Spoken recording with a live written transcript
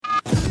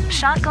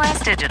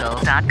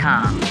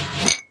shotglassdigital.com.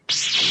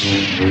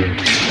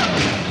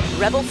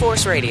 Rebel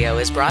Force Radio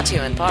is brought to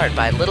you in part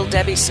by Little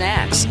Debbie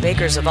Snacks,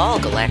 bakers of all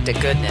galactic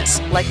goodness,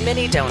 like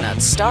mini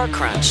donuts, Star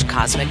Crunch,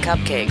 cosmic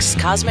cupcakes,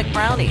 cosmic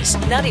brownies,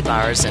 nutty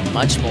bars, and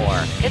much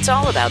more. It's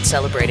all about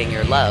celebrating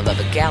your love of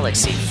a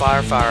galaxy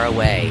far, far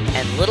away,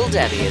 and Little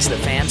Debbie is the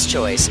fan's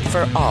choice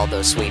for all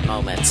those sweet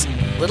moments.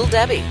 Little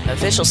Debbie,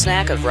 official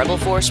snack of Rebel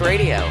Force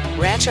Radio,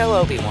 Rancho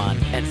Obi-Wan,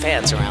 and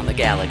fans around the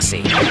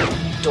galaxy.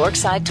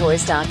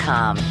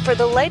 DorksideToys.com. For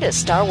the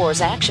latest Star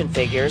Wars action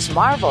figures,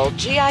 Marvel,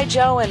 G.I.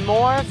 Joe, and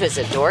more,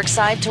 visit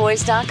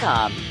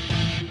DorksideToys.com.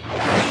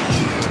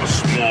 A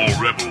small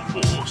rebel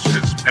force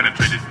has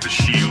penetrated the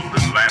shield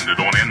and landed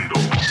on Endor.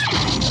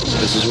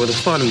 This is where the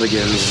fun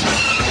begins.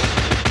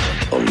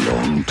 A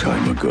long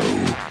time ago,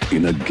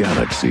 in a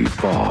galaxy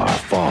far,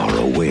 far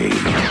away.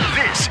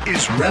 This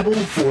is Rebel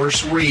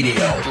Force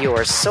Radio.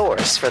 Your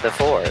source for the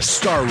Force.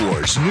 Star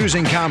Wars news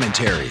and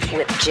commentary.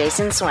 With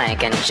Jason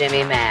Swank and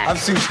Jimmy Mack. I've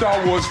seen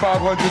Star Wars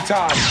 500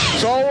 times.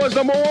 Star Wars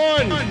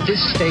 #1!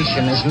 This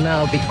station is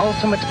now the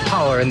ultimate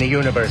power in the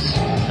universe.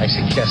 I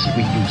suggest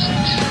we use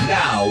it.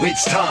 Now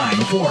it's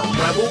time for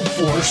Rebel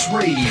Force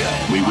Radio.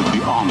 We would be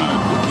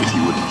honored if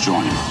you would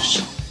join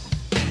us.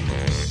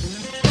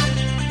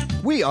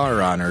 We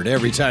are honored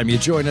every time you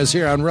join us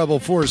here on Rebel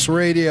Force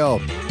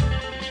Radio.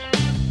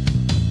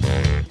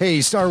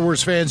 Hey, Star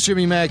Wars fans,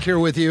 Jimmy Mack here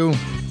with you.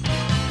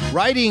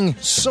 Riding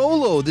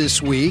solo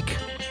this week.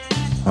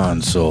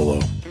 Han Solo.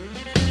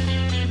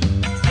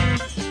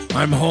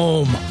 I'm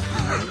home.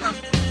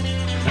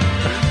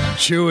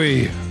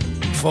 Chewie,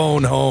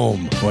 phone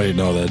home. Wait,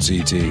 no, that's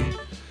E.T.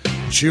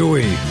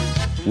 Chewie,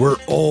 we're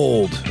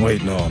old.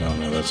 Wait, no,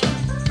 that's not.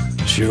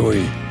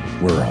 Chewie,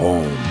 we're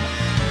home.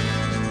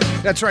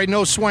 That's right,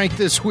 no Swank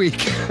this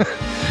week.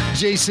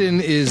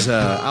 Jason is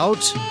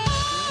out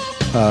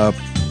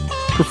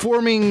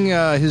performing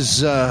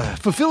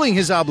fulfilling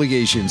his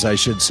obligations, I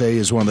should say,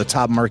 as one of the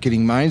top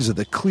marketing minds of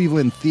the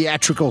Cleveland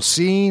theatrical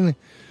scene.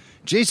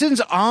 Jason's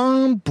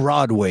on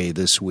Broadway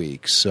this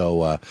week,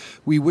 so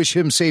we wish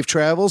him safe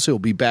travels. He'll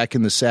be back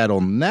in the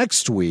saddle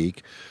next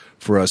week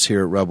for us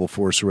here at Rebel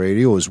Force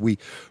Radio as we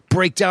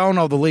break down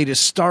all the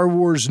latest Star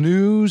Wars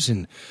news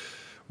and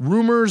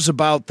rumors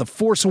about The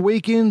Force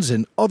Awakens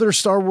and other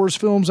Star Wars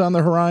films on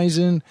the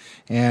horizon.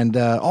 And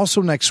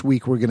also next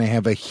week, we're going to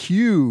have a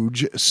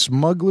huge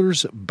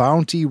Smuggler's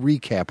Bounty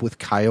recap with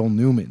Kyle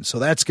Newman. So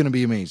that's going to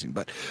be amazing.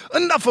 But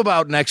enough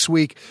about next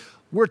week.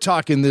 We're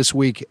talking this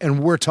week, and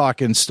we're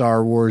talking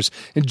Star Wars.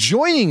 And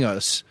joining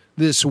us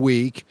this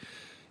week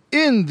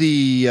in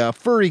the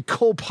furry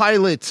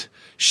co-pilot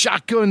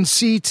shotgun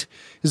seat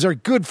is our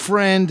good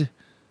friend,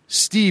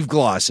 Steve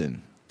Glosson.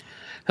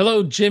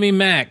 Hello, Jimmy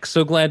Mack.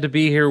 So glad to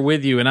be here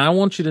with you. And I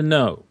want you to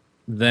know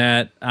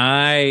that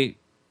I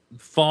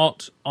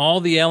fought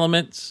all the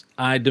elements.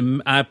 I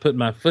put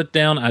my foot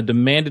down. I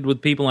demanded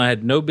with people I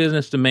had no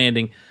business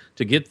demanding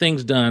to get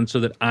things done so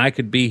that I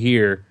could be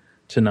here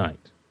tonight.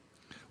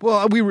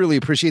 Well, we really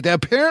appreciate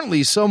that.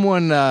 Apparently,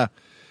 someone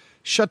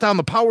shut down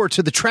the power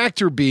to the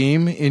tractor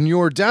beam in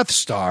your Death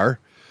Star.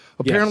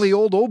 Apparently, yes.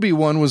 Old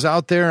Obi-Wan was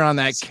out there on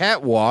that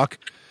catwalk.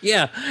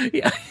 Yeah.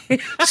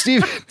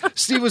 Steve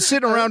was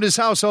sitting around his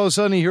house. All of a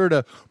sudden, he heard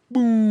a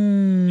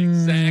boom.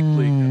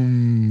 Exactly.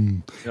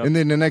 Yep. And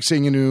then the next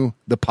thing you knew,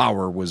 the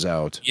power was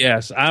out.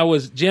 Yes,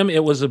 Jim,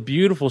 it was a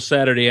beautiful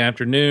Saturday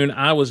afternoon.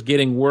 I was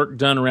getting work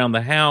done around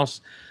the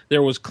house.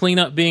 There was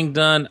cleanup being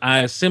done. I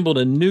assembled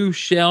a new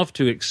shelf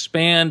to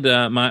expand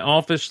my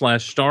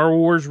office/Star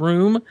Wars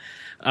room.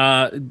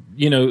 And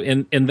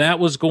that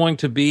was going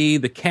to be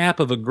the cap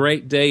of a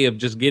great day of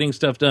just getting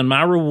stuff done.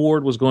 My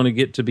reward was going to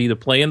get to be to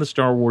play in the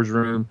Star Wars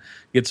room,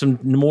 get some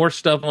more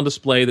stuff on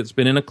display that's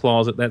been in a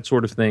closet, that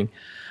sort of thing.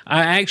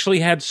 I actually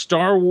had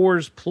Star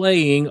Wars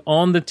playing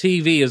on the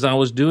TV as I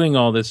was doing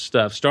all this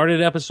stuff.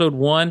 Started episode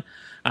 1.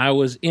 I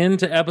was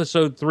into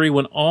episode 3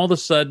 when all of a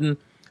sudden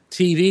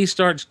TV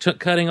starts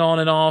cutting on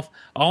and off.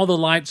 All the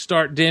lights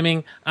start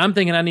dimming. I'm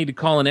thinking I need to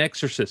call an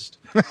exorcist.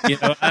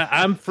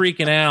 I'm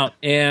freaking out.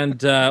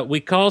 And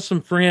we call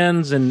some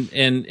friends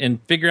and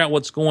figure out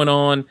what's going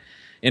on.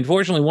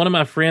 Unfortunately, one of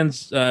my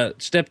friends'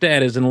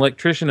 stepdad is an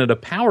electrician at a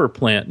power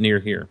plant near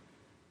here.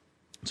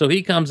 So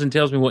he comes and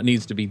tells me what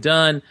needs to be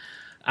done.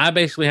 I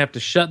basically have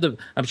to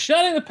I'm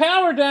shutting the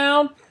power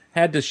down.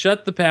 Had to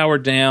shut the power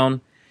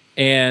down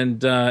and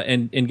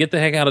get the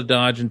heck out of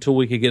Dodge until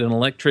we could get an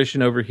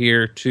electrician over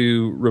here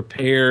to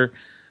repair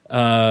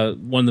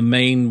one of the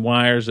main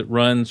wires that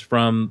runs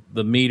from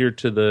the meter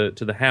to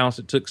the house.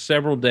 It took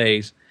several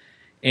days,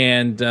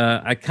 and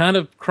I kind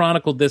of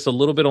chronicled this a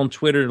little bit on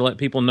Twitter to let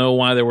people know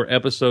why there were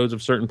episodes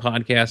of certain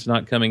podcasts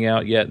not coming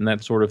out yet and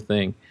that sort of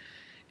thing.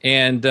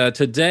 And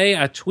today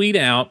I tweet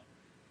out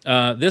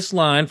this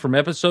line from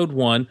episode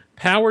 1,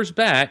 "Power's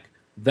back,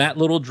 that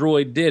little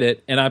droid did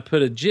it," and I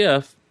put a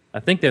GIF, I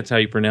think that's how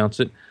you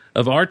pronounce it,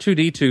 of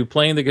R2-D2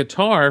 playing the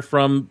guitar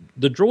from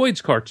the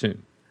Droids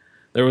cartoon.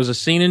 There was a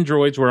scene in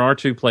Droids where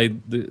R2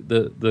 played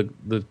the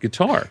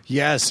guitar.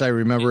 Yes, I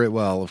remember it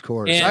well, of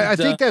course. And, I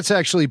think that's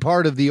actually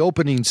part of the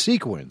opening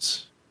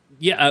sequence.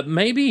 Yeah,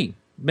 maybe.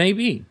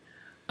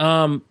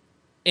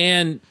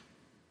 And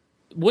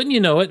wouldn't you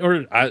know it,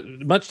 or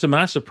much to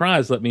my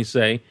surprise, let me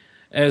say,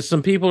 as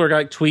some people are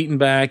like tweeting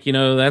back,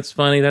 that's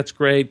funny, that's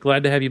great,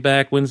 glad to have you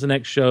back, when's the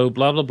next show,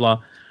 blah, blah,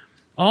 blah.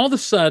 All of a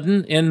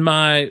sudden, in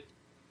my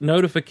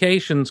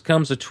notifications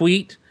comes a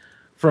tweet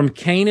from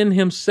Kanan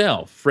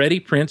himself, Freddie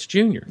Prinze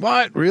Jr.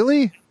 What?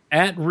 Really?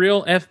 At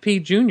Real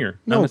FP Jr.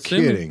 No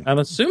kidding. I'm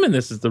assuming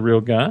this is the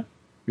real guy.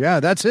 Yeah,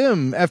 that's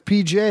him,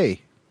 FPJ.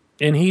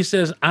 And he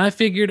says, I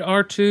figured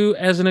R2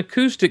 as an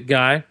acoustic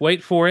guy,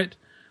 wait for it,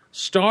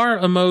 star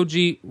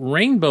emoji,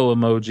 rainbow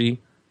emoji,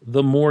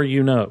 the more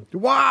you know.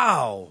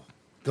 Wow.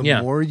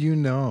 The more you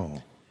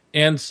know.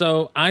 And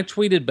so I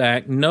tweeted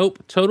back,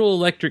 nope, total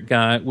electric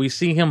guy. We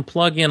see him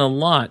plug in a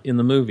lot in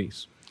the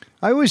movies.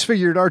 I always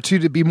figured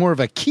R2 to be more of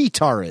a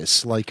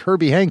keytarist, like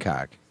Herbie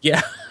Hancock.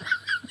 Yeah.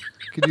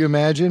 Could you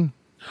imagine?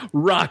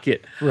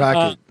 Rocket.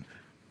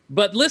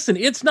 But listen,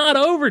 it's not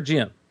over,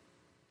 Jim.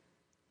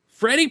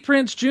 Freddie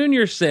Prinze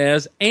Jr.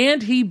 says,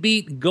 and he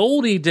beat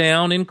Goldie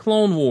down in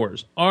Clone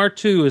Wars.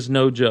 R2 is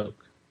no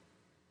joke.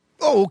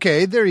 Oh,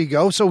 okay. There you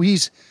go. So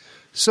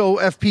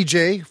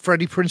FPJ,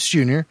 Freddie Prinze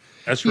Jr.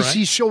 That's right.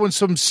 He's showing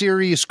some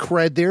serious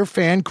cred there,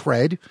 fan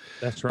cred.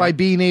 That's right. By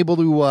being able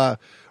to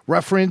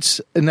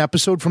reference an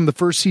episode from the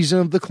first season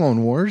of the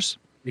Clone Wars.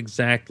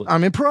 Exactly.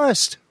 I'm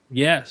impressed.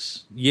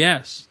 Yes.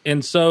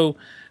 And so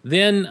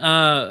then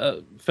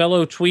a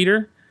fellow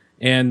tweeter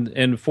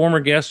and former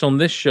guest on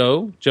this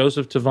show,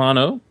 Joseph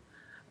Tavano,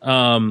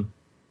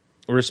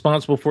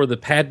 responsible for the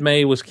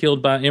Padme was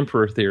killed by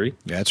Emperor theory.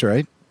 That's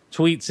right.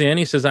 Tweets in,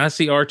 he says, I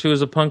see R2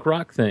 as a punk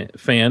rock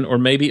fan or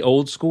maybe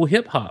old school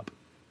hip hop.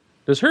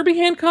 Does Herbie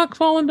Hancock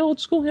fall into old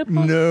school hip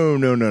hop? No.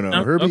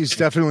 Herbie's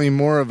definitely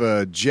more of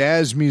a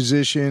jazz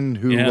musician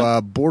who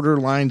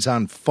borderlines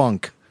on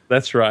funk.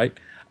 That's right.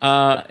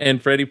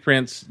 And Freddie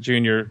Prinze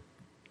Jr.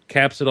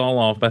 caps it all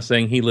off by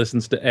saying he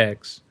listens to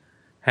X.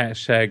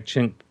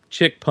 #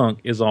 Chick punk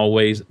is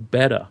always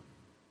better.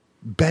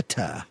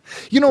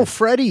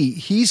 Freddie,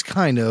 he's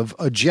kind of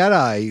a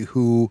Jedi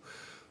who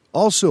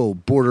also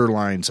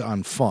borderlines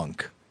on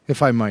funk,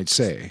 if I might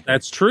say.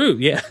 That's true,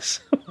 yes.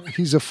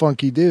 He's a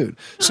funky dude.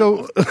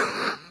 So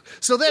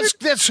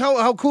that's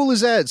how cool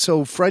is that?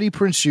 So Freddie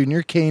Prinze Jr.,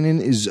 Kanan,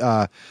 is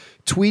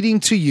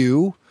tweeting to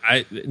you.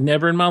 I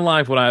never in my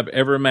life would I have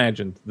ever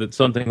imagined that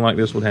something like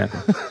this would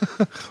happen.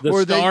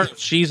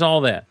 She's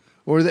all that.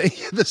 Or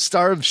the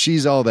star of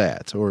She's All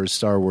That. Or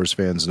Star Wars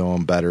fans know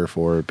him better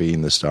for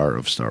being the star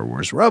of Star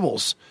Wars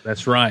Rebels.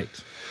 That's right.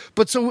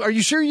 But so are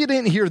you sure you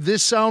didn't hear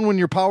this sound when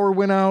your power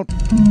went out?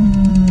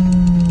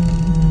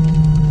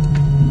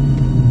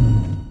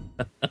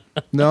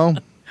 No?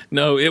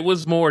 No, it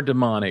was more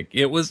demonic.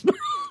 It was more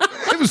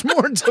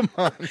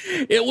demonic.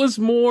 It was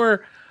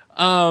more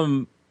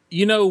when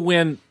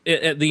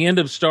at the end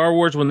of Star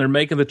Wars when they're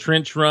making the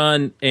trench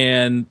run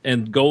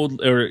and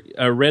gold or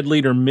red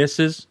leader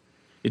misses,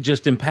 it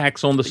just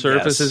impacts on the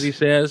surface, as he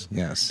says.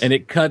 Yes. And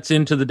it cuts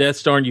into the Death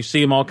Star, and you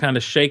see them all kind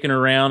of shaking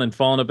around and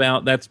falling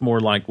about. That's more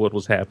like what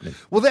was happening.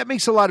 Well, that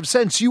makes a lot of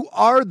sense. You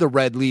are the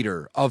red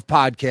leader of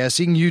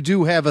podcasting. You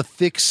do have a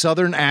thick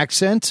Southern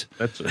accent.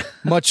 That's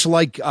much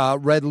like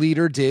Red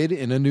Leader did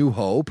in A New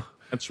Hope.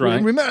 That's right.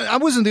 Remember, I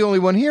wasn't the only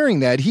one hearing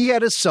that. He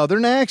had a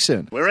Southern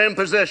accent. We're in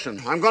position.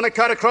 I'm going to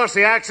cut across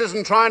the axis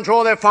and try and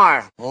draw their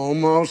fire.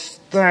 Almost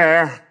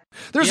there.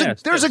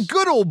 There's a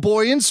good old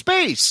boy in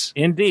space.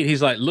 Indeed.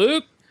 He's like,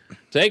 Luke,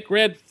 take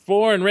Red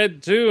 4 and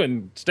Red 2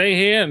 and stay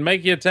here and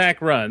make your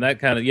attack run. That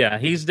kind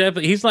of,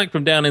 he's like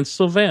from down in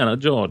Savannah,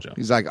 Georgia.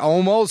 He's like,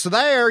 almost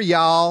there,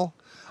 y'all.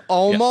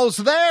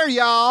 Almost there,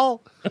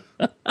 y'all.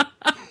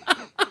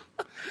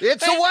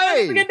 It's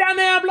away. Get down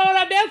there and blow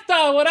that Death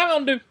Star. What I'm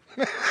going to do?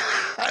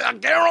 I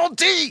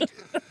guarantee.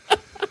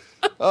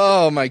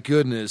 Oh, my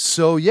goodness.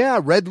 So,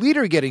 Red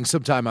Leader getting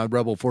some time on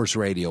Rebel Force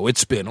Radio.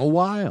 It's been a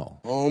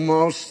while.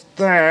 Almost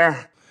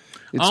there.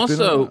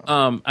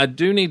 I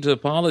do need to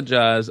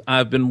apologize.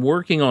 I've been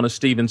working on a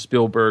Steven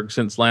Spielberg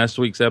since last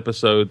week's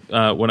episode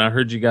when I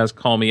heard you guys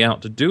call me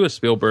out to do a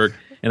Spielberg,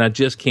 and I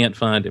just can't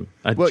find him.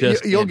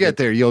 You'll get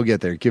there. You'll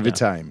get there. Give it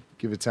time.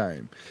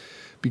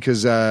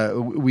 Because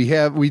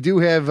we do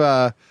have,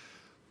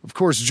 of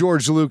course,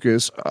 George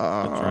Lucas.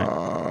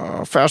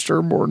 Right.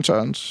 Faster, more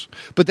intense.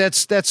 But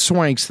that's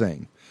Swank's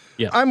thing.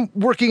 Yeah. I'm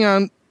working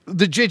on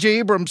the J.J.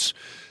 Abrams.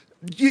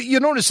 You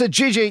notice that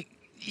J.J.,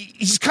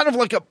 he's kind of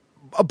like a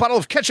bottle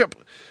of ketchup.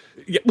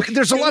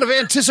 There's a lot of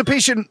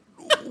anticipation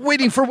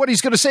waiting for what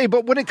he's going to say,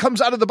 but when it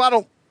comes out of the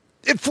bottle,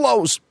 it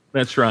flows.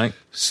 That's right.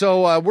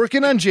 So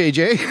working on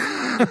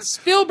JJ.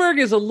 Spielberg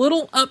is a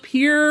little up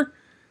here,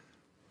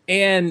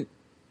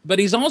 but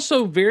he's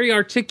also very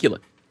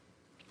articulate.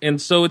 And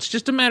so it's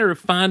just a matter of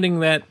finding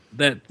that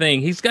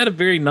thing. He's got a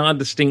very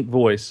non-distinct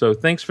voice, so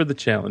thanks for the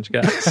challenge,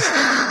 guys.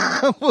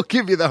 We'll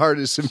give you the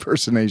hardest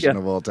impersonation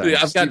of all time.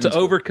 I've got to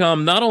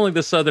overcome not only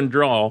the Southern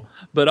drawl,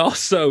 but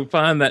also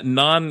find that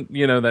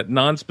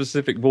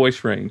non-specific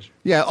voice range.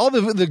 Yeah, all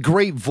the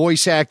great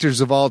voice actors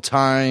of all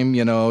time.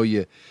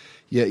 You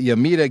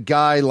meet a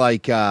guy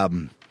like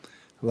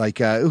Like,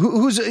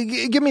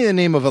 give me the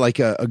name of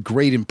a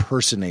great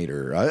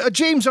impersonator.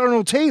 James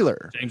Arnold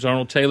Taylor. James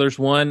Arnold Taylor's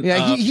one.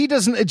 Yeah, he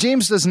doesn't.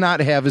 James does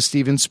not have a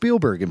Steven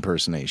Spielberg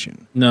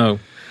impersonation. No.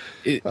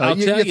 You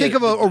think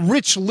of a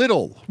Rich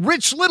Little.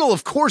 Rich Little,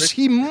 of course,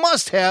 he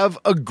must have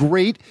a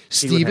great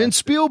Steven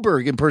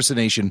Spielberg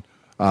impersonation.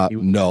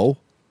 No.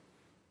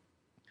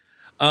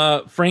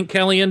 Frank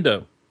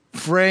Caliendo.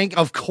 Frank,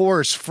 of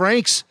course.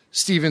 Frank's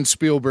Steven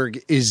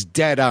Spielberg is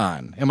dead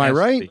on. Am I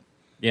right?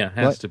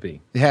 Has to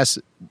be. It has.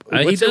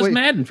 He does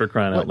Madden, for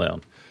crying out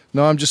loud.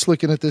 No, I'm just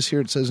looking at this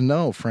here. It says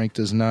no. Frank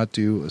does not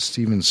do a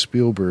Steven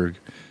Spielberg.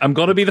 I'm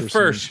going to be the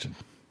first.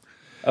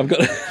 I'm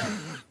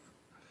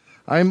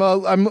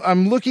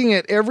looking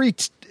at every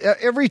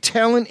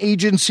talent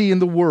agency in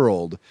the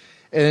world,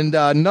 and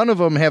none of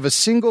them have a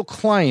single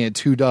client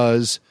who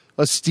does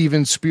a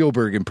Steven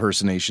Spielberg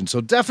impersonation.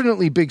 So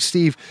definitely, Big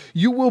Steve,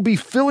 you will be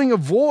filling a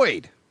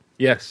void.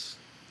 Yes.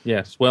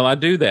 Well, I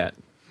do that.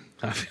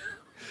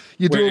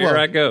 You do wherever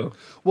I go.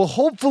 Well,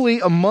 hopefully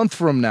a month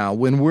from now,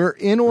 when we're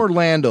in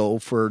Orlando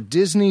for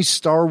Disney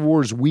Star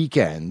Wars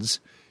weekends,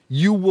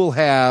 you will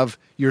have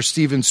your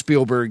Steven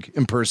Spielberg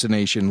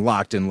impersonation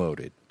locked and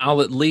loaded.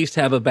 I'll at least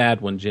have a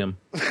bad one, Jim.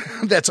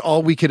 That's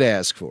all we could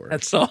ask for.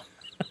 That's all.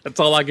 That's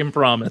all I can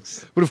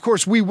promise. But of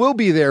course, we will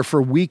be there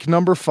for week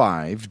number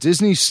 5,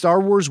 Disney Star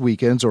Wars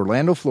Weekends,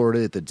 Orlando,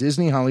 Florida, at the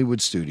Disney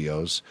Hollywood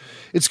Studios.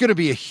 It's going to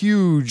be a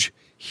huge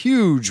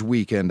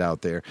weekend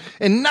out there.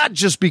 And not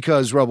just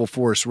because Rebel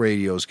Force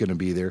Radio is going to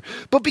be there,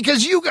 but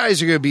because you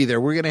guys are going to be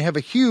there. We're going to have a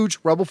huge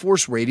Rebel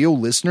Force Radio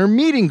listener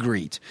meet and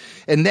greet.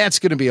 And that's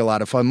going to be a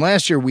lot of fun.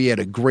 Last year, we had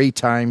a great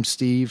time,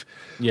 Steve.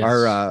 Yes.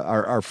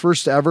 Our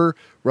first ever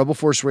Rebel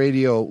Force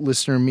Radio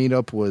listener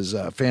meetup was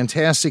a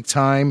fantastic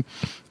time.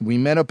 We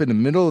met up in the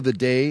middle of the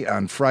day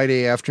on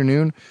Friday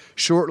afternoon,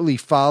 shortly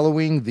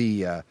following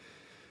the, I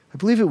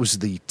believe it was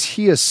the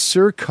Tia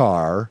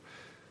Sircar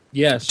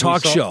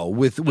talk show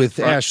with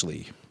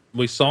Ashley.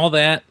 We saw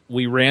that.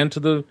 We ran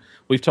to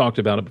we've talked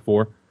about it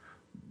before.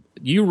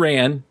 You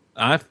ran.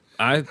 I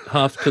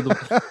huffed to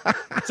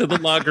the to the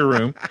locker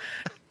room.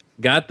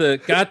 Got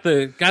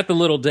the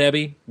little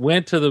Debbie,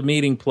 went to the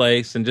meeting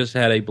place, and just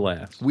had a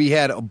blast. We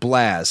had a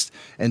blast,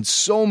 and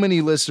so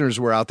many listeners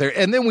were out there.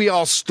 And then we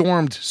all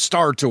stormed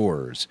Star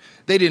Tours.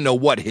 They didn't know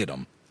what hit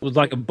them. It was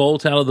like a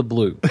bolt out of the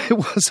blue. It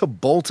was a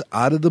bolt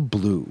out of the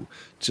blue,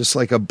 just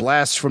like a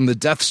blast from the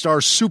Death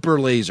Star super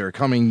laser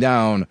coming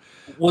down.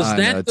 Was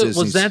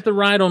that the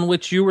ride on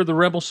which you were the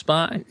rebel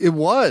spy? It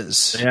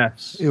was.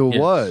 Yes. It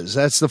was.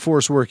 That's the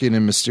Force working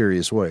in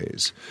mysterious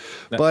ways.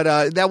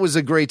 But that was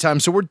a great time.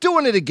 So we're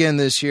doing it again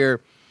this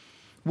year.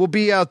 We'll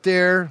be out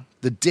there.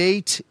 The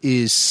date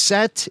is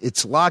set.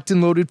 It's locked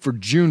and loaded for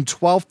June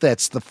 12th.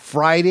 That's the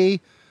Friday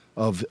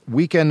of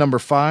weekend number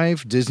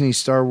 5, Disney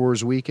Star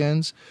Wars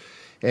Weekends.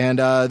 And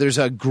there's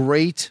a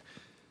great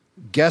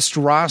guest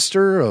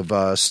roster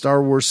of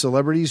Star Wars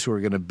celebrities who are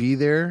going to be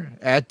there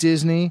at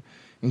Disney,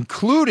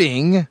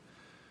 including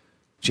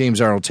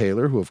James Arnold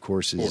Taylor, who, of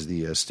course, is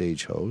the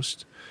stage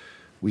host.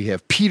 We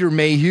have Peter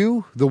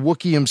Mayhew, the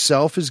Wookiee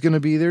himself, is going to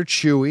be there.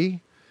 Chewie.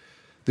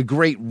 The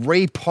great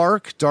Ray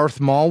Park, Darth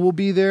Maul, will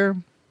be there.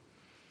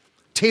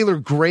 Taylor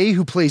Gray,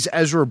 who plays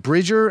Ezra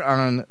Bridger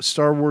on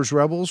Star Wars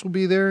Rebels, will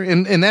be there.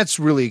 And that's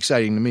really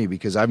exciting to me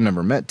because I've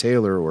never met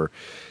Taylor or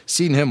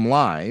seen him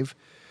live.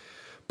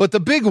 But the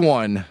big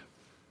one...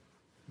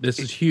 This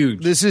is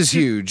huge. This is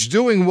huge.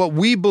 Doing what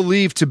we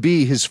believe to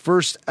be his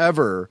first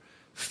ever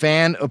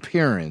fan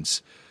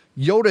appearance,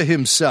 Yoda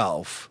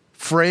himself,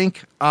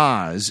 Frank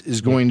Oz, is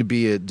going to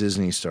be at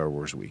Disney Star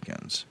Wars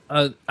Weekends.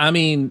 I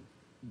mean,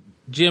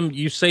 Jim,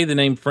 you say the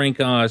name Frank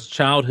Oz,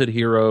 childhood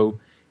hero.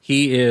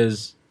 He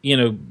is,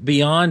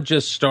 beyond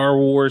just Star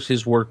Wars,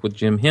 his work with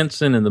Jim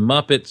Henson and the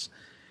Muppets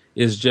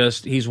is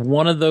just, he's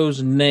one of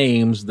those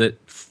names that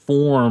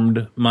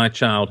formed my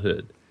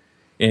childhood.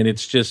 And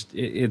it's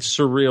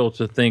surreal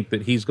to think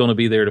that he's going to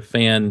be there to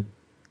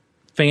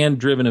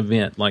fan-driven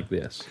event like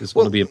this. It's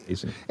going to be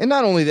amazing. And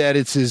not only that,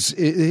 it's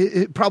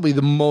probably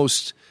the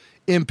most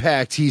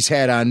impact he's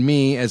had on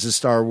me as a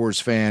Star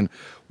Wars fan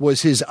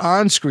was his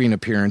on-screen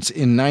appearance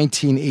in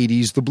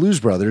 1980's The Blues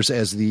Brothers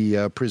as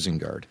the prison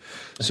guard.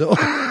 So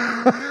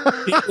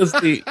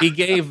he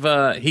gave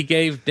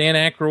Dan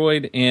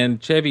Aykroyd and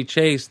Chevy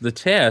Chase the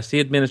test. He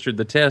administered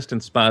the test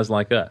in Spies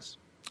Like Us.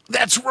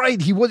 That's right.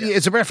 He was.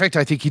 As a matter of fact,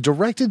 I think he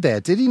directed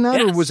that. Did he not?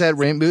 Yes. Or was that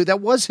Rainbow? That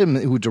was him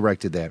who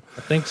directed that.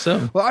 I think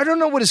so. Well, I don't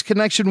know what his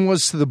connection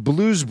was to the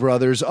Blues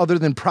Brothers, other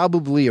than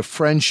probably a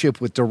friendship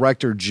with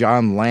director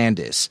John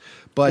Landis.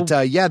 But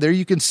there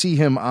you can see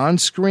him on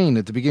screen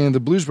at the beginning of the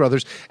Blues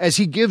Brothers as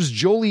he gives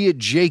Joliet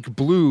Jake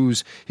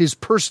Blues his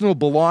personal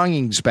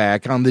belongings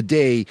back on the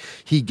day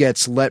he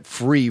gets let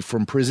free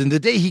from prison, the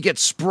day he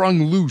gets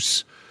sprung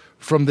loose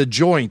from the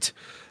joint.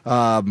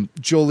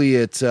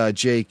 Joliet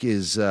Jake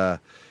is.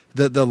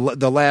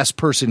 The last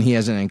person he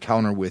has an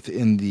encounter with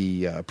in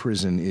the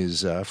prison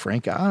is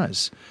Frank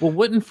Oz. Well,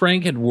 wouldn't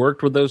Frank had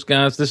worked with those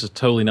guys? This is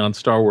totally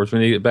non-Star Wars. We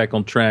need to get back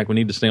on track. We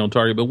need to stay on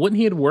target. But wouldn't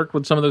he have worked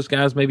with some of those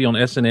guys maybe on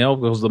SNL?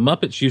 Because the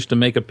Muppets used to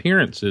make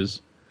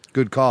appearances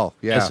Good call.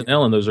 Yeah.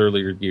 SNL in those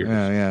earlier years.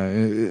 Yeah.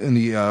 In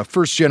the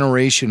first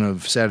generation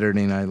of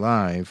Saturday Night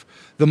Live,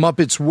 the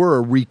Muppets were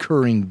a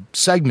recurring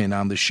segment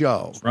on the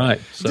show. Right.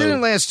 So, it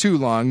didn't last too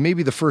long,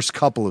 maybe the first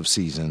couple of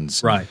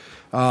seasons. Right.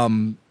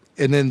 And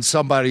then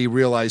somebody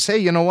realized, hey,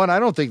 you know what? I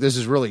don't think this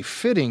is really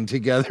fitting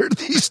together,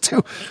 these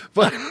two.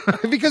 But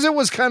because it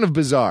was kind of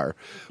bizarre.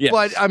 Yes.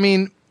 But, I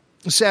mean,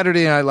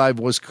 Saturday Night Live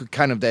was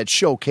kind of that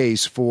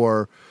showcase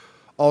for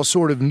all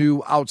sort of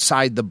new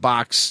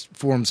outside-the-box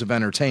forms of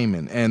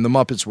entertainment. And the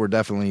Muppets were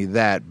definitely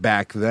that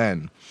back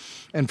then.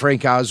 And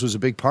Frank Oz was a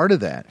big part of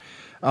that.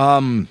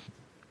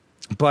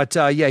 But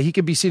he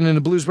could be seen in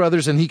the Blues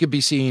Brothers, and he could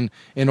be seen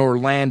in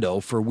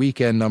Orlando for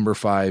weekend number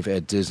 5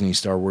 at Disney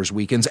Star Wars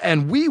Weekends.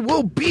 And we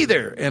will be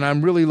there, and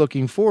I'm really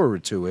looking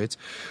forward to it.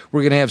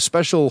 We're going to have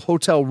special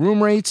hotel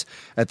room rates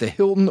at the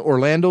Hilton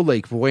Orlando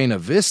Lake Buena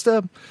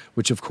Vista,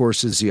 which, of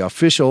course, is the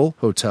official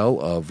hotel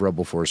of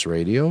Rebel Force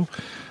Radio.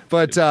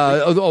 But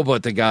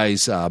but the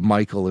guys,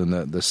 Michael and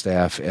the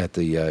staff at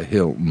the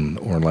Hilton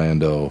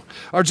Orlando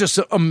are just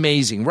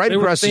amazing. Right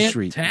across the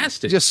street.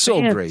 Fantastic. Just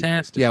so great.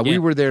 Yeah, we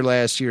were there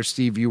last year.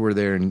 Steve, you were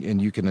there,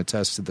 and you can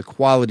attest to the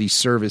quality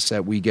service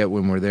that we get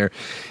when we're there.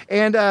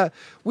 And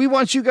we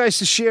want you guys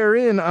to share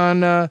in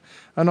on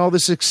all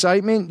this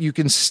excitement. You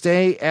can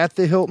stay at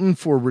the Hilton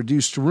for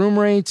reduced room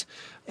rate.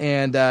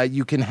 And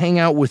you can hang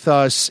out with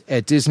us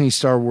at Disney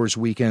Star Wars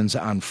Weekends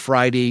on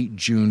Friday,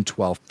 June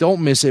 12th. Don't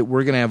miss it.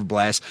 We're going to have a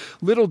blast.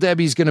 Little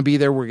Debbie's going to be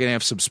there. We're going to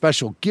have some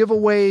special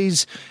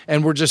giveaways,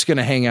 and we're just going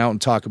to hang out and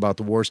talk about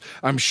the wars.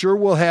 I'm sure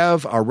we'll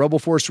have our Rebel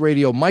Force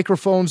Radio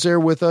microphones there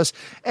with us.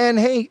 And,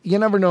 hey, you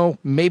never know.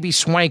 Maybe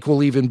Swank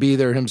will even be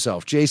there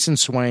himself. Jason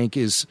Swank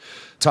is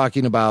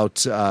talking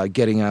about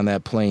getting on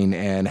that plane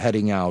and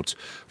heading out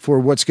for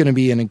what's going to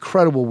be an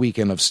incredible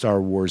weekend of Star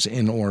Wars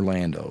in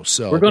Orlando.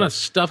 So we're going to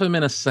stuff him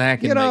in a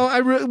sack.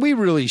 And we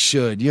really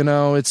should.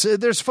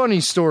 There's funny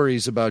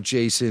stories about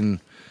Jason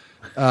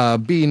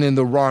being in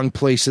the wrong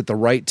place at the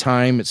right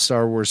time at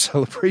Star Wars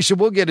Celebration.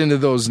 We'll get into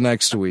those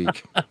next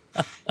week.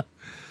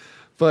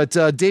 But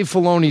Dave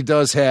Filoni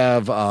does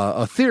have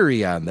a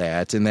theory on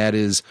that, and that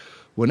is,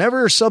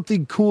 whenever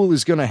something cool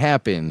is going to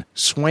happen,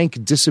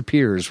 Swank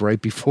disappears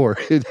right before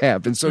it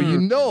happens. So you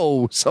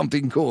know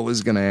something cool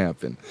is going to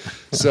happen.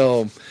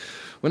 So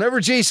whenever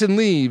Jason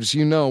leaves,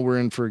 you know we're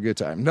in for a good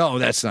time. No,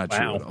 that's not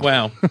true at all.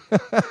 Wow.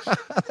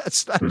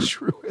 That's not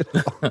true at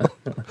all.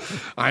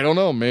 I don't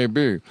know,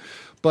 maybe.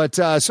 But,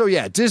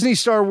 Disney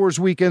Star Wars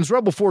Weekends,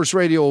 Rebel Force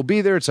Radio will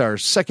be there. It's our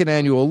second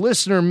annual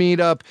listener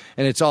meetup,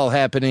 and it's all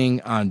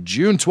happening on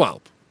June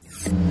 12th.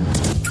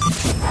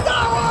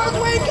 Star Wars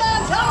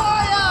Weekends, how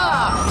are ya?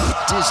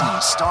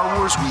 Disney Star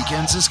Wars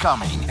Weekends is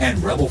coming,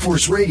 and Rebel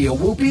Force Radio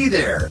will be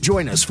there.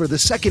 Join us for the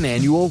second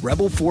annual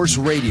Rebel Force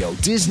Radio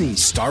Disney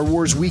Star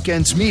Wars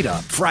Weekends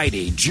meetup,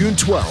 Friday, June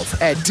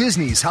 12th at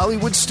Disney's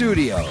Hollywood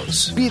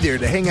Studios. Be there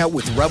to hang out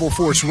with Rebel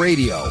Force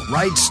Radio,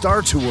 ride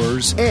Star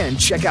Tours, and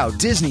check out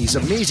Disney's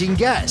amazing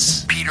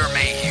guests: Peter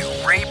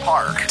Mayhew, Ray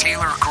Park,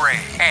 Taylor Gray,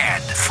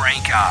 and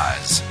Frank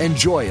Oz.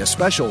 Enjoy a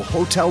special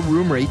hotel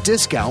room rate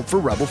discount for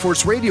Rebel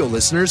Force Radio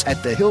listeners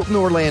at the Hilton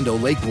Orlando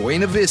Lake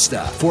Buena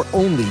Vista for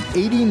only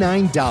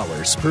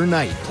 $89 per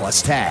night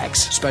plus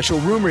tax. Special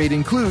room rate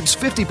includes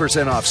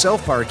 50% off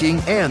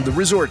self-parking and the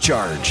resort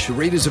charge. The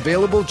rate is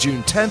available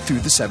June 10th through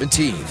the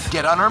 17th.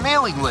 Get on our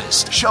mailing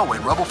list. Show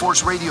at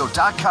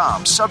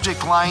rebelforceradio.com.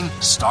 Subject line,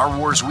 Star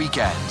Wars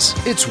Weekends.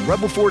 It's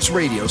Rebel Force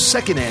Radio's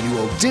second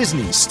annual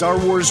Disney Star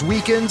Wars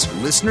Weekends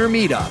listener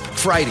meetup,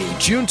 Friday,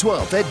 June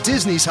 12th at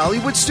Disney's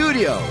Hollywood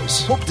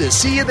Studios. Hope to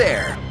see you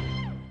there.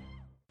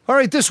 All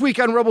right, this week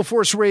on Rebel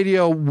Force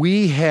Radio,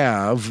 we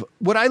have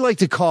what I like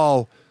to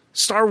call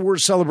Star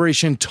Wars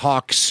Celebration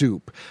Talk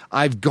Soup.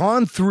 I've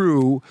gone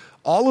through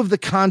all of the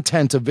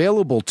content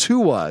available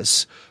to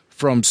us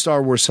from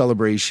Star Wars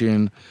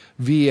Celebration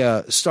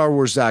via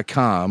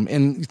StarWars.com.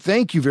 And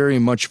thank you very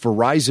much,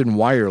 Verizon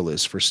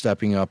Wireless, for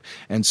stepping up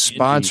and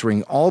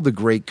sponsoring all the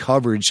great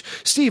coverage.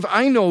 Steve,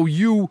 I know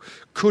you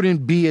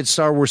couldn't be at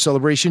Star Wars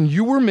Celebration.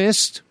 You were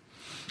missed.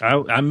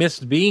 I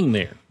missed being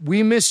there.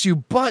 We missed you,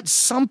 but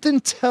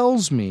something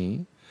tells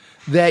me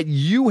that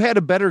you had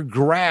a better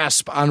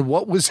grasp on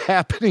what was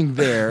happening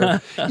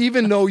there,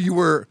 even though you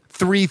were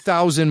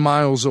 3,000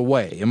 miles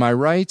away. Am I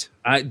right?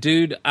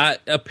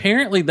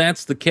 Apparently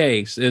that's the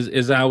case.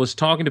 As I was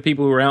talking to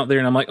people who were out there,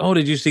 and I'm like, oh,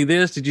 did you see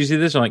this? Did you see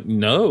this? I'm like,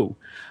 no.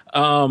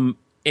 And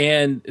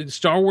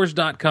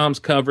StarWars.com's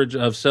coverage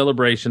of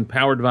Celebration,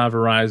 powered by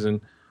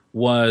Verizon,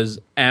 was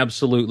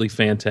absolutely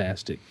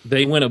fantastic.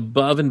 They went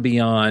above and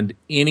beyond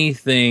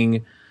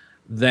anything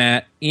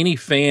that any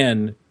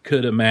fan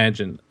could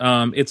imagine.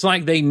 It's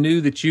like they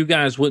knew that you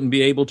guys wouldn't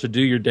be able to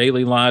do your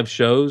daily live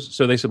shows,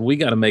 so they said, we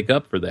got to make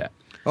up for that.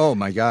 Oh,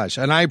 my gosh.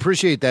 And I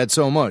appreciate that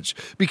so much,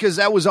 because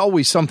that was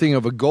always something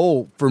of a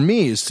goal for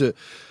me, is to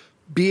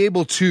be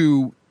able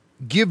to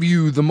give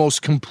you the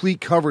most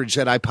complete coverage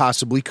that I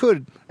possibly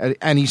could at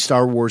any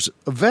Star Wars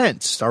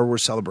event, Star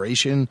Wars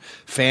Celebration,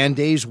 fan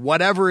days,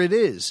 whatever it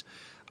is.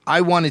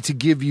 I wanted to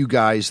give you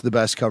guys the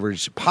best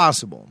coverage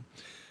possible.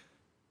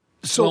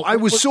 So I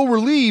was so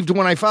relieved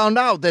when I found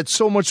out that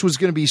so much was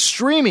going to be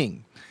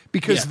streaming,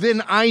 because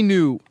then I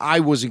knew I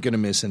wasn't going to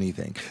miss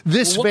anything.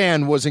 This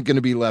fan wasn't going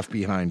to be left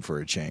behind for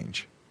a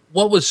change.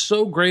 What was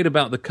so great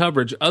about the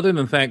coverage, other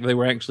than the fact they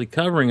were actually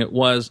covering it,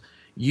 was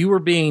you were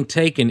being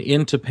taken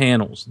into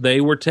panels. They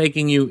were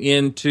taking you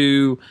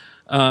into,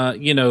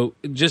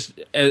 just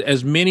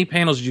as many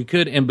panels as you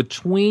could. And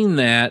between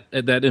that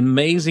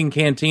amazing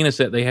cantina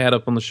set they had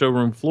up on the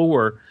showroom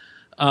floor,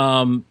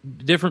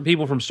 different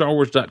people from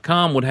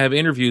StarWars.com would have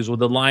interviews with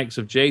the likes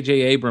of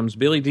J.J. Abrams,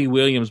 Billy D.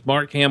 Williams,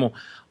 Mark Hamill,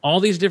 all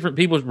these different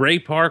people. Ray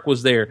Park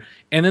was there.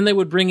 And then they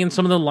would bring in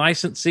some of the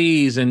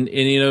licensees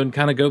and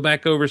kind of go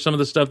back over some of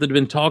the stuff that had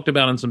been talked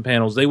about in some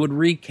panels. They would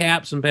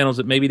recap some panels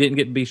that maybe didn't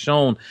get to be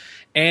shown.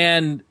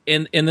 And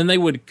then they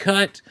would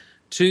cut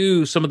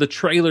to some of the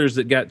trailers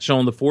that got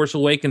shown. The Force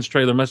Awakens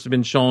trailer must have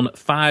been shown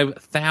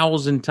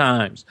 5,000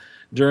 times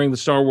during the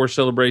Star Wars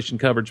Celebration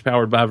coverage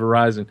powered by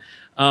Verizon.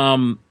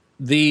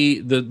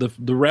 The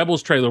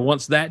Rebels trailer,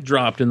 once that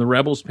dropped in the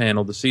Rebels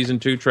panel, the Season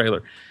 2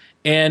 trailer.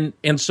 And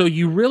so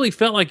you really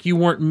felt like you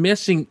weren't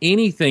missing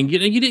anything. You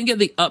didn't get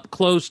the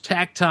up-close,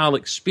 tactile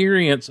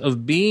experience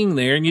of being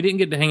there, and you didn't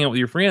get to hang out with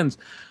your friends.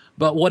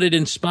 But what it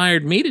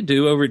inspired me to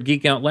do over at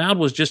Geek Out Loud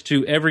was just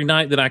to, every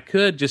night that I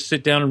could, just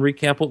sit down and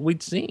recap what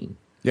we'd seen.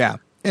 Yeah,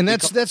 and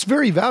that's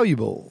very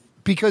valuable,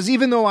 because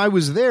even though I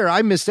was there,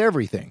 I missed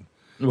everything.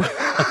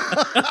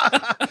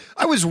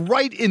 I was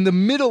right in the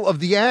middle of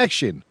the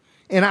action,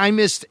 and I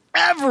missed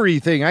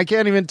everything. I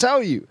can't even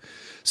tell you.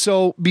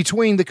 So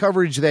between the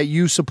coverage that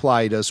you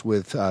supplied us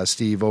with,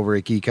 Steve, over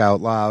at Geek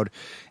Out Loud,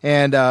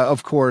 and,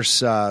 of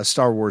course,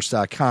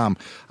 StarWars.com,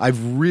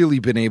 I've really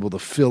been able to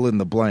fill in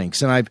the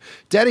blanks. And I've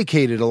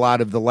dedicated a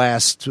lot of the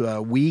last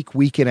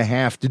week and a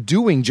half to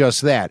doing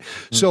just that.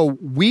 So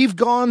we've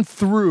gone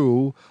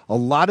through a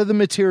lot of the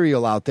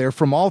material out there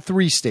from all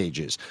three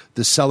stages: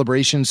 the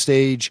celebration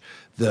stage,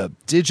 the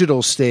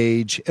digital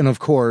stage, and, of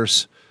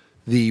course,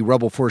 the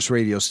Rebel Force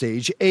radio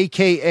stage,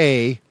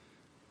 a.k.a.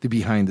 the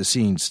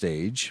behind-the-scenes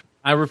stage.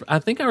 I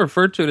think I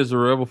referred to it as the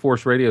Rebel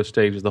Force radio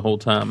stage the whole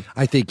time.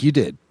 I think you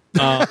did.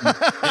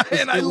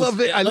 And I loved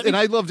it. And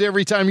I loved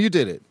every time you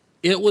did it.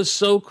 It was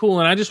so cool.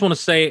 And I just want to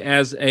say,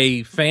 as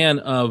a fan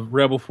of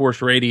Rebel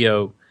Force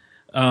radio,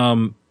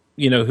 who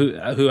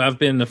I've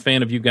been a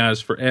fan of you guys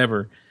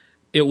forever,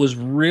 it was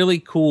really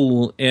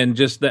cool. And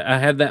just that I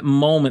had that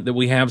moment that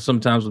we have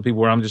sometimes with people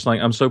where I'm just like,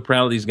 I'm so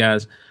proud of these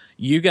guys.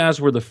 You guys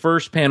were the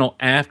first panel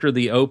after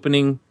the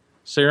opening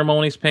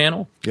ceremonies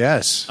panel,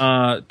 yes,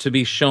 to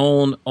be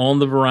shown on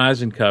the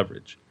Verizon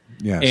coverage,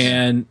 yes,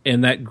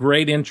 and that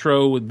great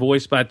intro with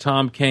voiced by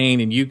Tom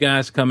Kane, and you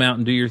guys come out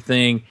and do your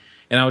thing,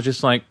 and I was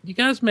just like, you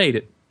guys made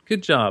it,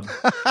 good job.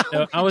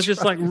 I was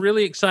just like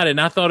really excited,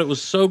 and I thought it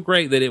was so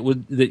great that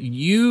that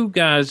you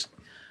guys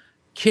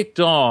kicked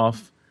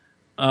off.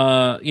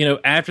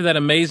 After that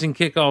amazing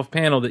kickoff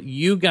panel, that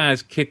you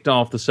guys kicked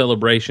off the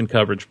celebration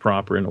coverage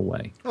proper in a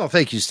way. Oh,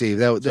 thank you, Steve.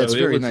 That's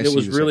very nice. It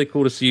was really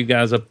cool to see you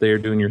guys up there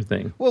doing your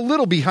thing. Well, a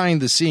little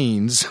behind the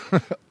scenes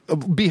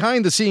of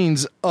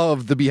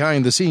the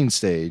behind the scenes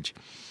stage.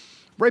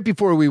 Right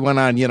before we went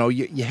on,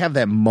 you have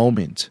that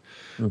moment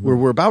where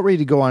we're about ready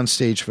to go on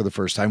stage for the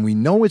first time. We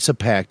know it's a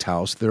packed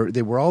house.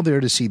 They were all there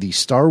to see the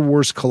Star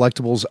Wars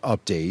collectibles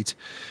update.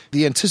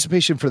 The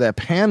anticipation for that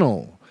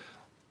panel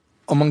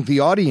among the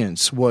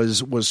audience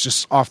was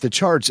just off the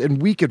charts,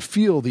 and we could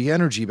feel the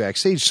energy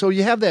backstage. So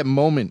you have that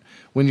moment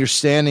when you're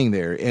standing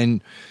there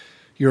and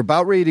you're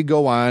about ready to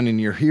go on, and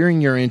you're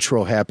hearing your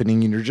intro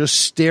happening, and you're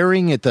just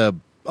staring at the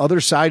other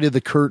side of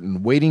the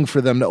curtain, waiting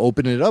for them to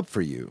open it up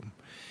for you.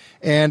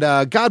 And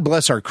God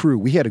bless our crew.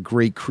 We had a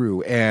great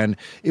crew, and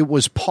it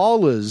was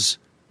Paula's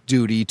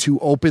duty to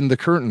open the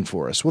curtain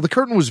for us. Well, the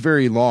curtain was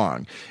very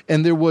long,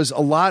 and there was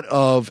a lot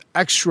of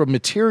extra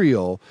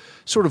material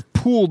sort of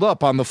pooled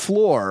up on the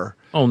floor.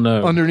 Oh,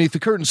 no. Underneath the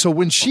curtain. So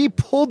when she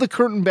pulled the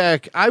curtain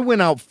back, I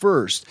went out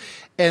first,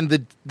 and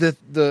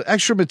the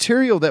extra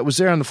material that was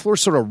there on the floor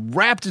sort of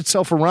wrapped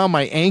itself around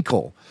my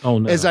ankle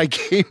as I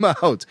came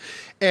out.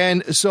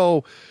 And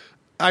so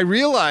I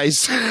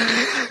realized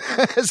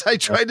as I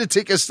tried to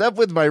take a step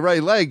with my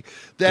right leg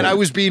that I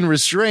was being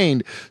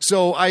restrained.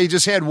 So I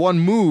just had one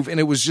move, and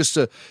it was just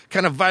to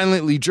kind of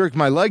violently jerk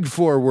my leg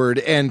forward,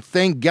 and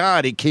thank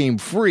God it came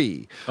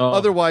free.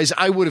 Otherwise,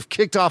 I would have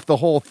kicked off the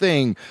whole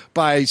thing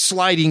by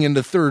sliding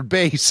into third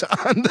base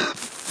on the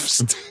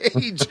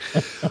stage.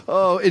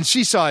 And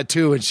she saw it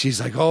too, and she's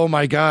like, "Oh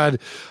my God,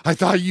 I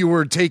thought you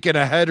were taking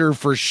a header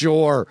for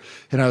sure."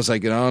 And I was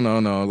like,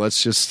 no,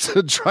 let's just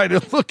try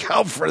to look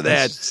out for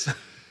that.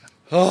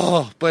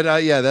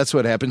 That's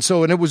what happened.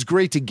 So, and it was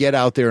great to get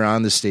out there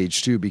on the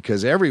stage too,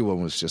 because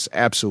everyone was just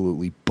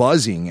absolutely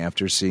buzzing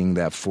after seeing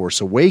that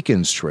Force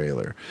Awakens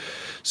trailer.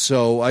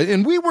 So,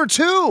 and we were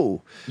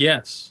too.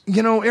 Yes.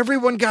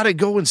 Everyone got to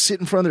go and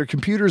sit in front of their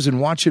computers and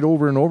watch it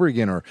over and over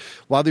again. Or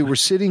while they were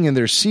sitting in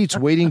their seats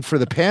waiting for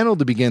the panel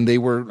to begin, they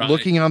were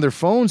looking on their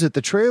phones at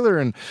the trailer.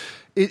 And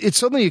it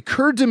suddenly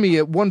occurred to me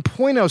at one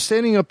point, I was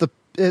standing up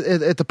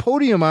at the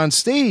podium on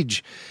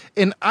stage.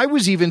 And I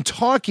was even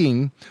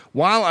talking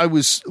while I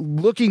was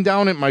looking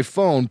down at my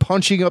phone,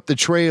 punching up the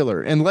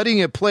trailer and letting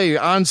it play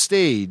on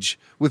stage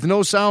with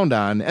no sound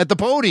on at the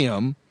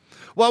podium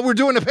while we're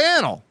doing a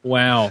panel.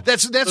 Wow.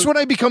 That's when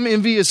I become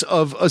envious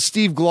of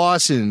Steve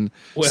Glosson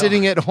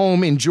sitting at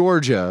home in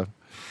Georgia,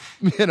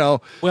 you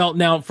know. Well,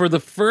 now for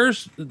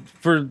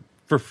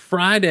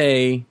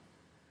Friday,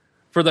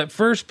 for that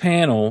first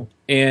panel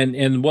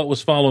and what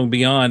was following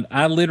beyond,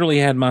 I literally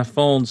had my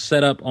phone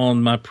set up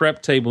on my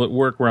prep table at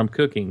work where I'm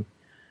cooking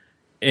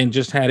and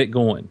just had it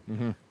going.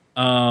 Mm-hmm.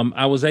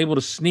 I was able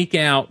to sneak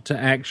out to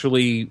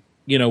actually,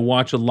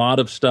 watch a lot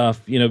of stuff,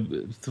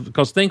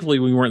 because thankfully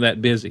we weren't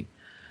that busy.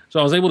 So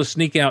I was able to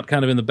sneak out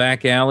kind of in the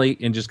back alley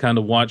and just kind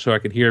of watch so I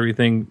could hear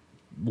everything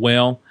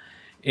well.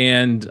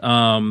 And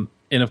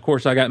of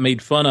course I got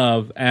made fun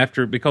of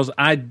after, because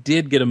I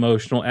did get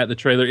emotional at the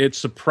trailer. It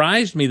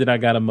surprised me that I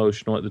got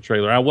emotional at the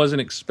trailer. I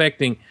wasn't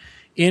expecting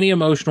any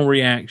emotional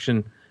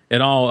reaction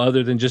at all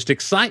other than just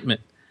excitement.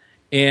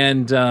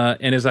 And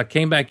as I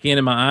came back in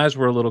and my eyes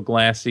were a little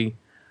glassy,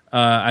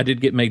 I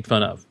did get made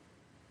fun of.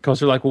 Because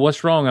they're like, well,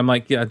 what's wrong? I'm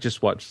like, yeah, I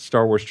just watched the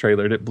Star Wars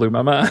trailer and it blew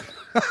my mind.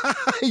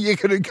 You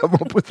couldn't come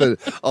up with a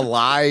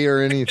lie or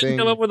anything?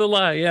 Come up with a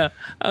lie, yeah.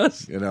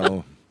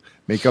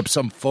 Make up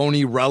some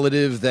phony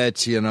relative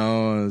that,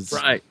 is...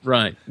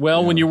 Right.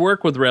 Well, when you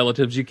work with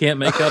relatives, you can't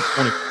make up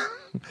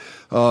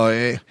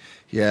phony.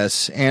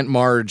 Yes. Aunt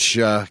Marge,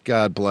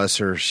 God bless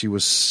her. She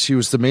was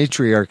the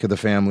matriarch of the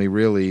family,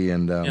 really,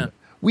 and...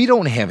 We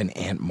don't have an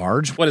Aunt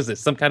Marge. What is this,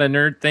 some kind of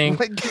nerd thing?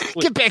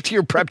 Get back to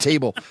your prep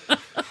table.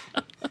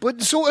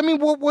 But so,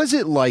 what was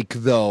it like,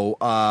 though,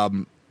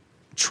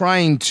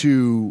 trying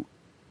to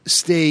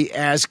stay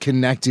as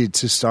connected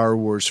to Star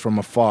Wars from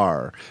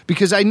afar?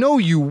 Because I know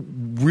you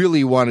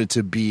really wanted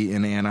to be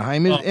in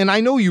Anaheim, and I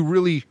know you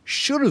really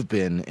should have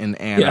been in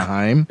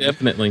Anaheim. Yeah,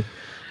 definitely.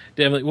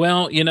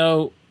 Well,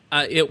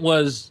 it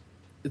was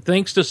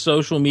thanks to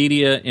social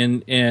media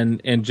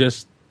and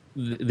just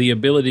the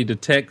ability to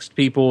text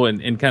people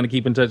and kind of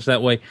keep in touch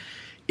that way.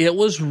 It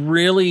was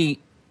really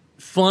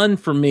fun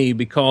for me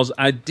because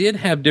I did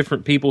have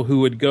different people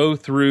who would go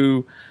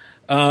through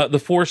the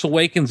Force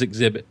Awakens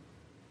exhibit,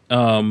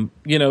 and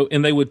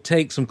they would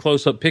take some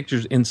close-up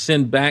pictures and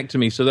send back to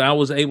me so that I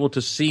was able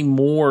to see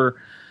more,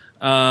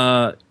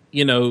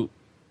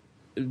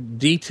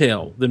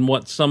 detail than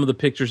what some of the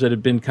pictures that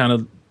had been kind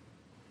of,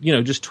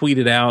 just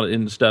tweeted out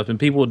and stuff. And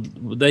people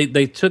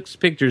they took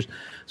pictures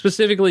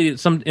specifically in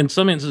some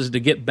instances to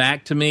get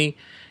back to me.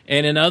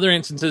 And in other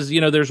instances,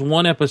 there's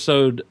one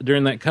episode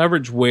during that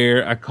coverage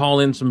where I call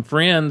in some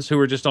friends who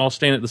are just all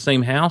staying at the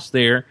same house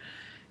there.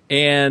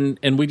 And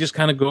we just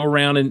kind of go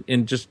around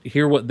and just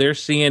hear what they're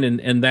seeing.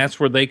 And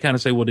that's where they kind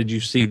of say, well, did you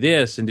see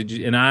this?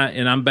 And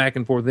I'm back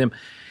and forth with them.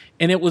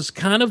 And it was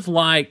kind of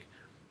like,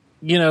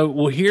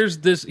 well, here's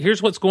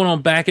what's going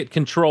on back at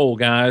control,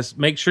 guys.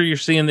 Make sure you're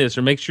seeing this,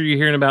 or make sure you're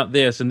hearing about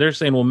this. And they're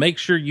saying, well, make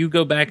sure you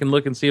go back and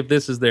look and see if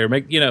this is there.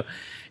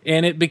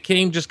 And it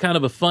became just kind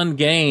of a fun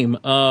game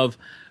of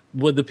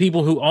with the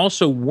people who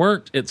also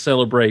weren't at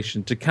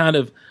Celebration to kind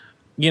of,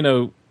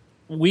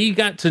 we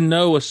got to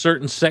know a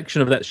certain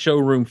section of that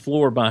showroom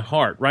floor by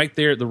heart. Right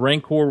there at the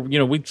Rancor,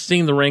 we've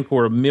seen the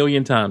Rancor a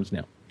million times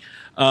now.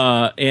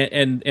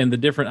 And the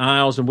different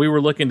aisles, and we were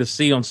looking to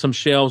see on some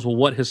shelves, well,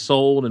 what has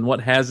sold and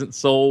what hasn't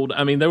sold.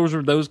 I mean, those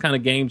were those kind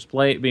of games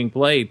being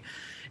played,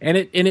 and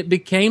it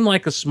became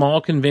like a small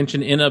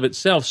convention in of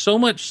itself. So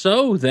much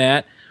so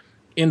that,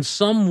 in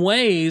some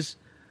ways,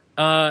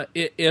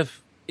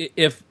 if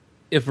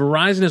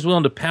Verizon is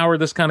willing to power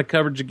this kind of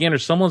coverage again, or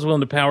someone's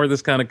willing to power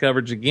this kind of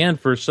coverage again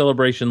for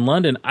Celebration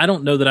London, I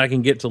don't know that I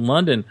can get to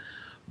London.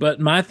 But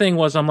my thing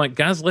was, I'm like,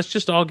 guys, let's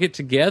just all get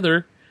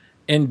together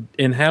and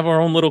have our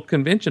own little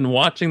convention,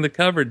 watching the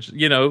coverage,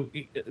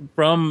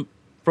 from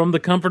the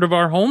comfort of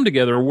our home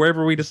together, or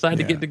wherever we decide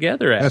to get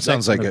together at. That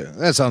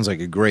sounds like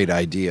a great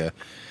idea.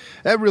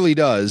 That really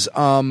does.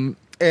 And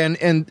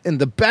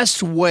the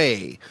best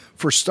way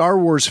for Star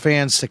Wars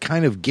fans to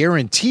kind of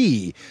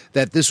guarantee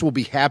that this will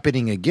be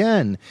happening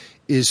again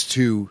is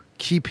to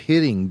keep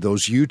hitting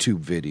those YouTube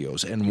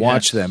videos and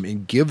watch them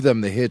and give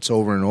them the hits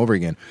over and over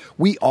again.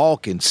 We all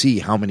can see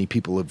how many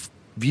people have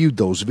viewed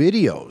those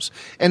videos,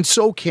 and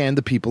so can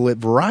the people at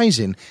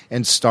Verizon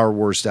and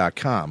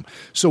StarWars.com.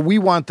 So we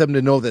want them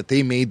to know that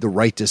they made the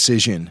right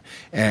decision,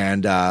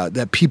 and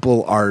that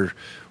people are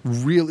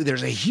really,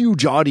 there's a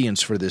huge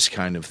audience for this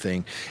kind of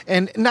thing.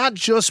 And not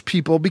just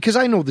people, because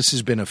I know this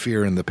has been a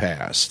fear in the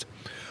past.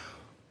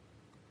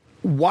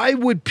 Why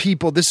would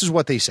people, this is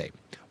what they say,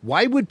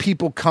 why would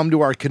people come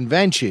to our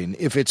convention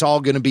if it's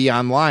all going to be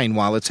online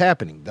while it's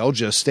happening? They'll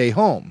just stay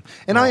home.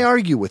 And I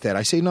argue with that.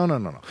 I say,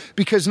 no.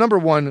 Because number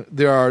one,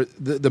 there are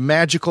the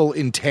magical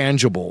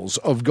intangibles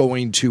of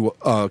going to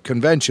a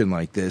convention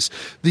like this.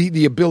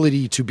 The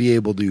ability to be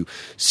able to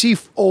see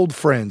old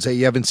friends that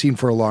you haven't seen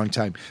for a long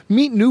time.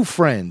 Meet new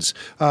friends.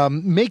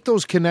 Make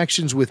those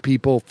connections with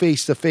people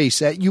face to face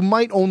that you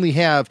might only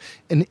have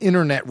an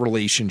internet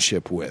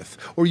relationship with,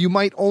 or you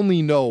might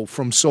only know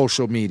from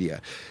social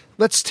media.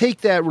 let's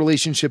take that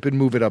relationship and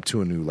move it up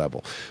to a new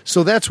level.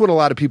 So that's what a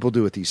lot of people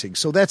do with these things.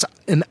 So that's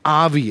an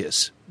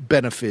obvious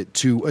benefit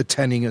to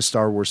attending a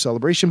Star Wars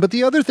celebration. But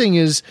the other thing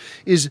is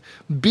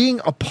being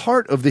a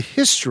part of the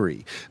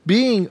history,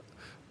 being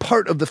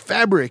part of the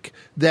fabric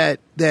that's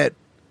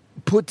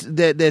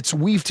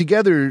weaved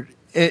together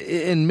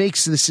and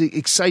makes this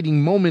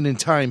exciting moment in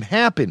time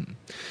happen.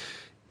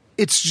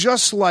 It's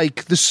just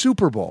like the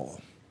Super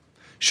Bowl.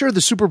 Sure,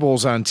 the Super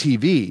Bowl's on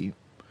TV,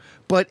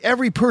 but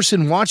every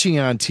person watching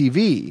on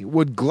TV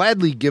would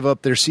gladly give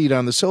up their seat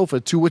on the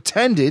sofa to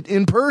attend it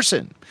in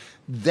person.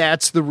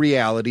 That's the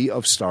reality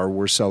of Star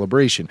Wars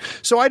Celebration.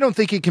 So I don't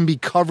think it can be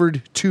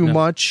covered too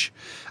much.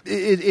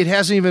 It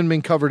hasn't even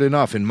been covered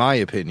enough, in my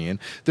opinion.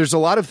 There's a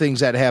lot of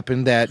things that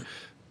happen that,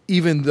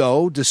 even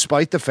though,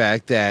 despite the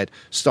fact that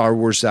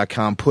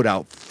StarWars.com put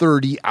out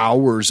 30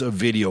 hours of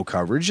video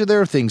coverage, there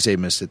are things they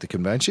missed at the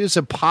convention. It's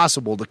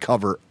impossible to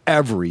cover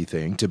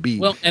everything, to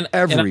be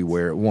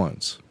everywhere at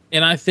once.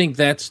 And I think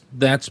that's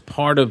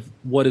part of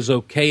what is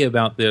okay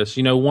about this.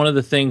 You know, one of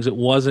the things that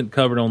wasn't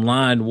covered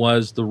online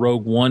was the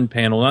Rogue One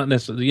panel, not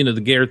necessarily, the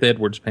Gareth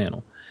Edwards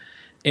panel.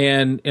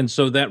 And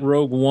so that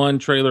Rogue One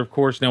trailer, of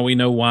course, now we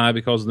know why,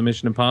 because of the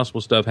Mission Impossible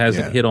stuff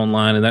hasn't hit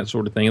online and that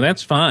sort of thing, and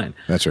that's fine.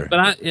 That's right.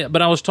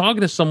 But I was talking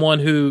to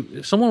someone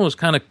was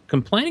kind of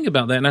complaining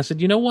about that, and I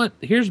said, you know what?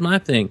 Here's my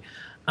thing.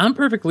 I'm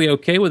perfectly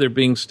okay with there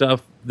being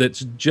stuff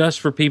that's just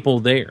for people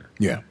there.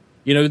 Yeah.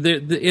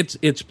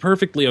 It's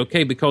perfectly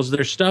okay, because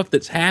there's stuff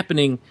that's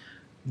happening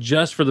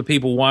just for the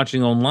people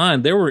watching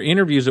online. There were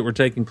interviews that were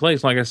taking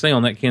place, like I say,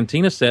 on that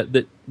Cantina set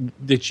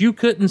that you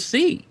couldn't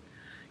see.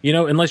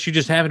 Unless you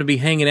just happened to be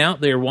hanging out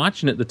there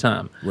watching at the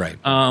time. Right.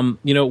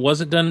 It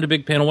wasn't done in a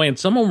big panel way. And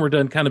some of them were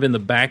done kind of in the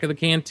back of the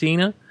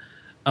cantina,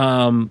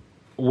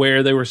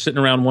 where they were sitting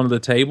around one of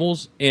the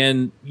tables.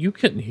 And you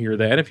couldn't hear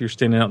that if you're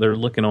standing out there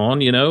looking on,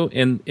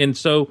 And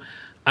so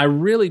I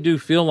really do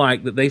feel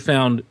like that they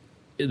found,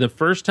 the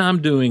first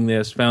time doing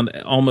this, found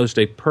almost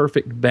a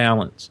perfect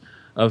balance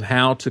of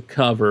how to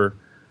cover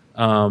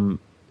an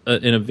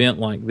event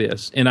like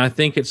this. And I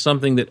think it's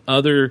something that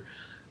other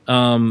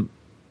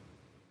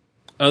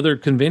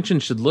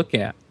conventions should look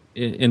at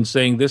in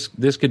saying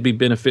this could be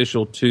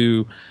beneficial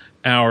to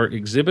our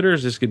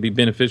exhibitors. This could be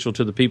beneficial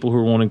to the people who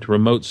are wanting to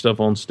promote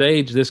stuff on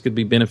stage. This could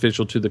be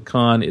beneficial to the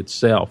con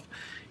itself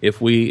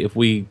if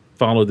we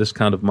follow this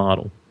kind of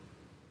model.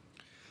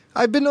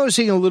 I've been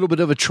noticing a little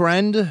bit of a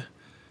trend,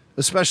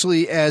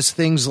 especially as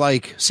things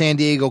like San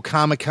Diego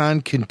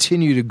Comic-Con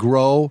continue to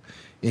grow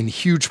in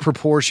huge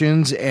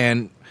proportions,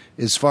 and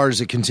as far as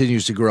it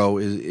continues to grow,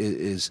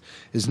 is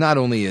not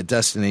only a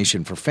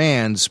destination for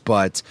fans,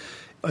 but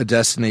a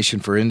destination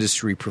for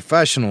industry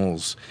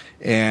professionals,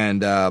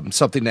 and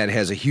something that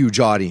has a huge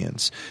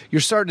audience.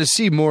 You're starting to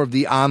see more of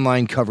the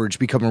online coverage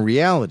become a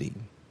reality,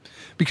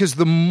 because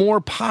the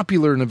more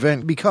popular an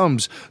event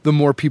becomes, the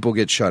more people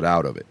get shut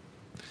out of it.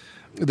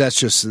 That's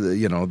just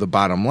the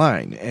bottom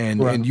line,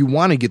 and you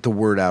want to get the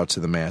word out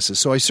to the masses.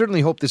 So I certainly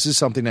hope this is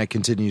something that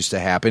continues to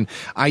happen.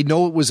 I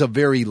know it was a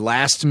very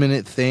last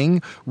minute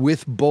thing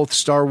with both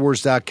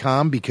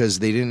StarWars.com, because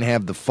they didn't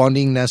have the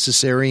funding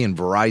necessary, and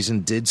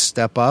Verizon did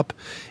step up,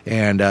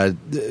 and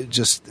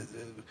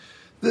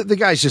the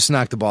guys just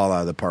knocked the ball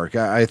out of the park.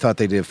 I thought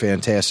they did a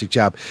fantastic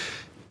job.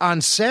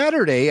 On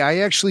Saturday, I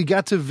actually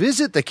got to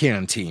visit the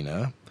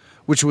Cantina,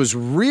 which was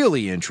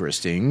really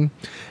interesting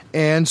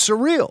and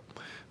surreal.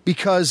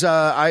 Because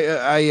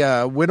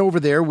I went over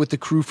there with the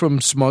crew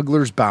from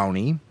Smuggler's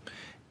Bounty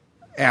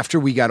after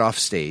we got off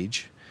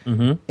stage.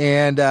 Mm-hmm.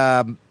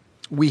 And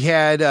we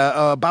had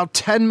about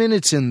 10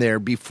 minutes in there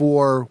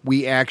before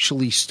we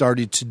actually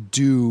started to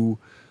do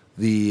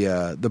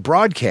the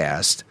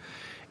broadcast.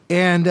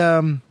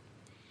 And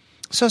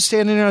so I was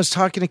standing there, I was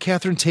talking to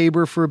Catherine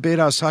Tabor for a bit,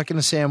 I was talking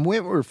to Sam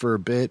Whitwer for a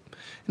bit,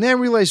 and then I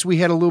realized we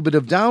had a little bit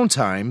of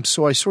downtime,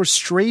 so I sort of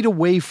strayed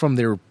away from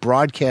their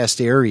broadcast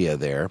area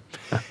there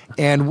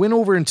and went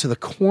over into the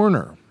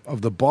corner of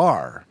the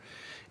bar.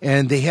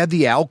 And they had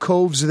the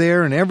alcoves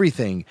there and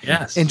everything.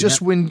 Yes. And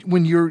just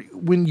when you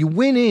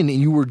went in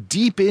and you were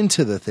deep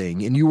into the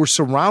thing and you were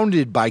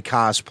surrounded by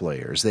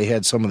cosplayers, they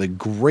had some of the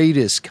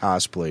greatest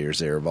cosplayers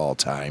there of all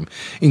time.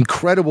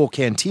 Incredible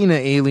Cantina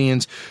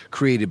aliens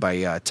created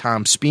by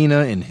Tom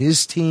Spina and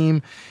his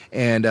team,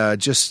 and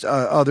just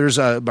others.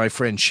 My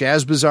friend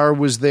Shazbazar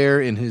was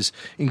there in his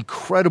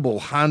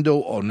incredible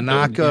Hondo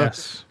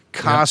Ohnaka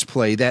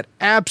cosplay that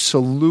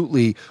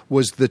absolutely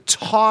was the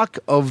talk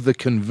of the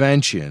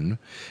convention.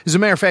 As a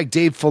matter of fact,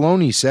 Dave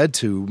Filoni said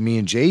to me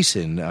and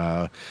Jason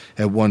at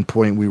one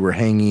point, we were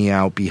hanging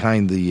out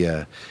behind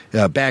the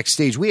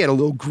backstage. We had a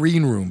little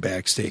green room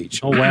backstage.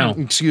 Oh, wow.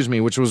 Excuse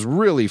me, which was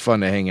really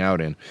fun to hang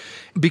out in.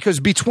 Because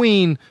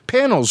between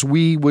panels,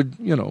 we would,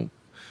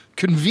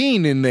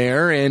 convene in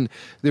there, and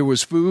there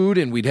was food,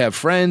 and we'd have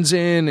friends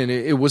in, and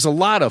it was a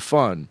lot of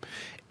fun.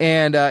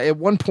 And at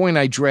one point,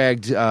 I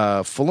dragged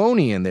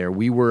Filoni in there.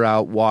 We were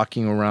out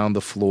walking around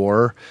the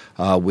floor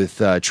with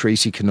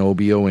Tracy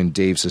Canobio and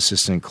Dave's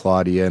assistant,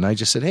 Claudia. And I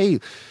just said, hey,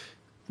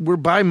 we're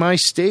by my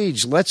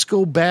stage. Let's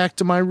go back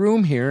to my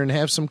room here and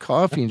have some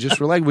coffee and just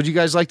relax. Would you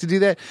guys like to do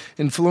that?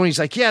 And Filoni's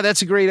like, yeah,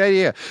 that's a great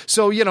idea.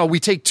 So, we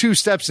take 2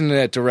 steps in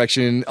that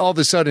direction. And all of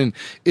a sudden,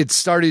 it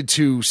started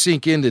to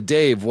sink into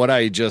Dave what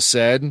I just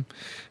said.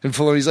 And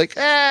Filoni's like,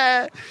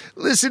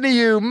 listen to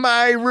you,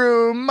 my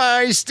room,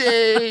 my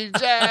stage.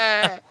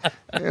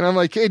 And I'm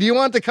like, hey, do you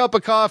want the cup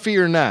of coffee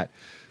or not?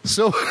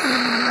 So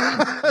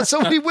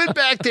we went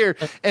back there,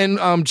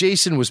 and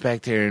Jason was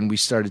back there, and we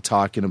started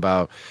talking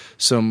about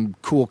some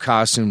cool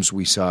costumes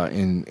we saw,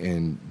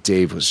 and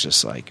Dave was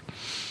just like,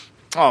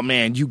 oh,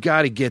 man, you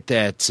got to get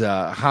that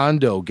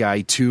Hondo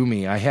guy to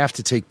me. I have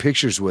to take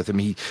pictures with him.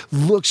 He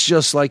looks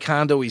just like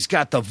Hondo. He's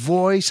got the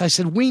voice. I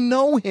said, we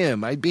know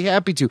him. I'd be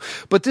happy to.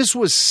 But this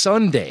was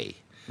Sunday.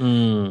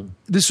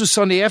 This was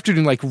Sunday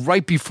afternoon, like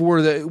right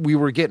before we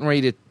were getting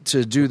ready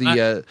to do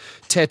the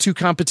tattoo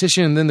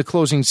competition and then the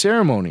closing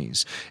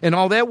ceremonies. And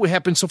all that would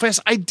happen so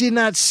fast. I did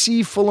not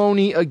see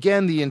Filoni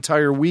again the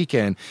entire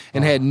weekend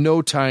and had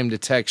no time to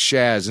text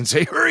Shaz and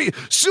say, hurry,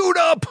 suit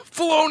up,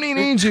 Filoni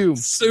needs you.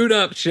 Suit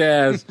up,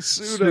 Shaz.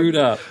 Suit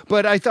up.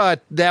 But I thought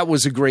that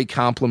was a great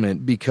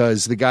compliment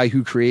because the guy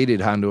who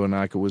created Hondo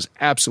Ohnaka was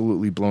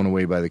absolutely blown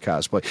away by the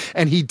cosplay.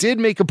 And he did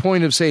make a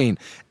point of saying,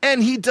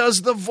 and he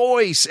does the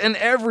voice and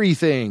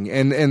everything.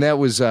 And that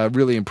was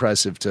really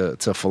impressive to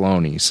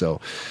Filoni.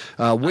 So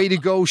way to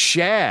go,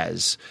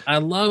 Shaz. I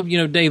love,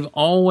 Dave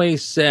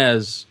always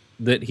says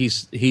that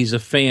he's a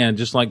fan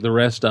just like the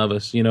rest of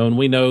us, and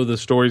we know the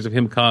stories of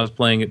him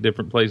cosplaying at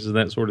different places and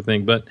that sort of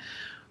thing. But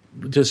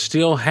to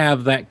still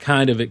have that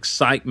kind of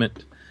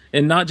excitement,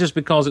 and not just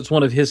because it's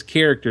one of his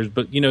characters,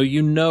 but,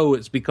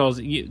 it's because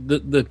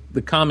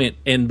the comment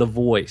and the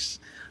voice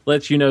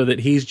lets you know that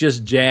he's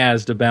just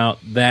jazzed about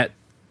that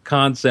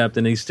concept,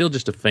 and he's still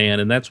just a fan.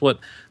 And that's one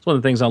of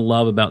the things I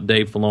love about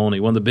Dave Filoni.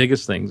 One of the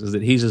biggest things is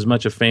that he's as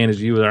much a fan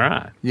as you or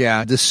I.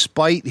 Yeah,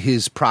 despite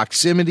his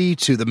proximity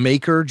to the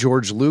maker,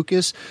 George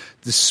Lucas,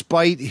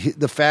 despite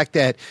the fact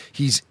that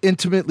he's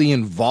intimately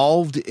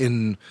involved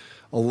in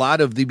a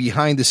lot of the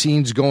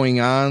behind-the-scenes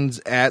going on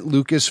at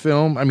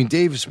Lucasfilm. I mean,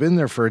 Dave's been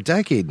there for a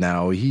decade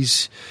now.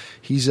 He's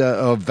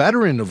a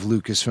veteran of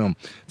Lucasfilm.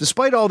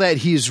 Despite all that,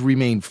 he has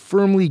remained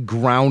firmly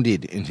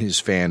grounded in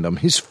his fandom.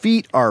 His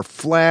feet are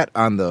flat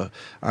on the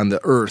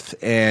earth,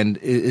 and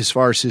as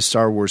far as his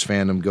Star Wars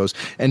fandom goes,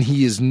 and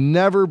he has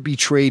never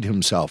betrayed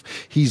himself.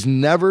 He's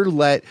never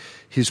let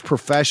his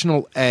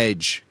professional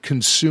edge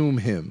consume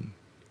him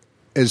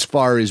as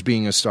far as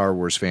being a Star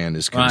Wars fan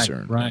is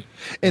concerned. Right.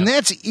 And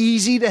that's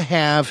easy to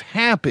have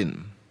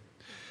happen.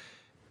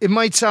 It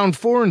might sound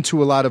foreign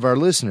to a lot of our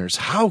listeners.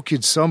 How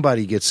could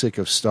somebody get sick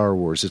of Star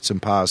Wars? It's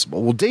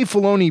impossible. Well, Dave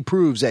Filoni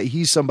proves that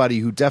he's somebody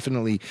who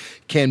definitely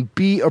can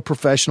be a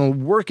professional,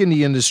 work in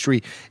the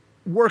industry,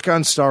 work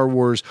on Star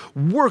Wars,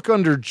 work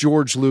under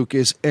George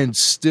Lucas, and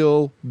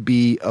still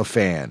be a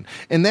fan.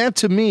 And that,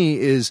 to me,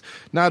 is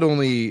not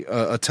only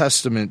a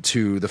testament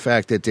to the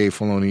fact that Dave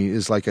Filoni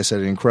is, like I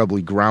said, an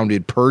incredibly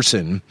grounded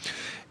person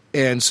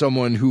and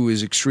someone who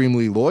is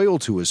extremely loyal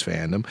to his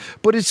fandom,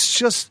 but it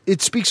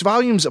speaks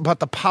volumes about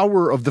the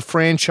power of the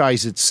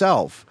franchise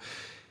itself.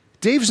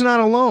 Dave's not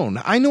alone.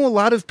 I know a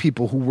lot of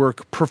people who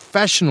work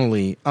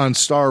professionally on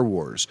Star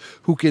Wars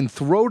who can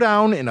throw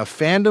down in a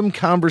fandom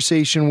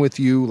conversation with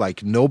you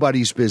like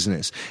nobody's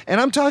business.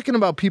 And I'm talking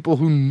about people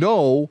who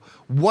know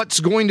what's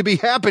going to be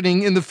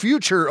happening in the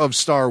future of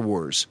Star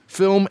Wars,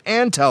 film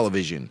and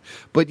television.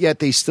 But yet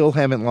they still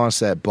haven't lost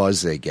that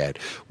buzz they get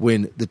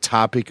when the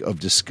topic of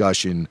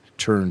discussion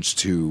turns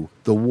to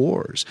the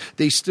wars.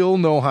 They still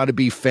know how to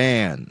be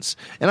fans.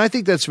 And I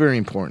think that's very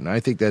important. I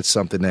think that's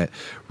something that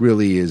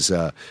really is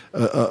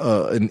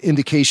an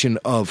indication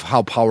of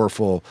how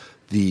powerful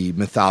the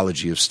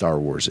mythology of Star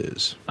Wars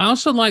is. I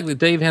also like that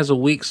Dave has a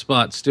weak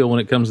spot still when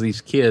it comes to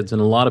these kids,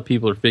 and a lot of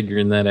people are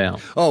figuring that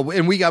out. Oh,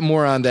 and we got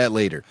more on that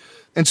later.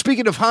 And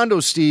speaking of Hondo,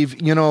 Steve,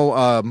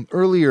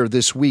 earlier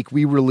this week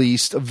we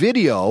released a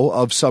video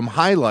of some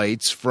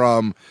highlights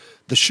from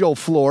the show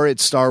floor at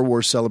Star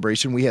Wars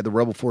Celebration. We had the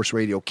Rebel Force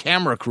Radio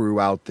camera crew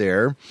out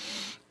there.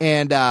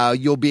 And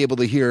you'll be able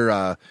to hear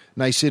a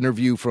nice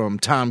interview from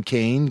Tom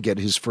Kane, get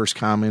his first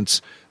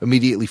comments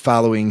immediately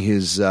following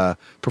his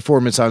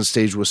performance on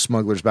stage with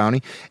Smuggler's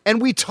Bounty.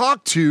 And we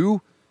talked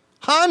to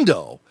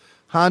Hondo.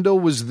 Hondo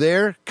was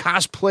there,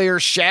 cosplayer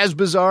Shaz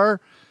Bazaar,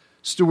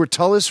 Stuart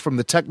Tullis from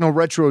the Techno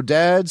Retro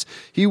Dads.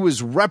 He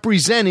was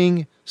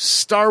representing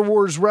Star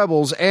Wars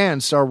Rebels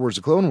and Star Wars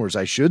The Clone Wars,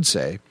 I should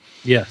say.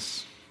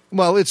 Yes.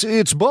 Well,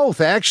 it's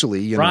both,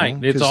 actually. You know,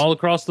 it's all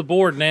across the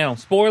board now.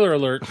 Spoiler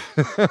alert.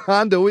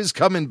 Hondo is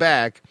coming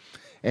back.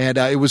 And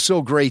it was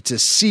so great to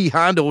see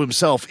Hondo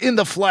himself in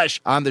the flesh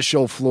on the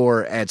show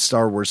floor at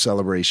Star Wars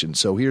Celebration.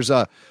 So here's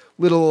a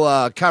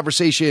little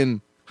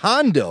conversation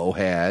Hondo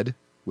had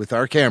with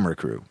our camera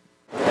crew.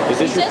 Is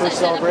this your first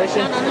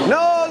celebration?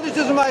 No, this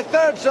is my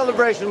third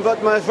celebration,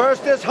 but my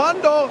first is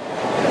Hondo.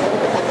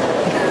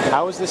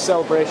 How is this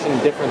celebration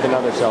different than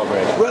other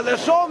celebrations? Well,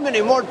 there's so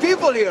many more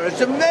people here. It's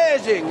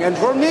amazing. And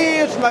for me,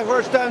 it's my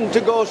first time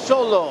to go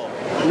solo.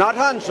 Not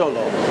Han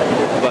Solo,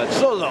 but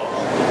solo.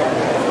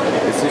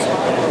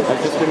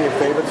 Has this been your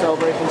favorite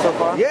celebration so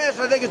far? Yes,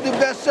 I think it's the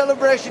best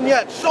celebration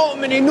yet. So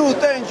many new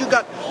things. You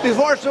got the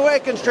Force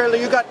Awakens trailer.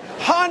 You got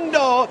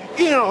Hondo,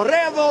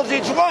 Rebels.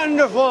 It's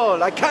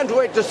wonderful. I can't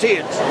wait to see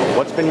it.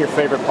 What's been your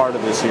favorite part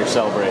of this year's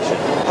celebration?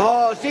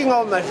 Oh, seeing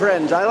all my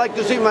friends. I like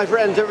to see my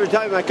friends every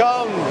time I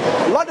come.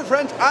 A lot of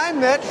friends I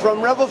met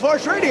from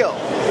RebelForce Radio.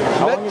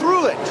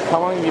 Through it. How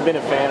long have you been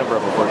a fan of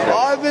RebelForce Radio?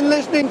 I've been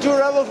listening to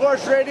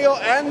RebelForce Radio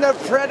and their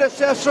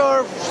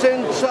predecessor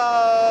since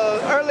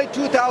early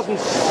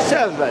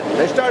 2007.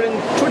 They started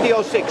in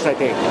 2006, I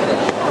think.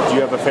 Do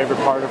you have a favorite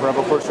part of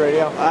RebelForce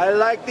Radio? I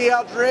like the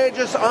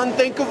outrageous,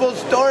 unthinkable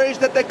stories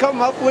that they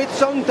come up with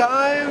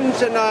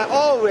sometimes, and I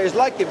always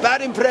like the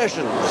bad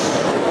impressions.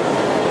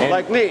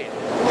 Like me.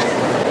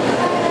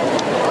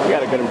 You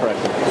got a good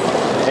impression.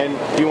 And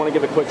do you want to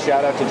give a quick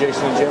shout out to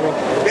Jason and Jimmy?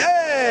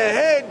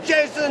 Hey,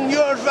 Jason,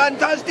 you're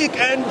fantastic,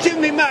 and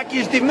Jimmy Mack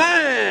is the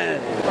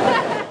man.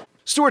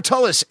 Stuart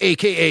Tullis,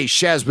 a.k.a.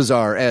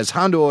 Shazbazzar, as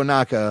Hondo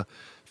Ohnaka,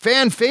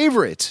 fan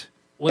favorite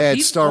at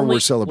Star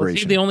Wars Celebration.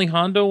 Was he the only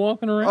Hondo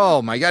walking around?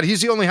 Oh, my God.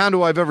 He's the only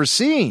Hondo I've ever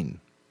seen.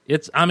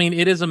 It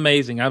is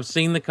amazing. I've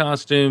seen the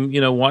costume,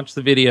 watched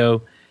the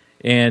video,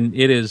 and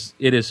it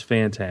is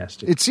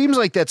fantastic. It seems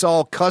like that's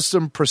all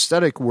custom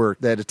prosthetic work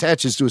that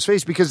attaches to his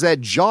face because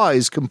that jaw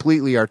is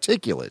completely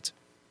articulate.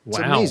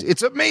 Wow.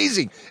 It's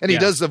amazing. And he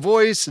does the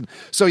voice. And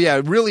so,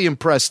 yeah, really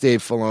impressed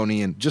Dave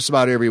Filoni and just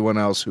about everyone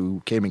else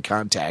who came in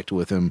contact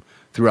with him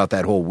throughout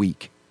that whole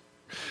week.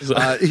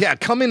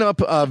 Coming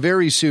up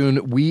very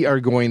soon, we are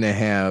going to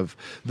have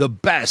the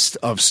best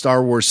of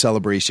Star Wars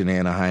Celebration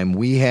Anaheim.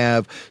 We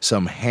have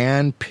some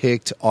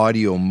hand-picked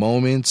audio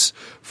moments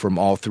from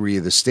all three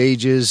of the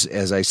stages.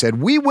 As I said,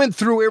 we went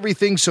through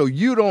everything so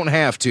you don't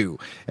have to,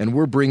 and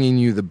we're bringing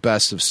you the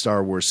best of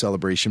Star Wars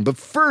Celebration. But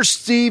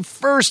first, Steve,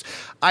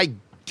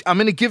 I'm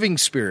in a giving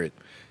spirit.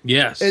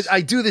 Yes.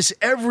 I do this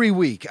every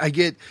week. I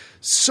get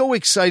so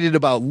excited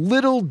about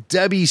Little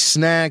Debbie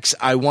snacks.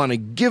 I want to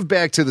give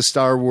back to the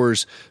Star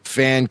Wars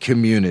fan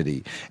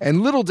community.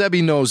 And Little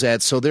Debbie knows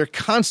that, so they're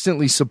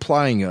constantly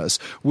supplying us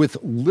with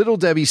Little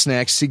Debbie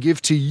snacks to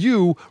give to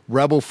you,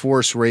 Rebel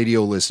Force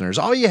Radio listeners.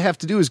 All you have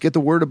to do is get the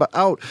word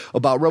out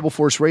about Rebel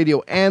Force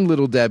Radio and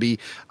Little Debbie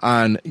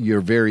on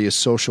your various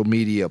social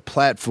media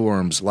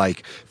platforms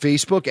like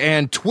Facebook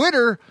and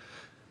Twitter.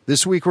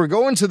 This week we're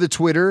going to the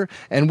Twitter,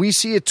 and we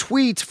see a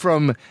tweet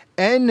from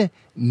N.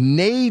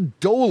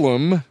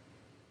 Nadolum.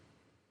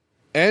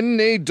 N.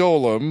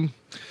 Nadolum.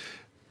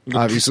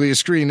 Obviously a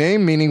screen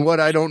name, meaning what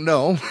I don't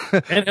know.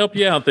 And help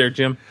you out there,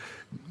 Jim.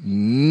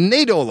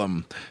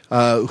 Nadolum,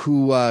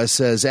 who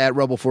says, at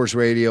Rebel Force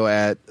Radio,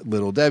 at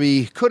Little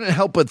Debbie, couldn't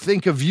help but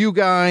think of you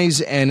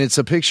guys, and it's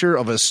a picture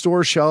of a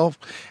store shelf,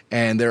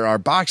 and there are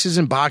boxes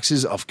and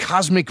boxes of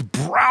cosmic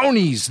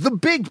brownies. The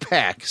big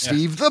pack,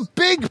 Steve, the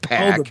big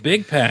pack. Oh, the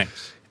big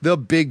packs. The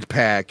big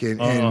pack,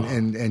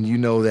 and you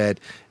know that.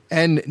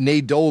 And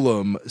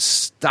Nadolum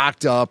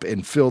stocked up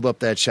and filled up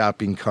that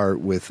shopping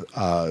cart with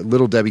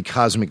Little Debbie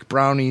cosmic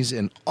brownies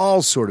and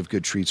all sort of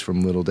good treats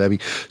from Little Debbie.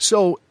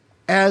 So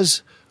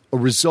as a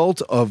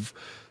result of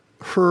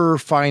her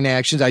fine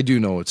actions, I do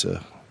know it's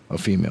a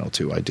female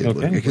too. I did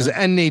look because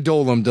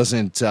Nadolum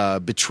doesn't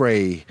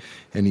betray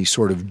any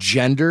sort of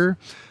gender.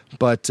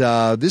 But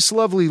this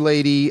lovely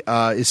lady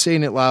is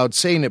saying it loud,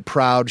 saying it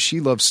proud. She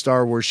loves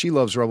Star Wars. She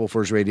loves Rebel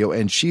Force Radio,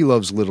 and she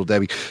loves Little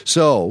Debbie.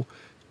 So,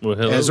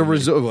 as a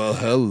result,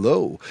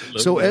 hello.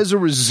 So, as a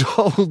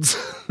result,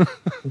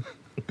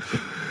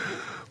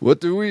 what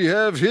do we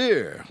have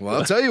here? Well,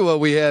 I'll tell you what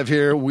we have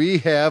here. We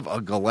have a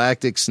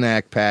galactic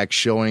snack pack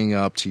showing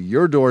up to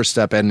your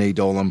doorstep at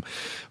Nadolum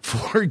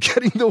for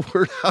getting the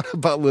word out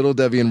about Little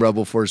Debbie and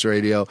Rebel Force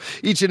Radio.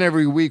 Each and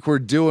every week we're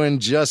doing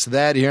just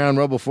that here on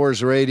Rebel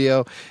Force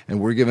Radio, and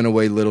we're giving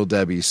away Little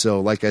Debbie.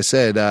 So, like I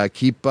said,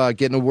 keep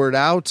getting the word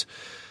out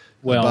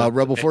about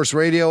Rebel Force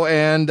Radio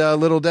and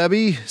Little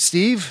Debbie.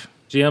 Steve?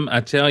 Jim,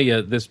 I tell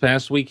you, this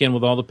past weekend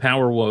with all the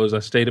power woes, I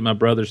stayed at my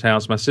brother's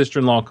house. My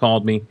sister-in-law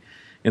called me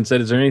and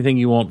said, is there anything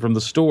you want from the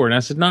store? And I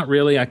said, not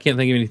really. I can't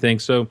think of anything.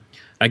 So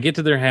I get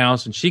to their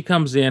house, and she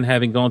comes in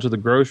having gone to the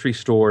grocery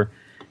store,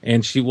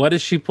 and what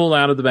does she pull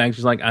out of the bag?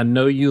 She's like, I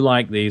know you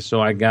like these,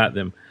 so I got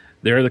them.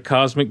 There are the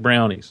cosmic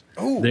brownies.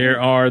 Ooh. There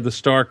are the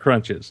Star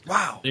Crunches.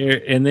 Wow.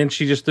 And then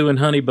she just threw in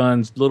honey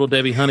buns, Little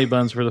Debbie honey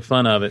buns for the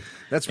fun of it.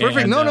 That's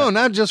perfect. And, no,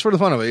 not just for the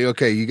fun of it.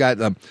 Okay, you got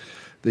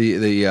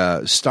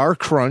the Star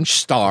Crunch,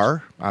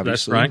 Star,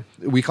 obviously. That's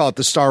right. We call it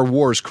the Star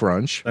Wars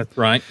Crunch. That's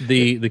right.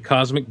 The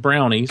cosmic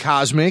brownies.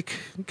 Cosmic.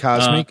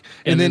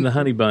 And then the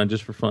honey bun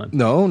just for fun.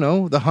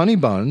 No, the honey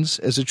buns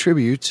as a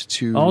tribute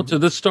to... Oh, to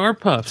the Star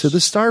Puffs. To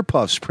the Star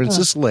Puffs,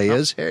 Princess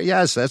Leia's hair.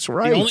 Yes, that's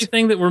right. The only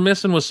thing that we're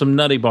missing was some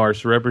nutty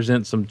bars to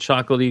represent some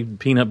chocolatey,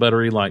 peanut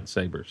buttery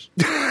lightsabers.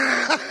 Is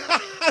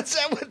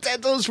that what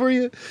that does for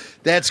you?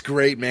 That's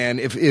great, man.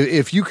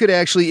 If you could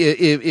actually...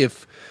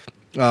 If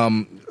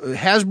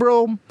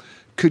Hasbro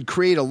could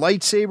create a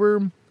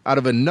lightsaber out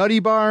of a nutty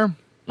bar,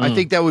 I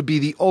think that would be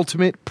the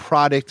ultimate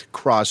product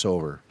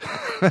crossover.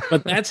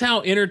 But that's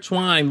how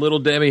intertwined Little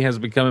Debbie has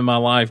become in my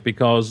life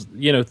because,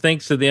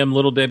 thanks to them,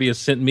 Little Debbie has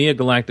sent me a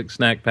galactic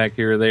snack pack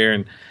here or there,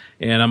 and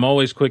I'm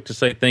always quick to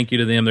say thank you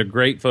to them. They're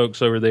great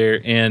folks over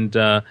there, and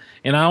I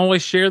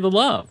always share the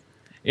love.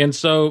 And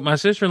so my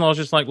sister-in-law is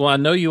just like, well, I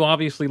know you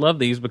obviously love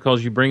these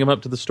because you bring them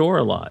up to the store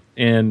a lot.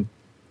 And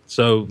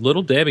so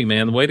Little Debbie,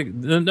 man,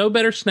 no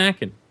better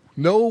snacking.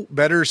 No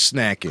better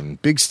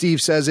snacking. Big Steve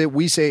says it.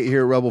 We say it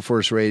here at Rebel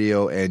Force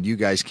Radio, and you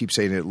guys keep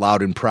saying it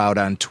loud and proud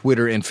on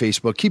Twitter and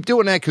Facebook. Keep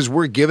doing that because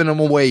we're giving them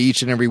away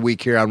each and every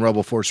week here on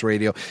Rebel Force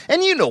Radio.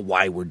 And you know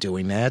why we're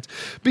doing that.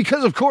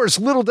 Because, of course,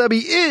 Little Debbie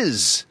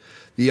is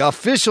the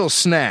official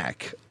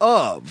snack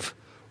of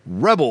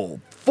Rebel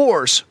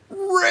Force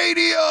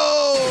Radio.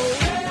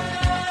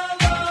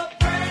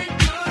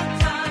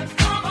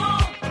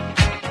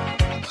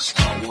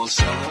 Star Wars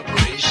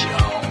Celebration.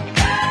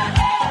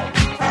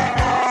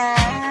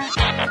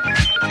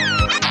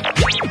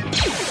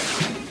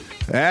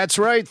 That's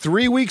right.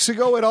 3 weeks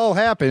ago, it all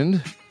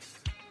happened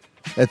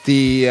at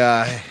the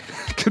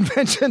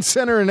Convention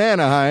Center in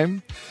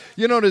Anaheim.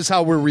 You notice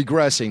how we're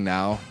regressing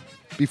now.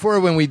 Before,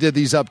 when we did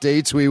these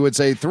updates, we would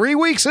say 3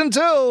 weeks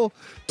until,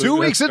 2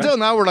 weeks until.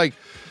 Now we're like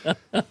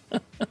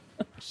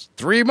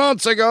 3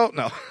 months ago.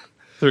 No,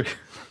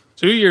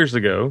 2 years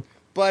ago.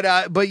 But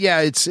yeah,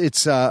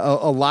 it's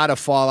a lot of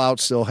fallout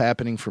still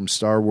happening from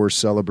Star Wars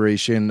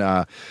Celebration.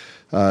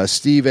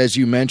 Steve, as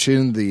you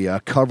mentioned,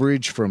 the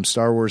coverage from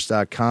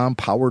StarWars.com,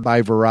 powered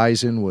by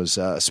Verizon, was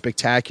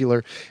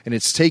spectacular. And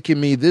it's taken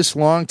me this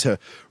long to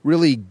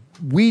really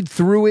weed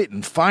through it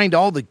and find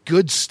all the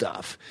good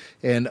stuff.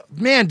 And,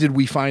 man, did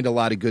we find a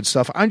lot of good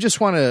stuff. I just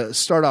want to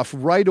start off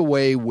right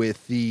away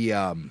with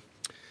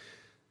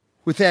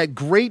with that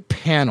great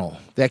panel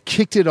that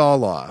kicked it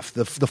all off.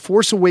 The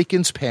Force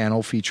Awakens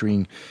panel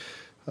featuring,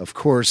 of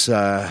course,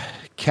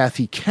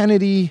 Kathy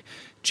Kennedy,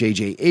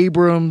 J.J.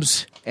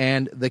 Abrams,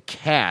 and the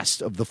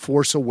cast of The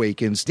Force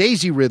Awakens,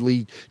 Daisy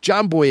Ridley,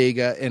 John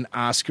Boyega, and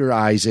Oscar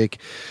Isaac,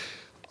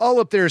 all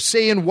up there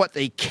saying what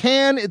they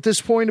can at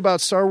this point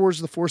about Star Wars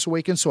The Force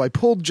Awakens. So I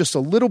pulled just a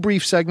little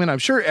brief segment. I'm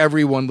sure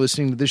everyone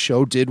listening to this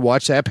show did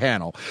watch that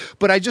panel.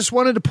 But I just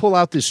wanted to pull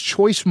out this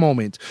choice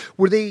moment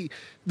where the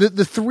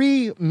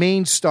three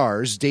main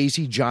stars,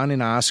 Daisy, John,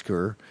 and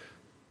Oscar,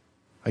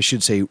 I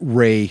should say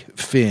Rey,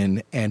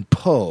 Finn, and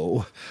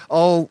Poe,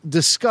 all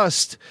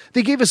discussed.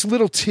 They gave us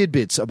little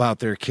tidbits about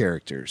their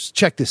characters.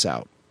 Check this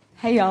out.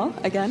 Hey, y'all,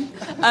 again.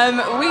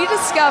 We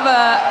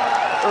discover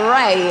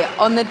Rey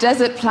on the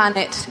desert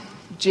planet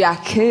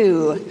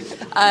Jakku.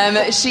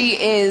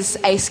 She is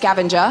a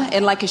scavenger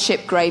in like a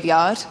ship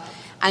graveyard,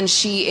 and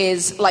she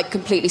is like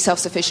completely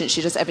self-sufficient.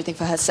 She does everything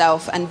for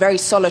herself and very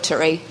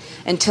solitary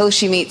until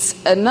she meets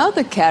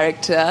another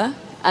character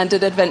and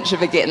an adventure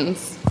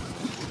begins.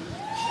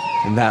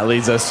 And that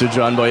leads us to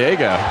John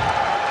Boyega.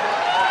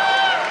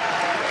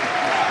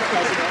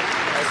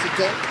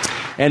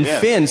 And yeah.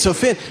 Finn. So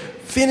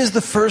Finn is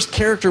the first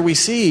character we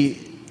see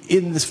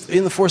in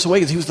The Force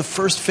Awakens. He was the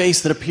first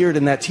face that appeared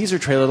in that teaser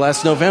trailer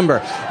last November.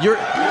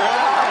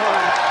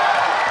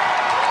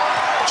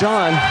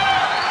 John,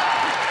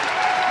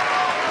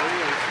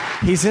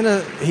 he's in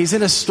a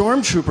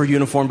stormtrooper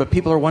uniform, but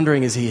people are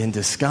wondering, is he in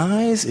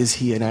disguise? Is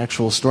he an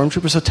actual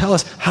stormtrooper? So tell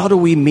us, how do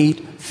we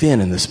meet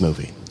Finn in this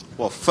movie?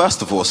 Well,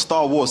 first of all,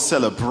 Star Wars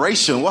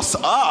Celebration, what's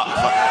up? What?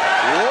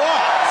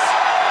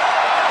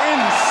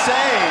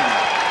 Insane.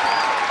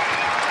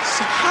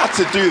 So how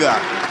to do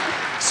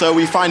that? So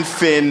we find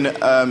Finn,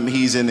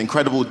 he's in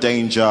incredible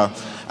danger,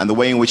 and the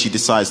way in which he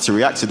decides to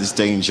react to this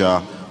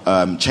danger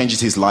changes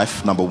his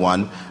life, number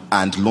one,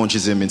 and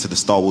launches him into the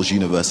Star Wars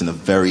universe in a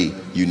very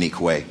unique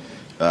way.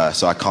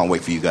 So I can't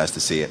wait for you guys to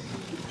see it.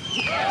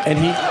 And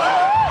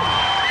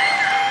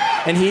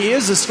he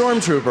is a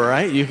stormtrooper,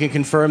 right? You can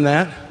confirm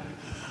that?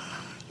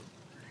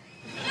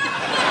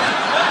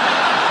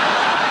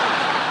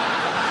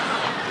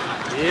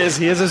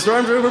 He is a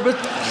stormtrooper, but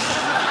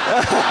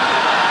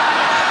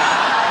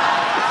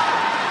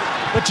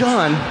but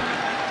John,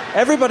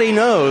 everybody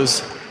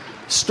knows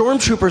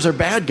stormtroopers are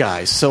bad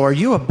guys. So are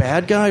you a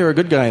bad guy or a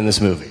good guy in this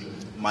movie?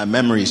 My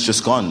memory's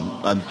just gone.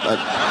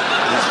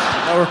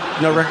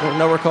 No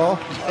recall? All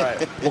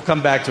right, we'll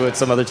come back to it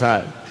some other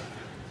time.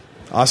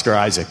 Oscar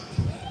Isaac.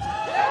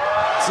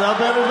 What's up,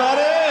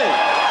 everybody?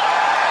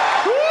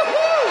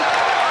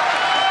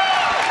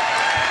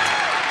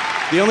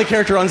 The only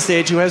character on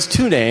stage who has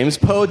two names,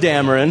 Poe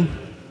Dameron.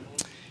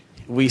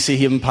 We see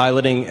him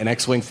piloting an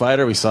X-Wing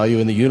fighter. We saw you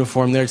in the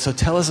uniform there. So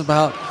tell us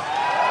about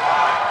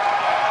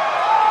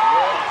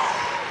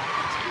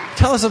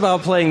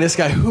playing this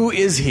guy. Who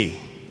is he?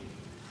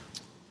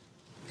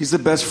 He's the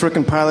best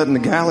frickin' pilot in the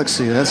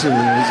galaxy. That's who he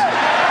is.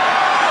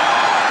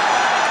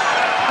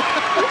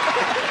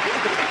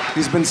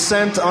 He's been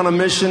sent on a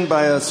mission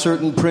by a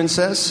certain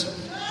princess.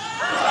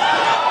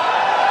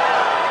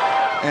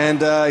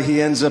 And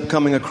he ends up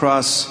coming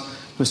across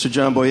Mr.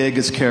 John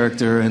Boyega's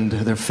character, and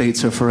their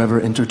fates are forever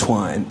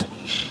intertwined.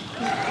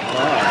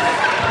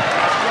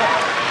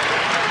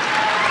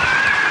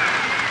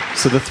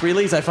 So the three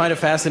leads, I find it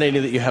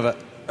fascinating that you have a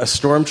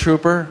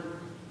stormtrooper,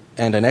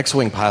 and an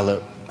X-Wing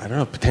pilot, I don't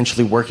know,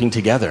 potentially working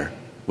together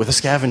with a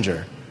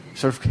scavenger.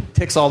 Sort of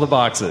ticks all the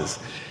boxes.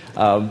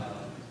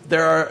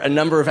 There are a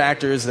number of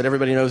actors that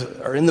everybody knows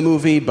are in the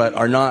movie but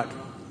are not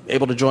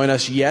able to join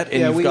us yet,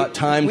 and you've got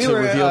time to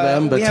reveal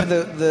them. But we have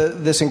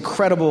this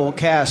incredible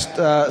cast,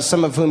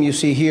 some of whom you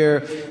see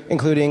here,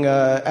 including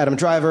Adam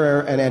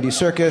Driver and Andy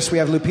Serkis. We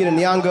have Lupita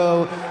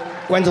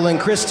Nyong'o, Gwendolyn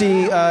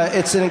Christie.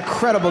 It's an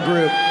incredible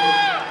group.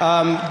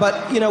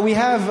 But, we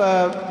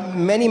have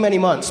many, many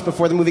months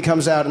before the movie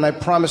comes out, and I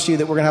promise you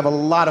that we're going to have a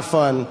lot of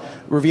fun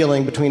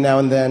revealing between now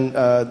and then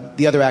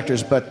the other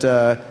actors. But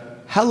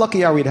how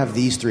lucky are we to have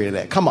these three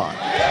today? Come on.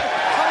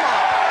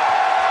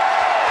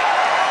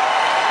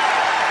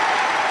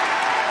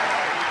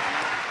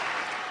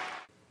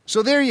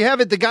 So there you have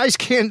it. The guys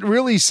can't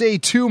really say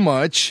too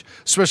much,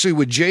 especially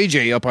with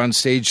JJ up on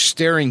stage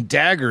staring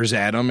daggers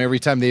at them every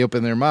time they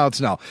open their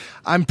mouths. Now,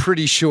 I'm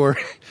pretty sure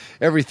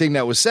everything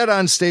that was said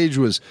on stage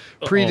was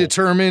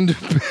predetermined.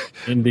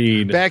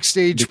 Indeed.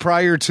 Backstage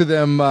prior to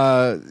them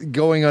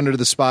going under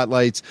the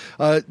spotlights.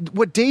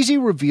 What Daisy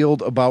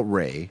revealed about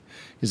Rey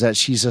is that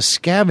she's a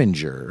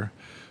scavenger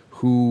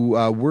who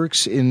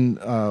works in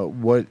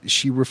what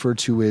she referred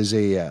to as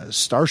a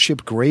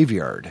starship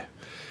graveyard.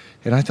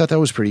 And I thought that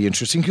was pretty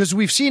interesting because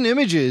we've seen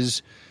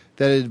images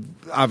that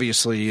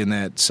obviously in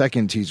that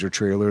second teaser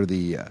trailer,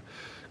 the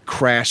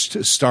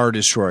crashed Star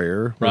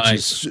Destroyer, which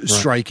is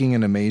striking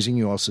and amazing.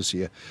 You also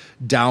see a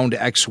downed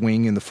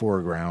X-Wing in the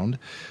foreground.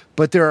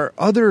 But there are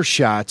other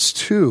shots,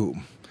 too,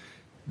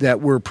 that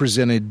were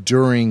presented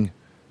during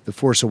the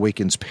Force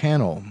Awakens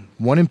panel.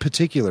 One in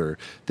particular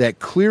that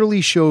clearly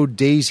showed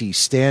Daisy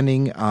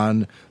standing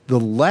on the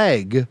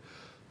leg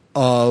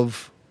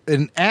of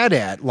an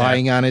AT-AT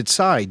lying on its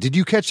side. Did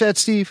you catch that,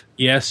 Steve?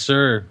 Yes,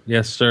 sir.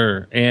 Yes,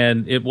 sir.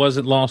 And it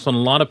wasn't lost on a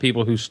lot of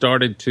people who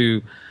started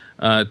to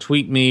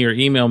tweet me or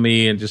email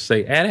me and just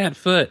say AT-AT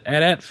foot,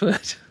 AT-AT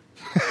foot,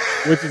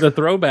 which is a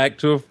throwback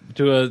to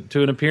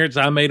an appearance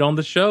I made on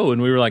the show.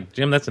 And we were like,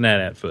 Jim, that's an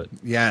AT-AT foot.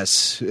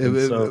 Yes.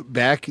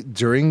 Back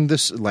during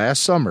this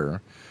last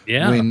summer,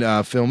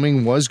 when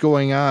filming was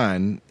going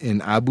on in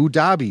Abu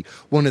Dhabi,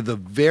 one of the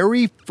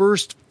very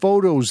first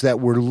photos that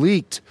were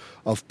leaked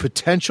of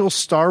potential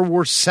Star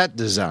Wars set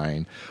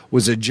design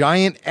was a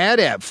giant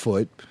AT-AT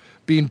foot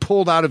being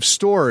pulled out of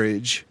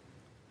storage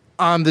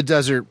on the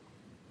desert,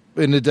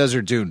 in the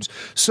desert dunes.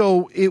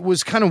 So it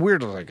was kind of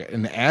weird, like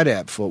an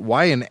AT-AT foot.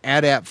 Why an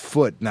AT-AT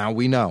foot? Now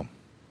we know.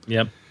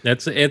 Yep,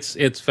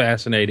 it's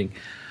fascinating.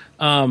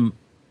 I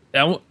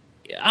want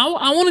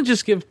to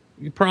just give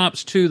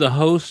props to the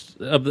host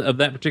of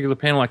that particular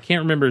panel. I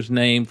can't remember his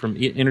name, from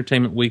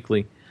Entertainment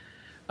Weekly.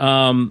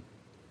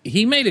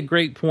 He made a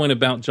great point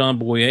about John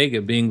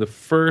Boyega being the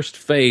first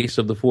face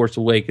of The Force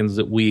Awakens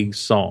that we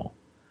saw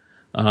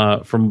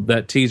from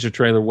that teaser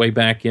trailer way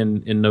back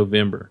in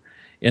November.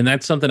 And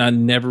that's something I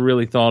never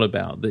really thought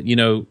about,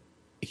 that,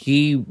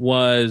 he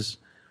was,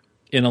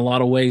 in a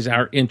lot of ways,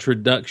 our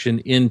introduction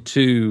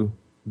into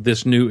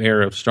this new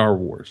era of Star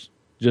Wars.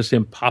 Just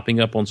him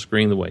popping up on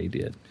screen the way he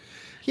did.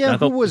 Yeah,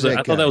 who was that guy?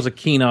 I thought that was a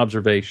keen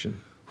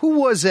observation. Who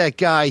was that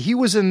guy? He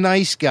was a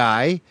nice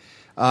guy.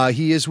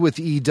 He is with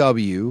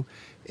EW.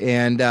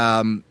 And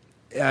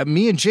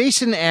me and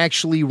Jason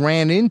actually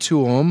ran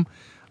into him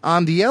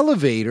on the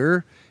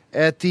elevator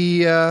at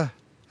the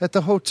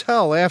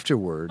hotel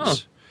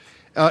afterwards.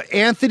 Oh.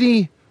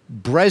 Anthony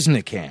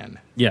Breznican.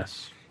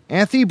 Yes.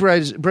 Anthony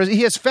Breznican.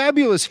 He has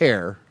fabulous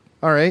hair.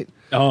 All right.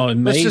 Oh,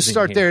 amazing. Let's just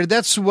start there.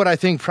 That's what I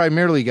think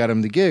primarily got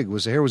him the gig,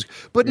 was the hair was.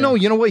 But no,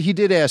 you know what? He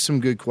did ask some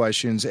good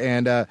questions.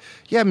 And,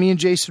 me and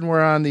Jason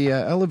were on the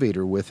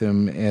elevator with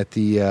him at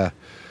the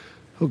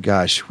oh,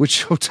 gosh.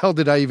 Which hotel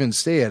did I even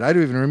stay at? I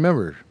don't even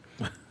remember.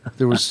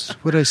 There was,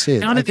 what did I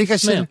say? I think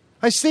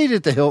I stayed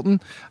at the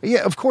Hilton.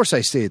 Yeah, of course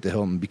I stayed at the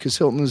Hilton, because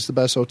Hilton is the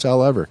best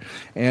hotel ever.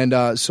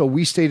 And so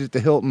we stayed at the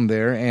Hilton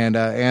there, and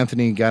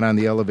Anthony got on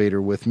the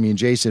elevator with me and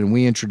Jason, and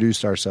we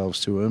introduced ourselves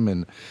to him,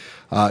 and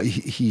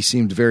he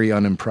seemed very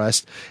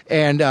unimpressed.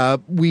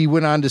 And we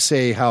went on to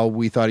say how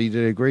we thought he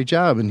did a great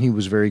job, and he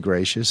was very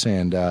gracious.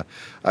 And, there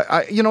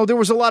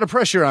was a lot of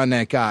pressure on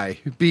that guy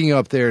being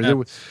up there.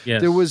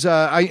 There was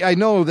I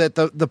know that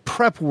the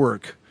prep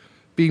work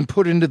being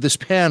put into this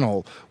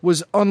panel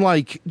was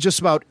unlike just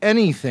about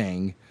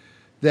anything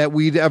that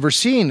we'd ever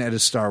seen at a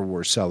Star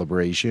Wars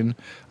celebration.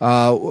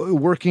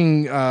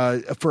 Working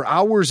for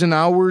hours and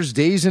hours,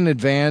 days in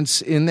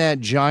advance, in that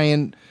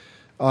giant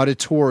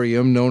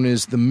auditorium known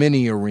as the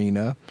Mini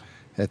Arena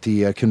at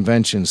the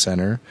convention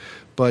center.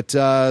 But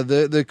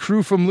the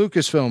crew from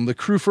Lucasfilm, the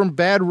crew from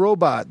Bad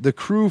Robot, the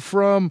crew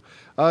from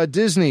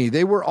Disney,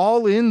 they were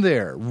all in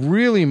there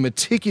really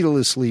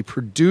meticulously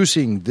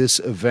producing this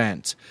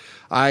event.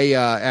 I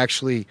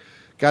actually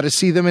got to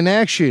see them in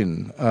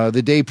action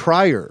the day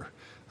prior.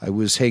 I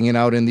was hanging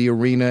out in the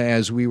arena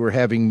as we were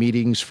having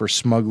meetings for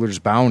Smuggler's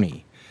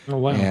Bounty. Oh,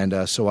 wow.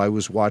 And so I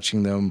was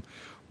watching them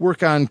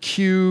work on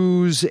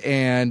cues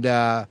and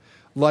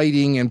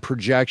lighting and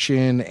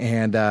projection.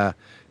 And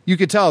you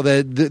could tell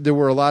that there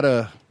were a lot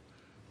of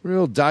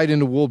Real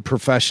dyed-in-the-wool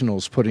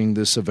professionals putting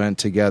this event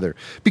together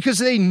because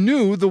they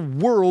knew the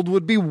world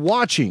would be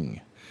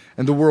watching,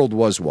 and the world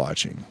was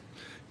watching.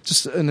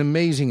 Just an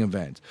amazing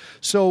event.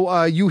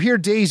 So you hear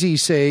Daisy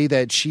say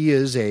that she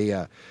is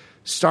a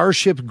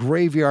Starship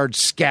graveyard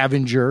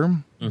scavenger.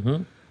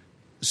 Mm-hmm.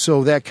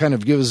 So that kind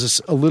of gives us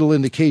a little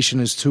indication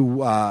as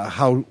to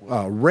how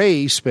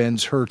Rey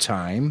spends her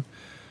time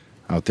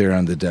out there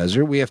on the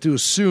desert. We have to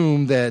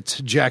assume that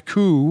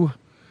Jakku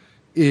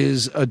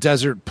is a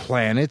desert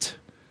planet.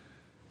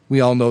 We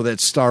all know that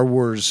Star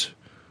Wars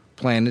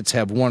planets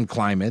have one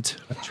climate.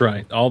 That's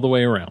right. All the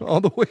way around.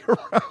 All the way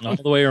around. All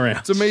the way around.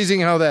 It's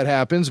amazing how that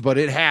happens, but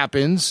it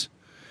happens.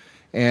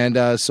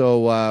 And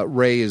so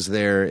Rey is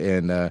there,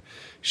 and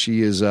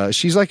she's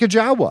like a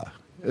Jawa.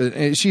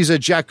 She's a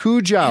Jakku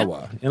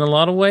Jawa. Yeah, in a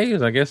lot of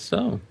ways, I guess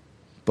so.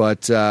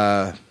 But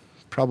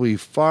probably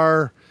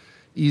far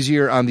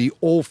easier on the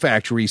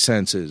olfactory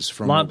senses.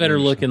 A lot better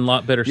looking, a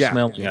lot better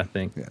smelling, I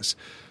think. Yes.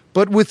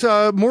 But with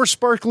more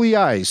sparkly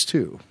eyes,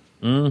 too.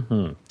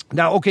 Mm-hmm.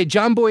 Now, okay,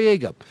 John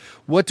Boyega,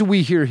 what do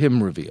we hear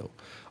him reveal?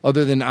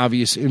 Other than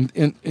obvious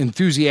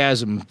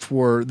enthusiasm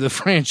for the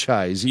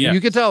franchise. Yes. You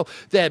can tell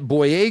that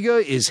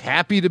Boyega is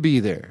happy to be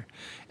there.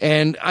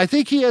 And I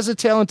think he has a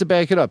talent to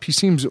back it up. He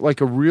seems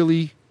like a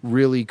really,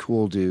 really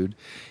cool dude.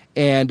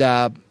 And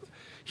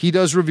he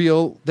does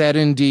reveal that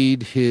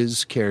indeed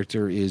his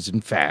character is,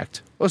 in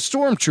fact, a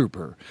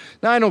stormtrooper.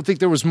 Now, I don't think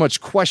there was much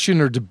question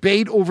or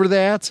debate over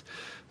that,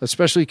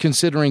 especially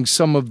considering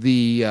some of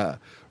the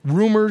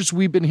rumors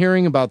we've been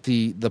hearing about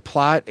the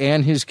plot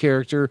and his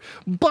character.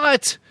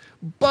 But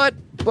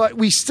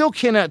we still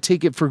cannot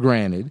take it for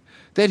granted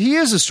that he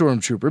is a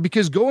stormtrooper,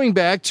 because going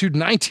back to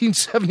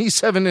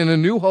 1977 in A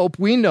New Hope,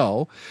 we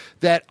know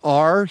that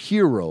our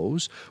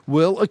heroes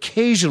will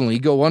occasionally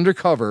go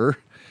undercover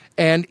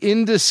and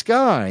in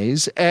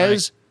disguise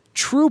as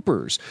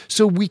troopers.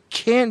 So we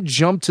can't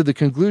jump to the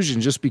conclusion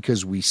just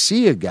because we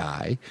see a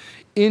guy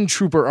in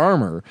trooper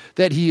armor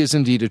that he is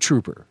indeed a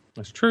trooper.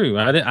 That's true.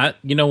 I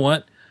you know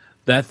what?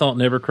 That thought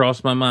never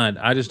crossed my mind.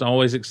 I just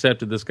always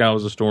accepted this guy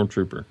was a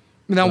stormtrooper.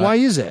 Now, why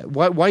is that?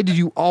 Why did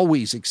you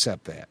always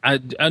accept that?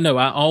 I know.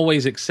 I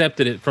always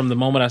accepted it from the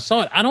moment I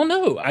saw it. I don't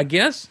know. I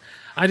guess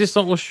I just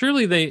thought, well,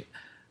 surely they.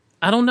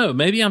 I don't know.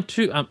 Maybe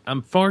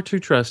I'm far too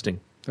trusting.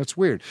 That's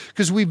weird,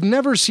 because we've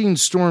never seen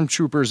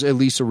stormtroopers, at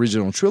least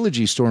original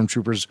trilogy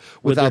stormtroopers,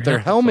 without their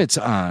helmets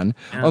on,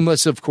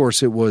 unless, of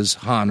course, it was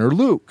Han or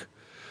Luke.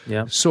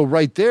 Yeah. So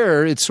right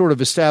there, it's sort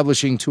of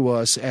establishing to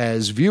us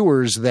as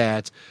viewers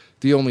that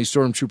the only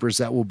stormtroopers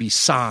that will be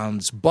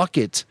sans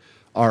bucket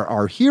are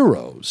our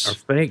heroes. Are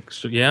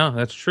fakes. Yeah,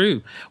 that's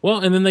true. Well,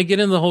 and then they get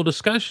into the whole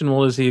discussion,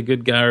 well, is he a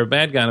good guy or a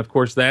bad guy? And, of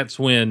course, that's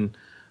when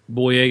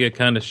Boyega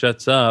kind of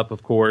shuts up,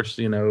 of course,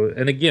 you know,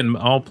 and again,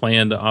 all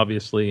planned,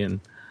 obviously, and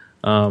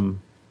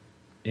I'm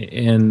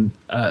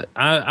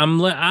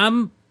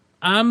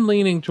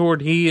leaning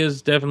toward he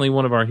is definitely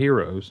one of our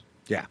heroes.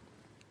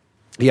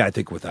 Yeah, I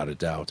think without a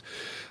doubt.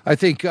 I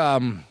think,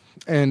 and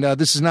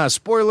this is not a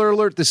spoiler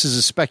alert, this is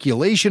a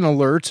speculation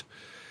alert.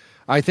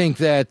 I think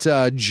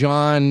that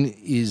John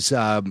is,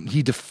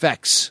 he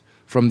defects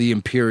from the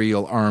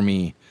Imperial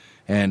Army,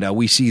 and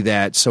we see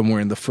that somewhere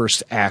in the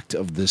first act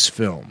of this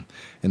film.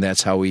 And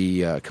that's how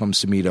he comes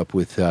to meet up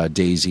with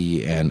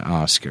Daisy and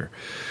Oscar.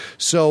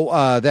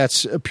 So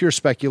that's a pure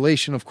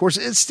speculation, of course.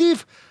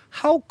 Steve,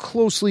 how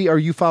closely are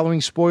you following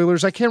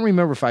spoilers? I can't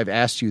remember if I've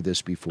asked you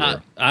this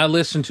before. I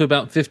listen to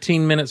about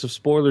 15 minutes of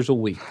spoilers a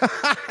week.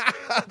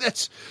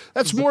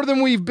 That's more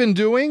than we've been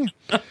doing.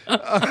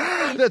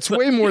 That's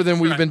way more than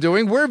we've been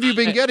doing. Where have you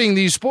been getting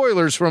these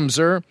spoilers from,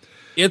 sir?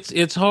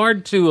 It's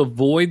hard to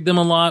avoid them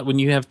a lot when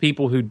you have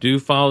people who do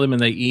follow them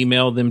and they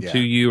email them to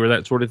you or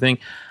that sort of thing.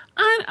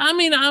 I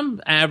mean, I'm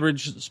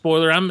average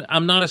spoiler.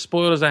 I'm not as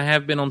spoiled as I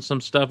have been on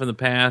some stuff in the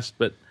past,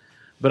 but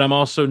I'm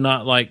also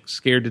not like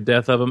scared to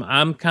death of them.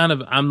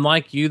 I'm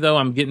like you though.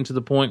 I'm getting to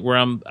the point where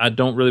I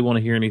don't really want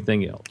to hear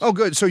anything else. Oh,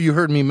 good. So you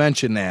heard me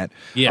mention that.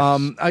 Yes.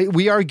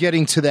 We are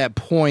getting to that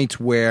point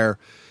where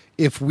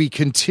if we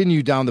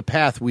continue down the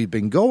path we've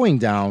been going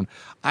down,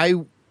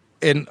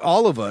 and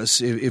all of us,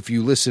 if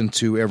you listen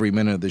to every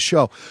minute of the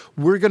show,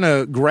 we're going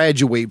to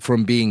graduate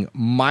from being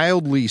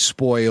mildly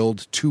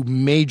spoiled to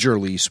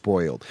majorly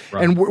spoiled.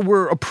 Right. And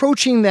we're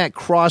approaching that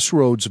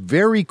crossroads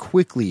very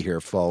quickly here,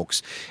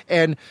 folks.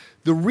 And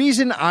the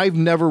reason I've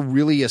never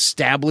really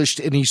established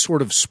any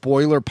sort of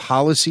spoiler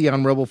policy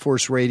on Rebel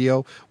Force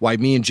Radio, why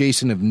me and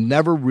Jason have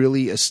never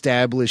really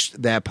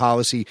established that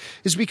policy,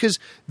 is because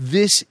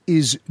this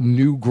is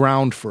new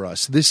ground for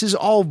us. This is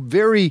all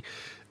very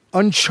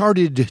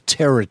uncharted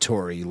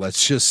territory,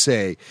 let's just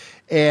say.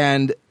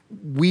 And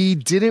we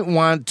didn't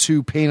want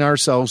to paint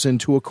ourselves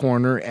into a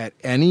corner at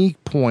any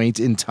point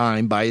in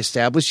time by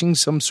establishing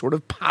some sort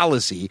of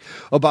policy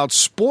about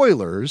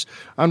spoilers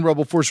on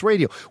Rebel Force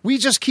Radio. We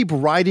just keep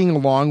riding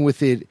along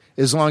with it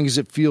as long as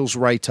it feels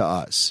right to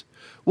us.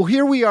 Well,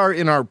 here we are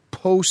in our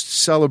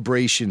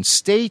post-celebration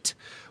state.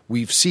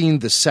 We've seen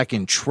the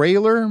second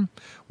trailer.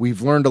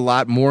 We've learned a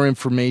lot more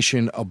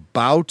information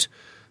about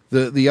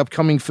the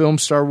upcoming film,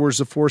 Star Wars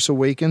The Force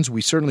Awakens.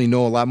 We certainly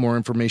know a lot more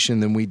information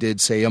than we did,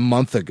 say, a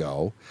month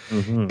ago.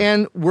 Mm-hmm.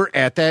 And we're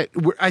at that.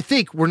 I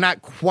think we're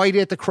not quite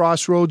at the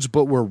crossroads,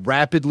 but we're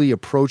rapidly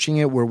approaching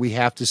it where we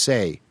have to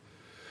say,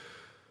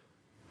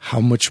 how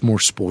much more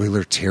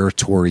spoiler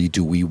territory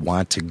do we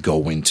want to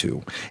go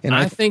into? And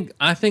I think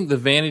the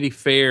Vanity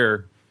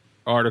Fair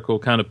article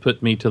kind of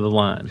put me to the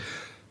line.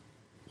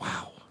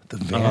 Wow. The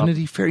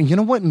Vanity Fair. You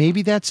know what?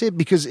 Maybe that's it,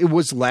 because it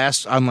was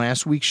on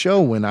last week's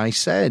show when I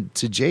said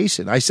to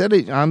Jason, I said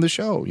it on the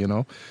show,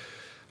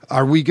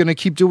 are we going to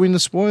keep doing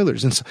the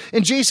spoilers?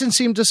 And Jason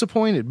seemed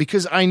disappointed,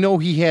 because I know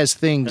he has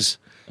things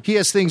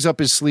up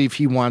his sleeve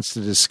he wants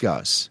to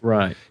discuss.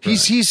 Right.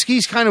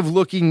 He's kind of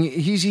looking,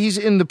 he's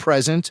in the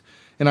present,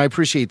 and I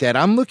appreciate that.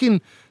 I'm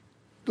looking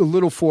a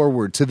little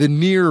forward to the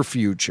near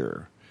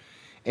future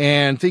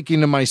and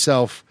thinking to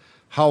myself,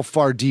 how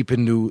far deep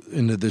into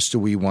this do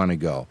we want to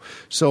go?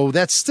 So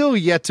that's still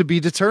yet to be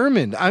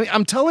determined.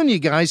 I'm telling you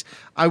guys,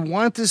 I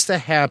want this to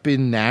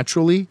happen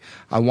naturally.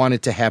 I want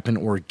it to happen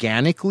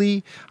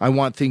organically. I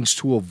want things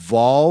to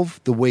evolve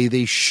the way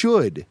they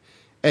should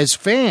as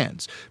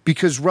fans,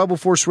 because Rebel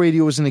Force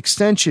Radio is an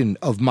extension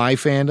of my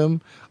fandom,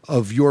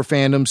 of your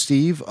fandom,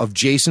 Steve, of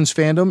Jason's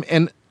fandom,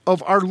 and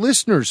of our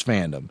listeners'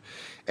 fandom.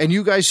 And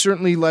you guys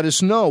certainly let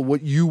us know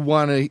what you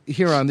want to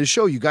hear on this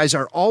show. You guys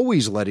are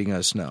always letting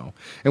us know.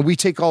 And we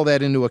take all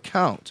that into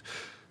account.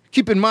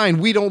 Keep in mind,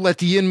 we don't let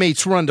the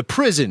inmates run to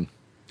prison.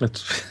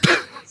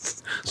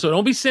 So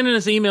don't be sending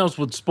us emails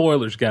with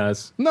spoilers,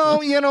 guys.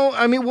 No,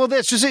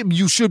 that's just it.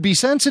 You should be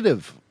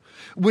sensitive.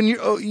 When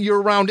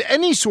you're around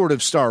any sort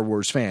of Star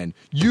Wars fan,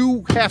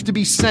 you have to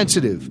be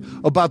sensitive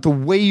about the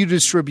way you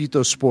distribute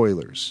those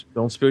spoilers.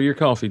 Don't spill your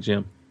coffee,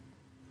 Jim.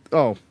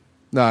 Oh,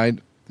 no,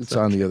 it's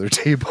on the other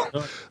table.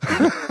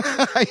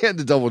 I had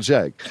to double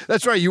check.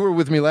 That's right. You were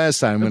with me last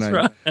time when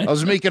I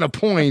was making a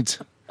point.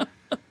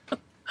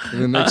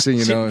 And the next thing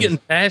you know, getting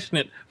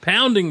passionate,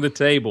 pounding the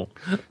table,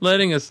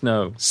 letting us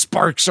know.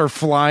 Sparks are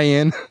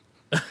flying,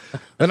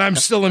 and I'm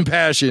still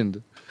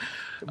impassioned.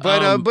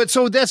 But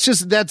so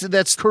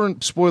that's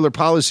current spoiler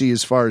policy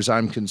as far as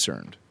I'm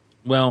concerned.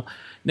 Well,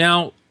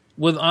 now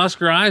with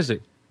Oscar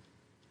Isaac,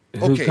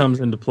 who comes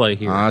into play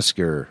here.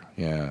 Oscar,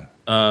 yeah.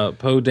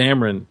 Poe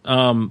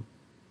Dameron.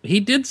 He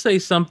did say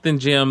something,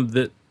 Jim,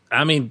 that,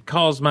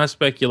 caused my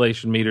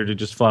speculation meter to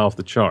just fly off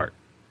the chart.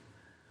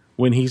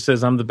 When he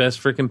says, I'm the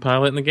best freaking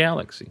pilot in the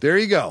galaxy. There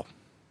you go.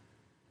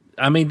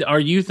 Are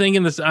you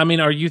thinking this?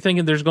 Are you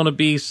thinking there's going to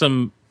be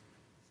some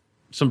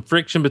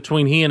friction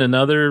between he and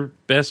another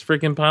best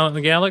freaking pilot in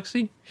the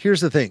galaxy?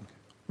 Here's the thing.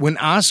 When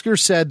Oscar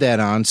said that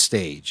on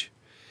stage,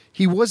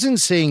 he wasn't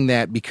saying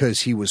that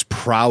because he was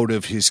proud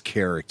of his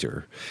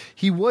character.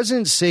 He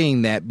wasn't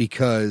saying that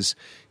because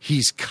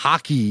he's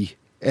cocky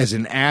as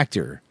an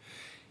actor.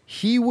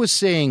 He was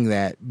saying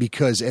that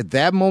because at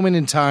that moment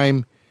in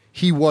time,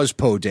 he was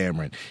Poe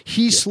Dameron.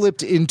 He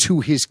slipped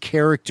into his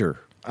character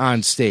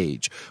on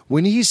stage.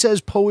 When he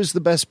says Poe is the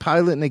best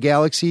pilot in the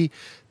galaxy,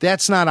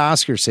 that's not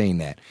Oscar saying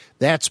that.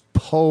 That's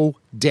Poe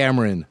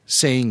Dameron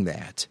saying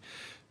that,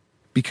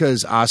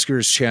 because Oscar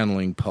is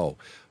channeling Poe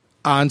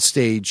on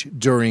stage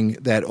during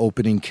that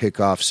opening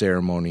kickoff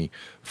ceremony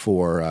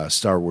for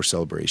Star Wars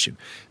Celebration.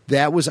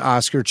 That was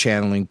Oscar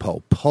channeling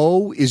Poe.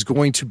 Poe is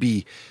going to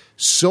be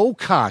so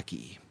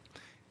cocky,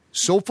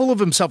 so full of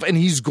himself, and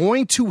he's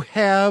going to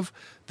have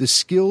the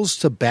skills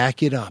to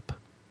back it up.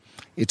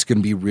 It's going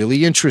to be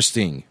really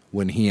interesting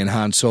when he and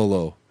Han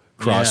Solo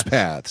cross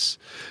paths.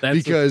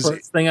 That's the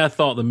first thing I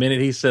thought the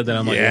minute he said that.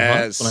 I'm like, well, I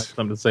have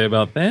something to say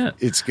about that.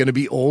 It's going to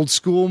be old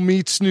school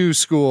meets new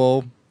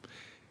school.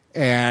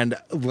 And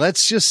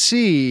let's just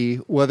see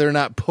whether or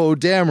not Poe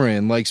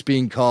Dameron likes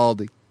being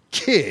called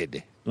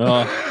kid.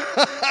 Because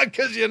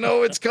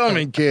it's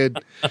coming, kid.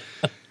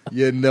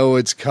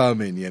 It's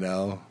coming,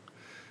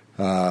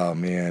 Oh,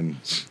 man.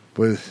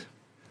 But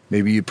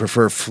maybe you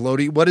prefer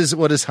floaty. What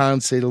does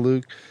Han say to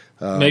Luke?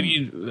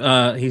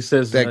 He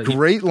says that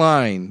great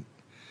line.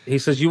 He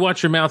says, "You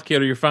watch your mouth,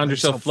 kid, or you find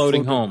yourself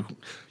floating home."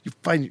 You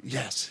find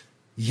yes.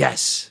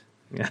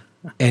 Yeah.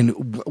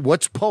 And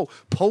what's Poe?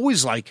 Poe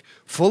is like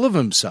full of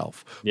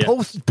himself. Yeah.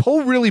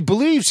 Poe really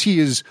believes he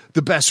is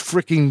the best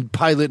freaking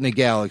pilot in the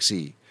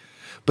galaxy.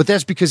 But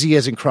that's because he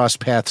hasn't crossed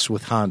paths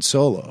with Han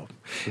Solo.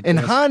 And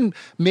Han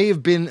may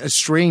have been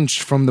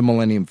estranged from the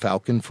Millennium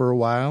Falcon for a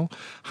while.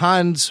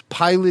 Han's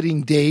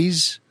piloting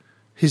days,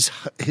 his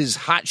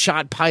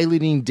hotshot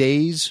piloting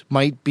days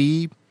might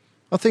be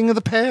a thing of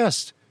the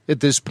past at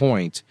this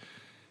point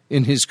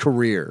in his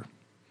career.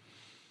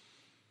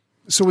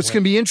 So it's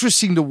going to be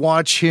interesting to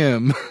watch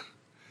him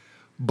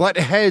butt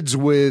heads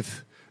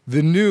with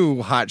the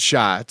new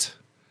hotshot.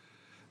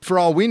 For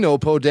all we know,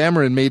 Poe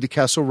Dameron made the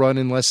Kessel Run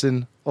in less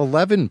than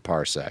 11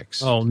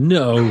 parsecs. Oh,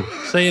 no.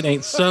 Say it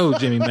ain't so,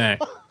 Jimmy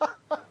Mac.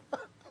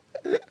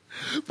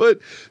 But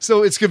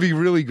so it's going to be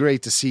really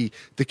great to see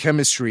the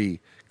chemistry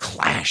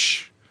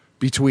clash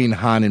between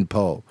Han and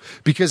Poe.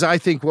 Because I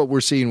think what we're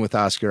seeing with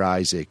Oscar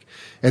Isaac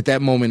at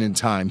that moment in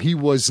time, he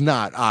was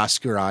not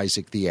Oscar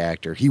Isaac the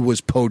actor. He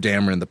was Poe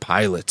Dameron the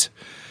pilot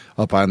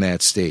up on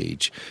that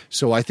stage.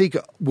 So I think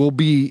we'll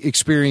be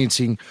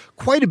experiencing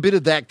quite a bit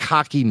of that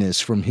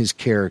cockiness from his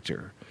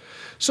character.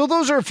 So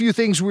those are a few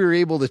things we were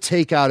able to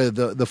take out of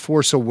the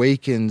Force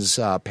Awakens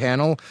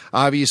panel.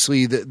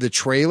 Obviously, the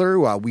trailer,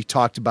 we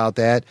talked about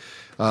that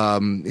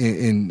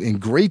in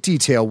great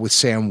detail with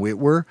Sam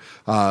Witwer.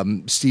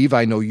 Steve,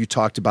 I know you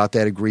talked about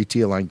that a great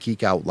deal on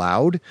Geek Out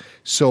Loud.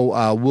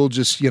 So we'll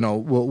just,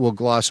 we'll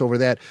gloss over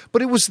that.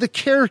 But it was the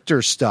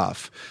character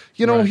stuff.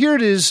 Right. Here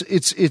it is.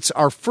 It's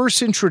our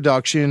first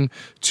introduction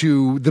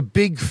to the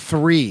big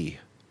three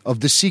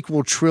of the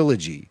sequel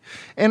trilogy.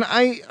 And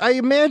I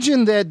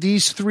imagine that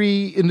these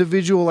three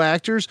individual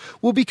actors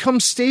will become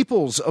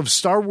staples of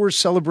Star Wars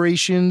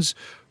celebrations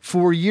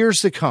for years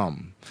to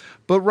come.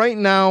 But right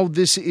now,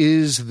 this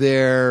is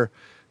their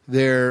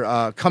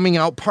coming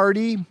out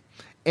party,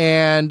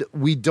 and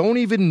we don't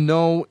even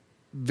know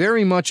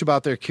very much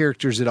about their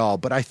characters at all.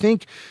 But I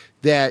think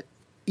that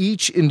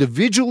each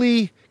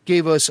individually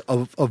gave us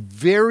a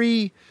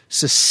very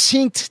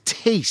succinct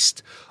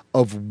taste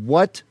of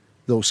what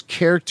those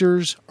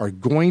characters are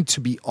going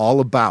to be all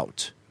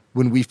about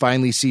when we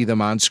finally see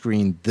them on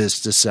screen this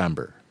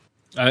December.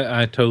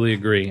 I totally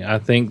agree. I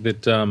think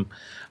that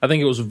I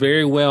think it was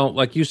very well,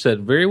 like you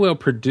said, very well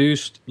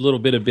produced little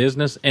bit of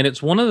business, and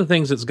it's one of the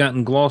things that's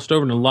gotten glossed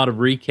over in a lot of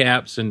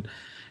recaps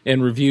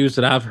and reviews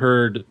that I've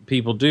heard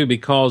people do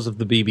because of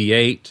the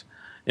BB-8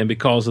 and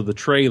because of the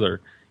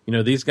trailer.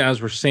 These guys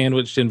were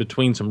sandwiched in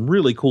between some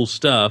really cool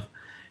stuff.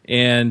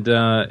 And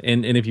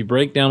if you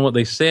break down what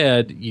they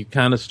said, you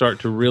kind of start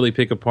to really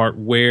pick apart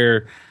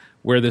where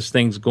this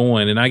thing's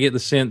going. And I get the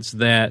sense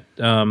that,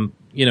 I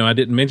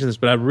didn't mention this,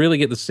 but I really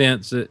get the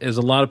sense that, as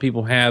a lot of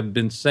people have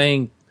been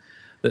saying,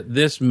 that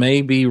this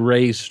may be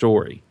Rey's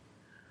story,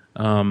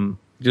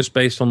 just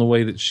based on the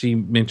way that she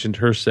mentioned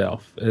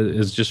herself,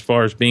 as just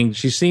far as being.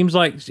 It seems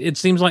like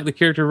the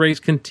character Rey's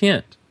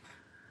content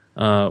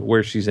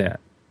where she's at.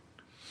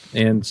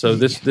 And so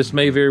this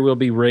may very well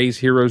be Rey's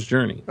hero's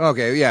journey.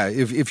 Okay, yeah.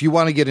 If you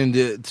want to get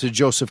into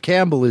Joseph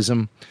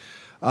Campbellism,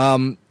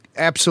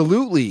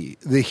 absolutely,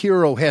 the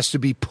hero has to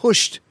be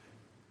pushed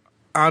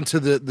onto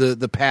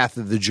the path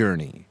of the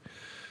journey.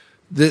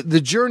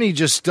 The journey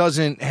just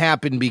doesn't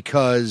happen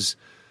because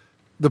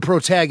the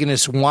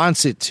protagonist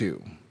wants it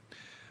to.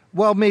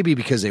 Well, maybe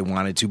because they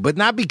wanted to, but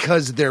not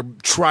because they're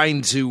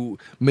trying to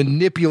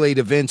manipulate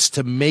events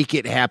to make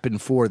it happen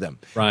for them.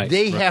 Right.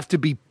 They have to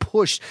be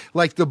pushed,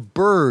 like the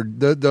bird,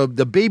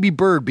 the baby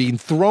bird being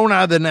thrown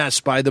out of the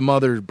nest by the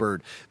mother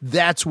bird.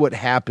 That's what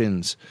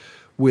happens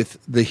with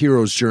the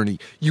hero's journey.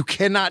 You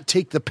cannot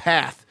take the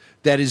path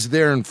that is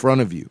there in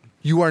front of you.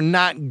 You are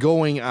not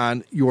going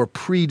on your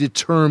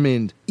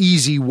predetermined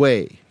easy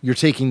way. You're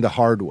taking the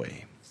hard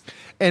way.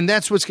 And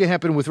that's what's going to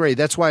happen with Rey.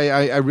 That's why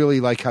I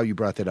really like how you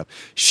brought that up.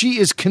 She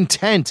is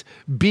content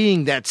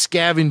being that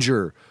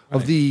scavenger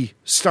of the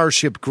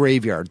starship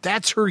graveyard.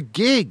 That's her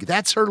gig.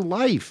 That's her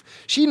life.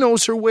 She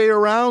knows her way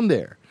around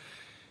there.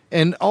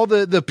 And all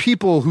the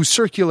people who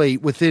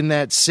circulate within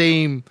that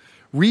same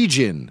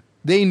region,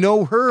 they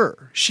know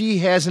her. She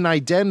has an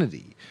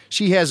identity.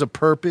 She has a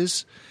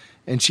purpose,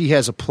 and she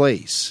has a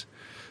place.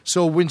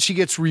 So when she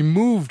gets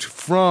removed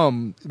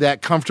from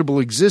that comfortable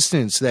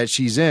existence that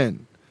she's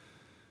in,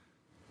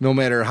 no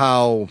matter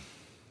how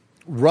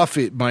rough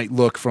it might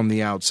look from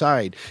the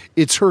outside,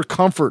 it's her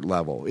comfort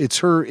level. It's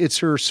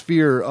her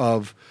sphere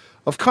of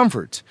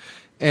comfort.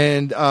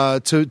 And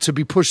to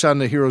be pushed on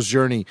the hero's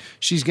journey,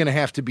 she's going to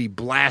have to be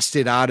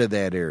blasted out of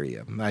that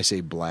area. I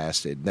say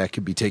blasted. That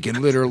could be taken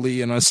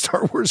literally in a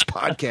Star Wars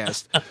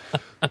podcast.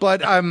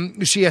 But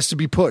she has to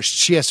be pushed.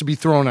 She has to be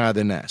thrown out of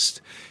the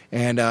nest.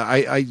 And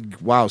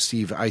wow,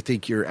 Steve, I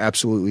think you're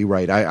absolutely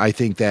right. I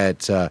think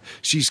that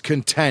she's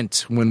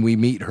content when we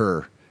meet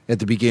her at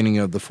the beginning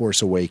of The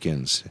Force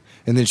Awakens.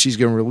 And then she's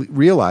going to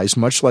realize,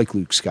 much like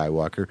Luke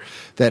Skywalker,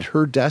 that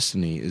her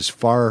destiny is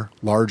far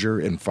larger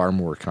and far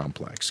more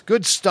complex.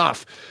 Good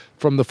stuff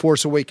from the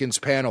Force Awakens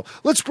panel.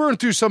 Let's burn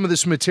through some of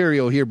this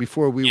material here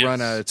before we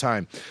run out of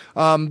time.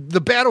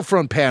 The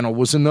Battlefront panel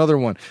was another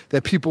one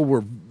that people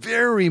were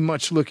very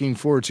much looking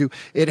forward to.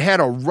 It had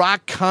a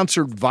rock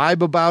concert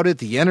vibe about it.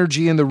 The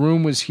energy in the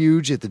room was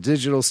huge at the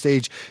digital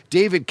stage.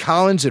 David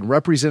Collins and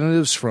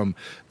representatives from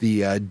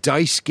the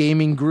DICE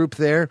gaming group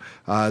there,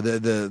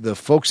 the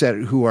folks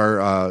who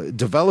are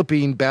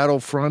developing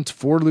Battlefront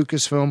for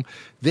Lucasfilm,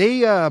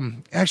 they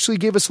actually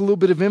gave us a little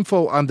bit of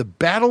info on the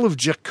Battle of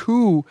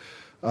Jakku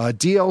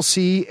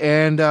DLC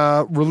and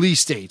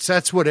release dates.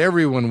 That's what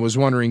everyone was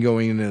wondering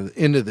going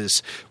into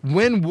this.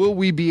 When will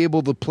we be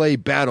able to play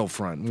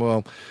Battlefront?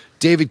 Well,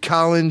 David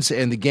Collins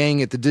and the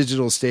gang at the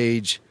digital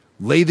stage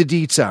lay the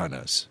deets on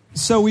us.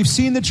 So we've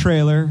seen the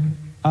trailer.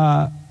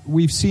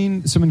 We've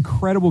seen some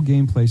incredible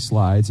gameplay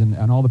slides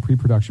and all the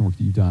pre-production work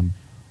that you've done.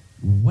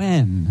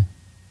 When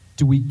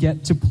do we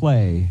get to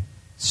play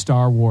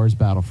Star Wars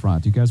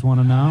Battlefront? Do you guys want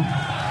to know?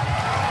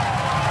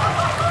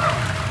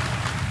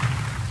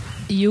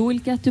 You will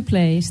get to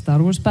play Star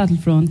Wars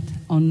Battlefront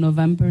on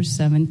November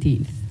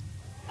 17th.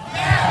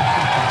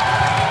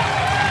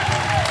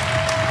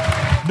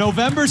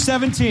 November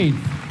 17th.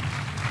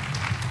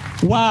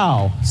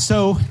 Wow.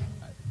 So,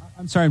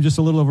 I'm sorry, I'm just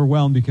a little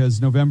overwhelmed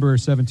because November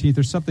 17th,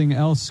 there's something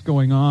else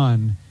going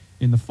on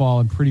in the fall,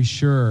 I'm pretty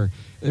sure.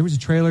 There was a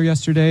trailer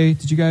yesterday.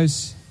 Did you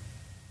guys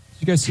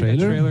see that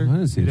trailer? I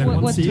didn't see that.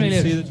 What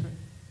trailer?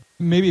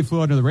 Maybe it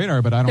flew under the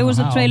radar, but I don't know. There was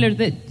how. a trailer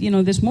that,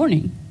 this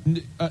morning.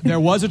 There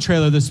was a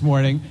trailer this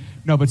morning.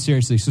 No, but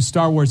seriously, so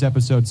Star Wars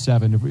Episode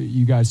 7, if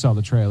you guys saw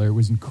the trailer. It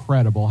was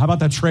incredible. How about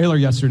that trailer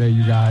yesterday,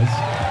 you guys?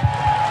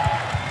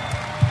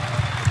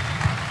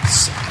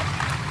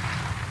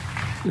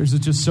 There's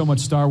just so much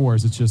Star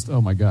Wars. It's just, oh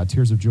my God,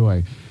 tears of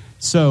joy.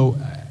 So,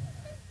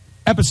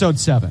 Episode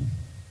 7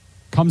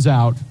 comes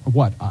out,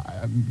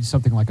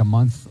 something like a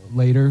month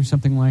later,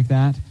 something like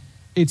that.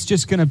 It's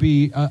just going to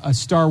be a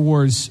Star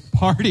Wars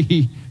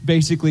party,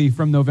 basically,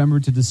 from November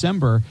to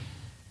December.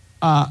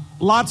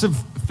 Lots of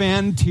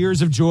fan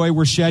tears of joy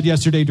were shed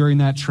yesterday during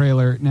that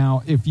trailer.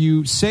 Now, if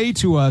you say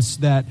to us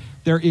that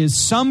there is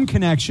some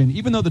connection,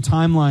 even though the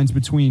timelines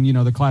between,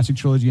 the classic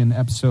trilogy and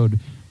Episode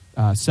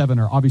 7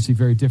 are obviously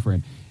very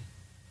different,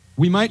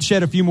 we might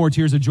shed a few more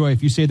tears of joy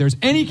if you say there's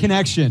any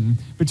connection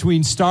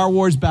between Star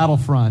Wars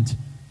Battlefront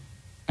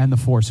and The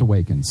Force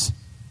Awakens.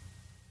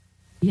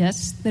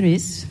 Yes, there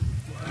is.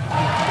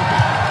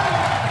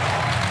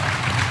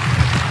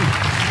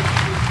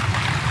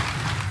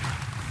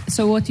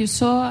 So what you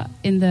saw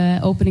in the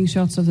opening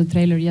shots of the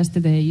trailer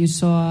yesterday, you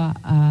saw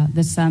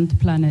the sand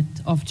planet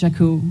of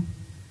Jakku.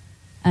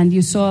 And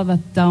you saw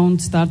that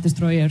downed Star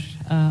Destroyer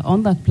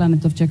on that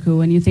planet of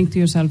Jakku, and you think to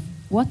yourself,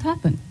 what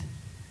happened?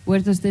 Where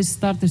does this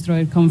Star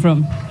Destroyer come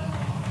from?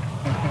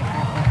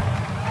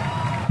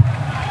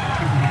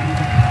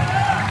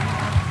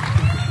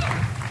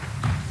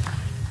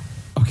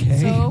 Okay.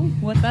 So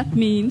what that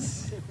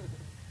means,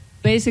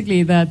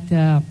 basically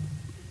that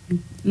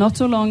not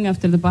so long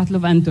after the Battle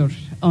of Endor,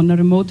 on a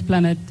remote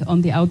planet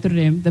on the Outer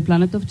Rim, the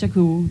planet of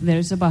Jakku, there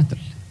is a battle.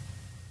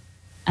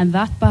 And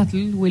that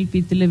battle will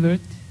be delivered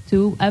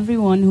to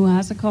everyone who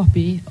has a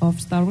copy of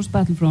Star Wars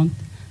Battlefront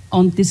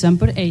on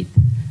December 8th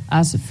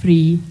as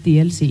free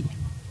DLC.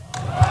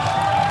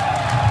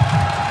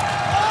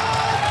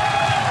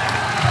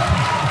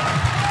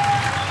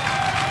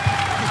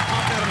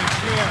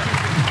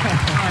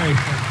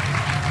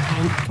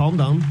 Calm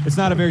down. It's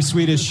not a very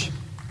Swedish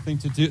thing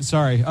to do.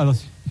 Sorry.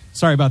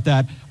 Sorry about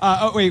that.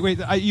 Wait.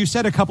 You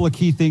said a couple of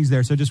key things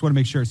there, so I just want to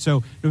make sure.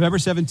 So November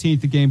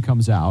 17th, the game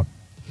comes out.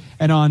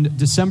 And on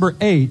December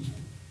 8th,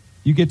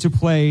 you get to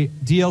play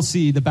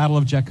DLC, The Battle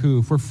of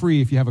Jakku, for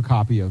free if you have a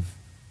copy of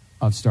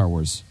Star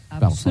Wars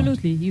Battlefront.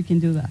 Absolutely, you can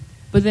do that.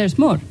 But there's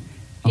more.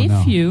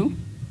 If you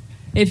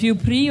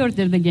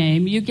pre-order the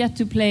game, you get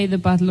to play the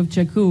Battle of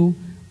Jakku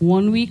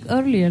 1 week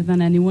earlier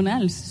than anyone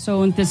else.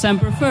 So on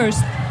December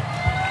 1st...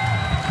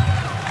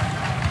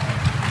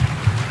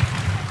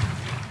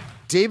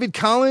 David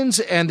Collins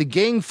and the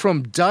gang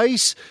from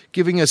DICE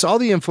giving us all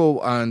the info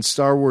on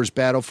Star Wars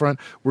Battlefront.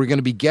 We're going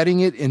to be getting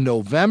it in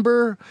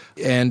November.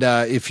 And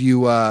if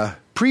you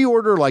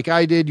pre-order like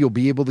I did, you'll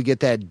be able to get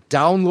that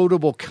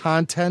downloadable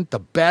content, the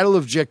Battle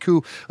of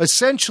Jakku.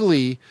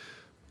 Essentially,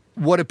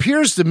 what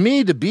appears to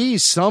me to be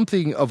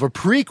something of a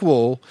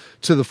prequel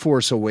to The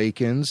Force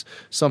Awakens,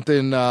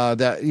 something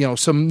that,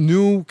 some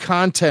new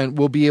content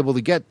we'll be able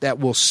to get that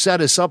will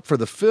set us up for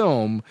the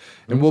film,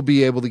 and we'll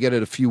be able to get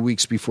it a few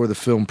weeks before the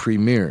film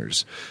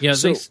premieres. Yeah,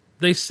 so,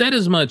 they said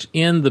as much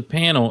in the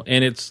panel,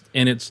 and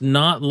it's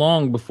not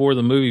long before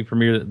the movie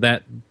premiere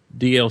that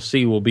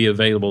DLC will be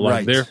available.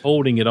 Like, they're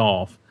holding it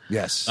off,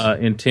 yes,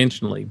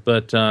 intentionally.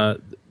 But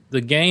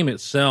the game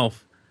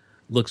itself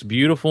looks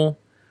beautiful.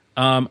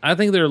 I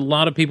think there are a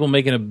lot of people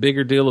making a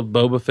bigger deal of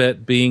Boba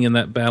Fett being in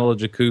that Battle of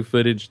Jakku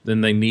footage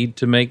than they need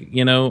to make.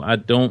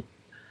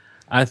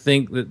 I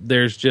think that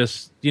there's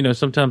just,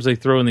 sometimes they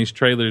throw in these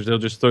trailers, they'll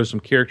just throw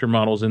some character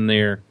models in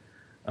there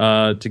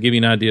to give you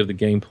an idea of the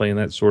gameplay and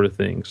that sort of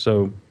thing.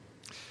 So,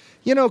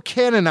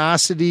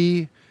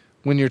 canonicity,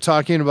 when you're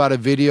talking about a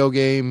video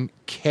game,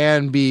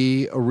 can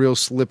be a real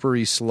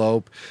slippery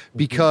slope,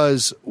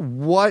 because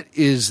what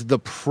is the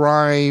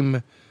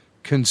prime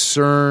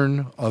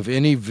concern of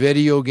any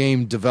video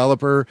game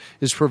developer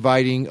is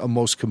providing a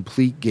most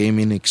complete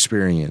gaming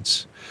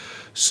experience.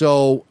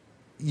 So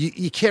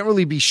you can't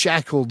really be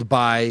shackled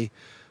by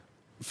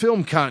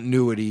film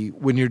continuity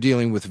when you're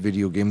dealing with a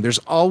video game. There's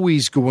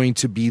always going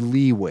to be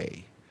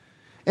leeway.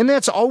 And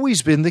that's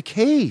always been the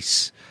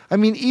case. I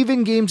mean,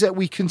 even games that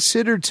we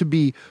consider to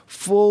be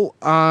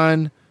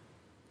full-on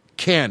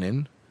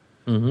canon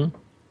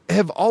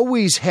have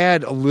always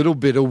had a little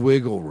bit of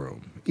wiggle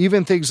room.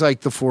 Even things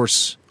like The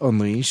Force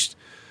Unleashed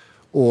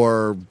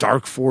or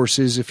Dark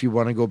Forces, if you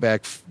want to go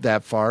back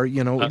that far,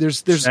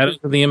 there's Shadows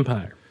of the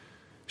Empire.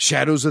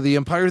 Shadows of the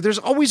Empire. There's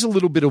always a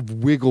little bit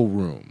of wiggle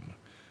room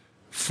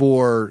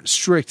for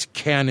strict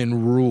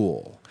canon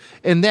rule.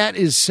 And that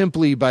is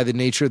simply by the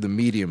nature of the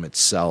medium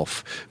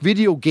itself.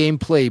 Video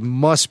gameplay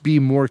must be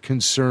more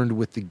concerned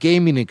with the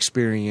gaming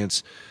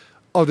experience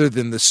other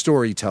than the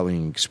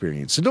storytelling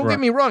experience. And don't get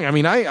me wrong. I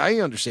mean, I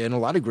understand a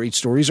lot of great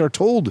stories are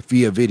told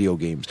via video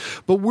games.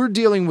 But we're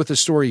dealing with a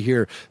story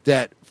here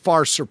that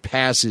far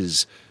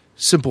surpasses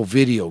simple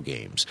video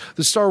games.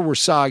 The Star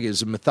Wars saga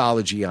is a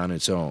mythology on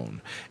its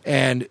own.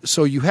 And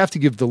so you have to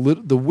give the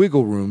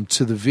wiggle room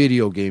to the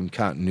video game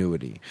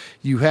continuity.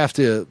 You have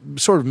to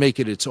sort of make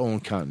it its own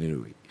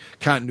continuity.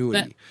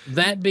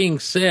 That being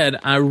said,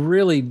 I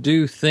really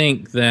do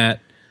think that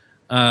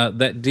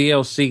that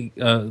DLC,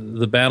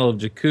 the Battle of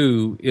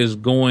Jakku, is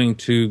going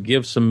to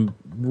give some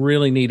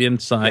really neat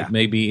insight,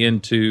 maybe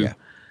into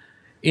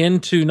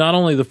not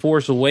only the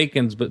Force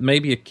Awakens, but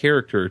maybe a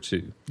character or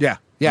two. Yeah.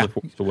 The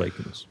Force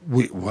Awakens.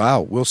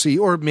 We'll see.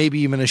 Or maybe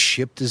even a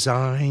ship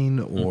design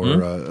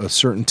or a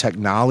certain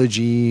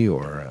technology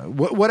or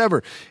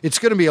whatever. It's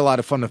going to be a lot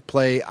of fun to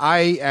play.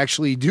 I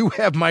actually do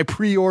have my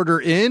pre-order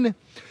in,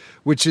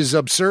 which is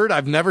absurd.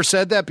 I've never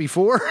said that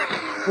before.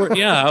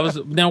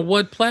 Now,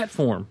 what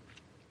platform?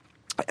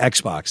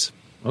 Xbox.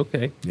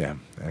 Okay. Yeah,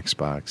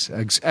 Xbox.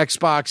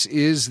 Xbox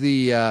is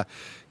the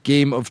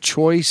game of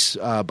choice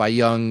by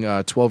young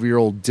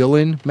 12-year-old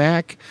Dylan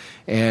Mack,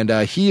 and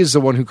he is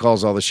the one who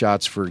calls all the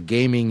shots for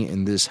gaming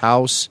in this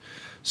house.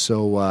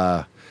 So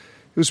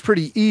it was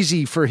pretty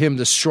easy for him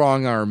to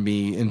strong-arm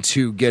me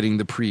into getting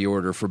the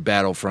pre-order for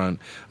Battlefront,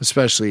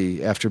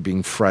 especially after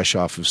being fresh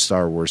off of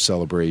Star Wars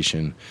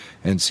Celebration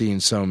and seeing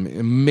some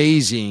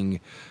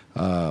amazing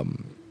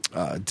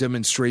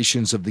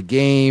demonstrations of the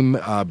game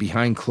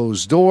behind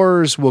closed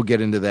doors. We'll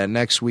get into that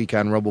next week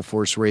on Rebel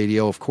Force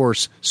Radio. Of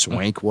course,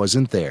 Swank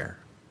wasn't there.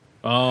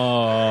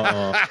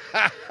 Oh.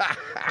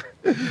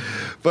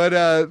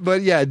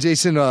 But yeah,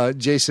 Jason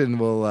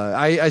will.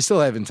 I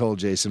still haven't told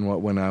Jason what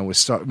when I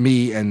was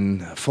me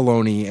and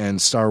Filoni and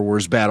Star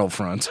Wars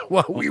Battlefront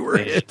while we were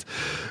at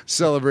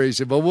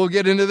Celebration. But we'll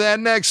get into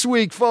that next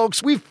week,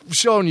 folks. We've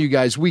shown you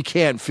guys we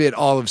can't fit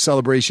all of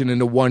Celebration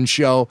into one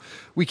show.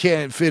 We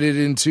can't fit it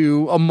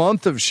into a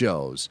month of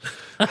shows.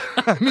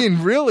 I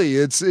mean, really,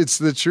 it's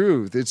the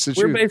truth. It's the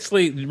truth. We're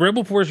basically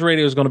Rebel Force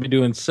Radio is going to be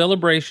doing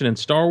Celebration and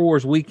Star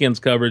Wars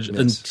Weekends coverage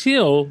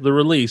until the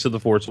release of The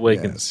Force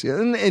Awakens. Yes.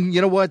 And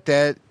you know what?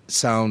 That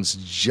sounds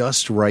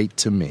just right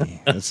to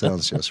me.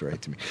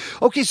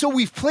 Okay, so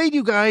we've played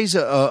you guys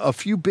a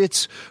few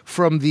bits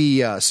from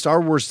the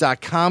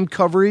StarWars.com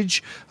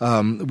coverage.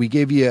 We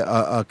gave you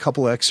a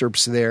couple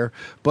excerpts there.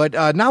 But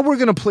now we're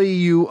going to play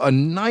you a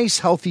nice,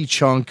 healthy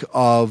chunk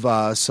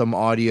of some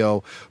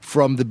audio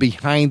from the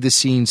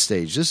behind-the-scenes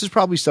stage. This is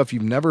probably stuff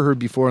you've never heard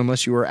before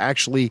unless you were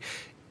actually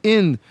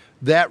in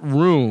that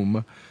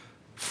room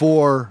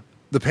for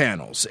the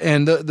panels.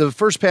 And the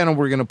first panel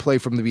we're going to play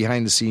from the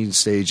behind-the-scenes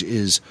stage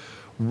is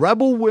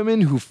Rebel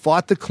Women Who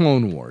Fought the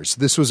Clone Wars.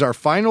 This was our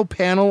final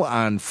panel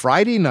on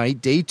Friday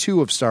night, day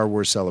 2 of Star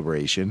Wars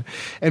Celebration.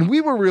 And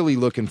we were really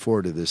looking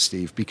forward to this,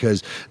 Steve,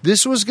 because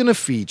this was going to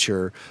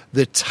feature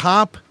the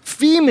top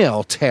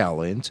female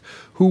talent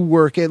who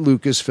work at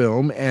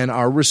Lucasfilm and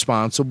are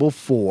responsible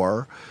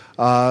for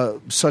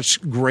such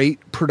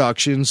great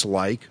productions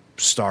like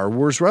Star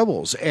Wars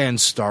Rebels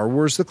and Star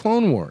Wars The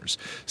Clone Wars.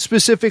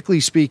 Specifically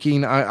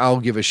speaking, I'll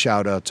give a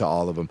shout out to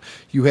all of them.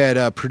 You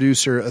had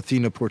producer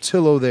Athena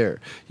Portillo there.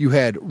 You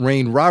had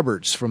Rain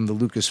Roberts from the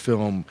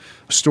Lucasfilm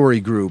Story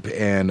Group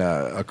and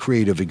a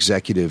creative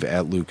executive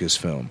at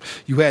Lucasfilm.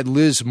 You had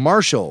Liz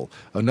Marshall,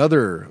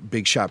 another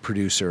big shot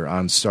producer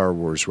on Star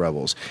Wars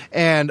Rebels.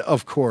 And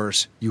of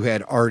course, you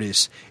had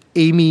artists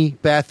Amy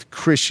Beth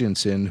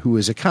Christensen, who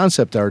is a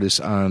concept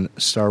artist on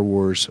Star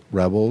Wars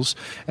Rebels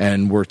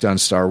and worked on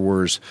Star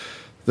Wars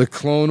The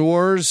Clone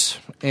Wars,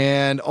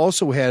 and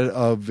also had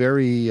a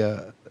very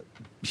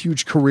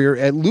huge career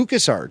at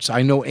LucasArts.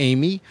 I know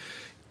Amy,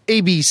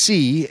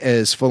 ABC,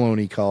 as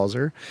Filoni calls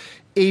her.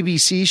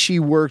 ABC, she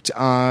worked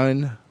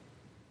on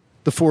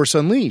The Force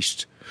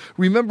Unleashed.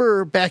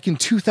 Remember back in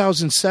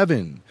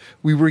 2007,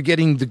 we were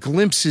getting the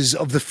glimpses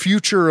of the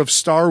future of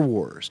Star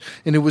Wars,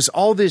 and it was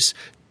all this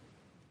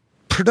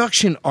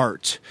production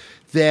art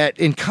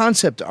and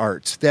concept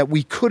art that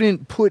we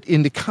couldn't put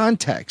into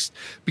context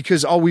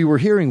because all we were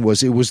hearing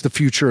was it was the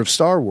future of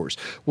Star Wars.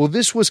 Well,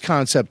 this was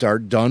concept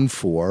art done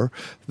for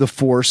The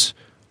Force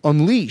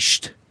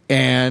Unleashed,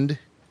 and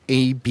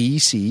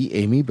ABC,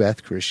 Amy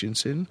Beth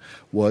Christensen,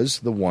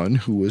 was the one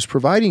who was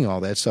providing all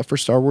that stuff for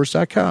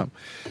StarWars.com.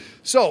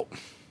 So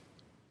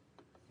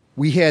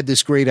we had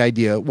this great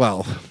idea.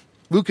 Well,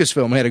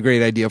 Lucasfilm had a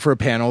great idea for a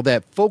panel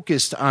that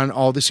focused on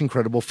all this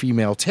incredible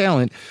female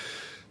talent,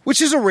 which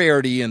is a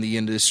rarity in the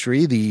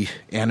industry, the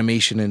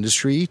animation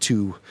industry,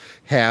 to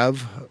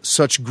have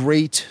such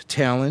great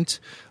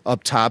talent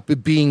up top,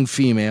 being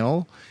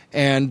female.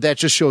 And that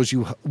just shows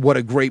you what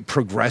a great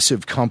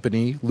progressive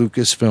company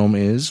Lucasfilm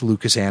is,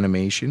 Lucas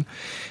Animation.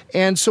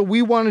 And so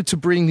we wanted to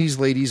bring these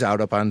ladies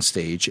out up on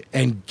stage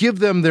and give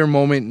them their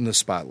moment in the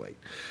spotlight.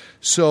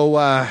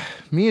 So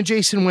me and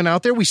Jason went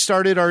out there. We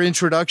started our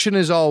introduction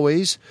as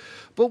always.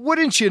 But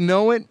wouldn't you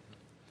know it,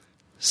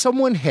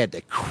 someone had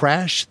to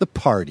crash the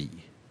party.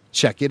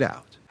 Check it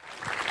out.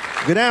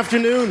 Good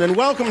afternoon and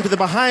welcome to the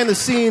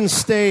behind-the-scenes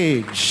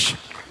stage.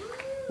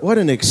 What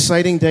an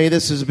exciting day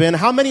this has been.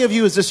 How many of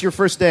you is this your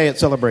first day at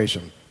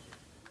Celebration?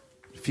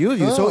 A few of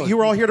you. So you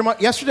were all here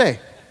yesterday?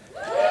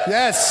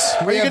 Yes.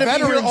 Are you going to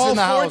be here all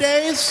 4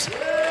 days?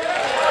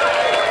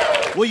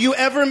 Will you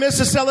ever miss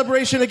a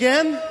celebration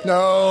again?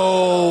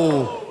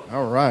 No.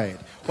 All right.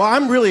 Well,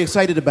 I'm really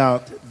excited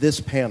about this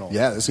panel.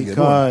 Yeah, this is a good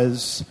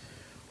because,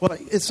 well,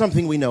 it's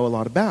something we know a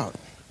lot about.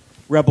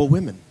 Rebel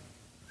women.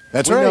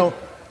 That's we right. Know,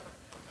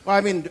 well,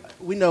 I mean,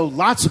 we know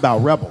lots about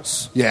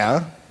rebels.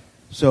 Yeah.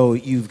 So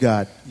you've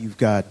got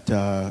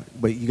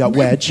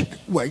Wedge.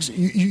 Wedge.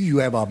 You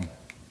have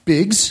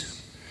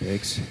Biggs.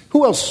 Biggs.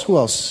 Who else?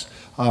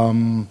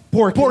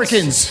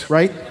 Porkins.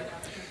 Right.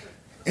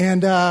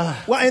 And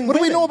what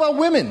do we know about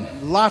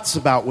women? Lots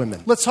about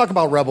women. Let's talk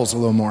about rebels a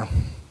little more.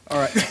 All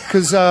right.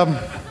 Because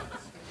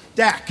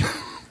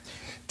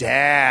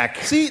Dak.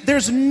 See,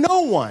 there's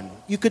no one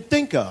you could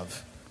think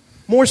of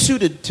more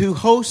suited to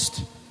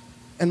host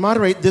and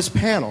moderate this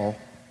panel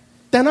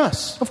than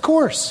us. Of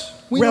course.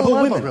 We Rebel know a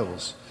lot women. about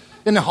rebels.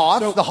 In the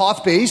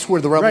Hoth base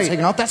where the rebels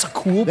hang out, that's a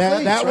cool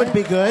place. That would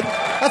be good.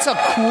 That's a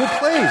cool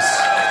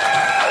place.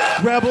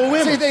 Rebel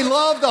women. See, they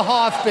love the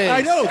Hoth base.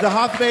 I know, the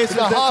Hoth base.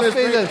 The Hoth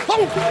base.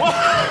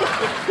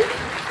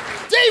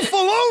 Dave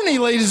Filoni,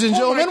 ladies and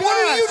gentlemen.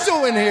 What are you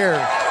doing here?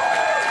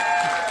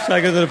 Should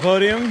I go to the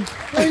podium?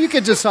 Well, you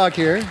could just talk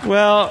here.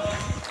 Well,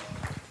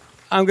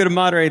 I'm going to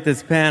moderate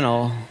this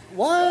panel.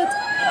 What?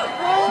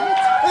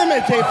 Wait a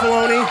minute, Dave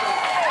Filoni.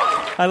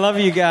 I love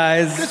you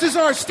guys. This is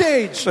our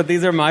stage. But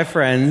these are my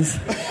friends.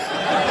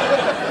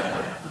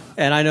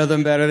 And I know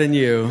them better than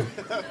you.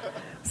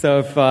 So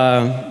if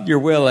you're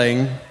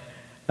willing,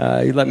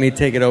 you let me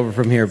take it over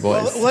from here,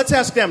 boys. Well, let's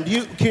ask them.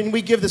 Can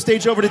we give the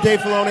stage over to Dave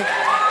Filoni?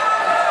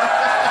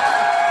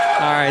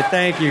 All right,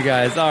 thank you,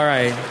 guys. All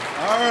right.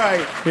 All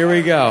right. Here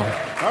we go.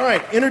 All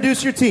right,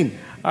 introduce your team.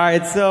 All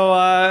right,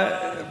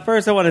 so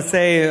first I want to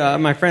say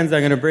my friends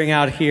I'm going to bring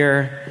out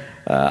here,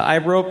 I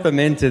roped them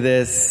into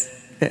this,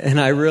 and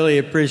I really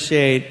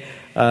appreciate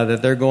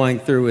that they're going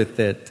through with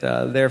it.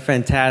 They're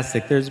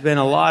fantastic. There's been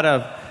a lot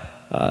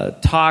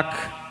of talk,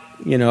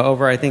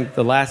 over I think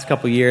the last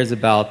couple of years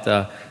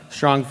about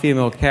strong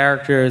female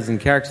characters and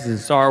characters in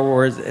Star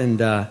Wars,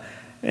 and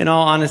in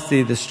all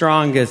honesty, the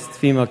strongest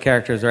female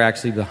characters are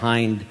actually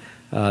behind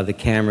the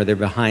camera. They're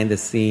behind the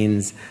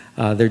scenes.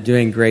 They're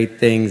doing great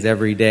things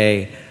every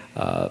day.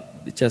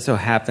 It just so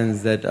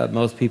happens that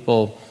most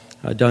people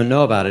don't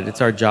know about it.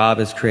 It's our job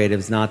as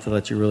creatives not to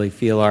let you really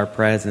feel our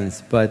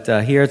presence. But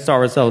here at Star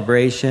Wars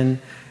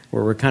Celebration,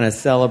 where we're kind of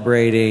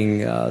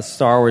celebrating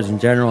Star Wars in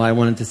general, I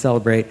wanted to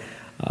celebrate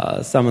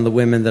some of the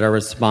women that are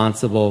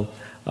responsible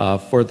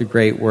for the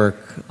great work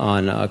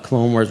on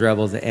Clone Wars,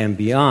 Rebels, and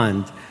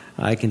beyond.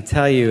 I can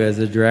tell you as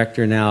a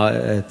director now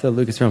at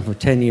Lucasfilm for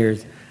 10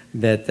 years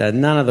that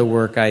none of the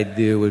work I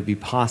do would be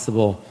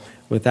possible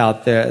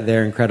without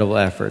their incredible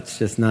efforts,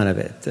 just none of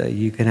it.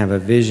 You can have a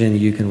vision,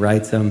 you can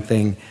write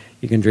something,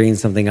 you can dream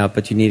something up,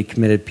 but you need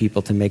committed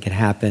people to make it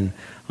happen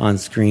on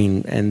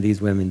screen, and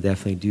these women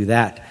definitely do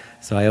that.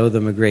 So I owe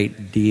them a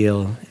great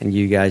deal, and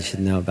you guys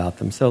should know about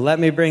them. So let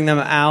me bring them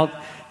out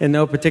in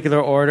no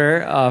particular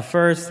order.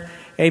 First,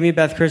 Amy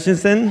Beth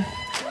Christensen,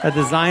 a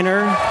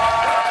designer,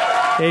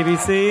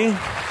 ABC.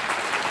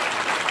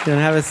 You can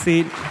have a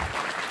seat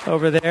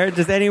over there.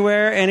 Just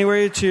anywhere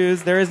you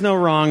choose. There is no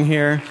wrong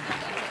here.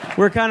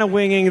 We're kind of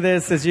winging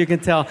this, as you can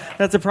tell.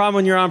 That's the problem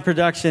when you're on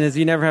production, is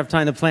you never have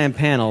time to plan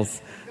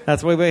panels.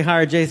 That's why we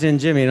hired Jason and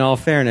Jimmy, in all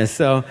fairness.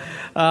 So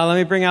let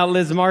me bring out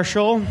Liz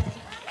Marshall.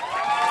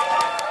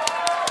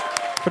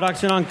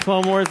 Production on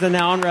Clone Wars and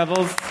now on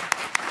Rebels.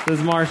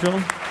 Liz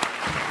Marshall.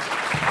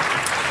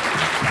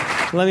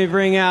 Let me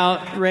bring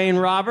out Rain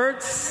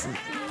Roberts.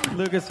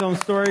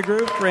 Lucasfilm Story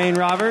Group, Rain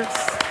Roberts.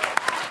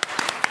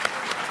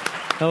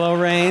 Hello,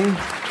 Rain.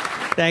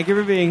 Thank you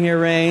for being here,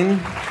 Rain.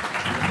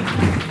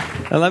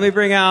 And let me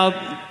bring out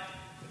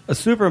a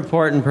super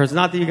important person.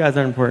 Not that you guys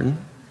aren't important,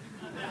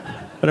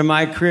 but in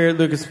my career at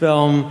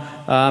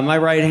Lucasfilm, my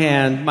right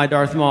hand, my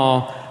Darth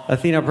Maul,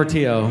 Athena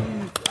Portillo,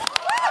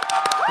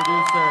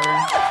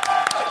 producer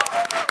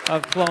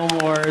of Clone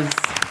Wars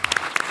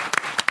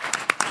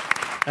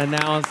and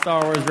now on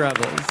Star Wars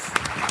Rebels.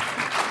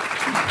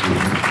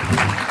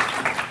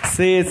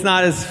 See, it's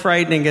not as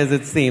frightening as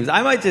it seems.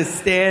 I might just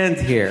stand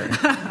here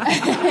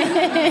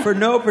for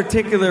no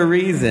particular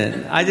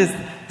reason.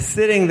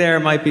 Sitting there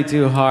might be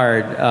too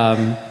hard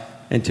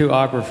and too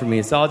awkward for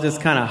me. So I'll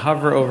just kind of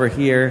hover over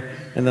here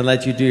and then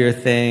let you do your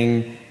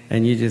thing,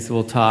 and you just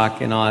will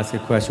talk, and I'll ask a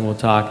question, we'll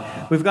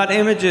talk. We've got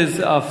images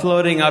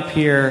floating up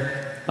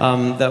here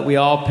that we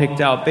all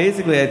picked out.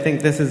 Basically, I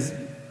think this is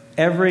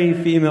every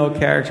female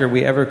character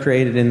we ever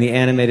created in the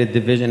animated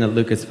division of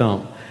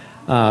Lucasfilm.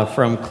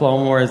 From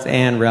Clone Wars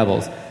and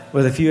Rebels,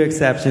 with a few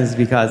exceptions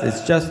because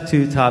it's just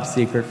too top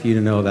secret for you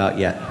to know about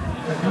yet.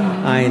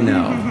 I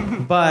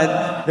know.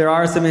 But there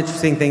are some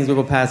interesting things we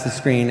will pass the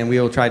screen, and we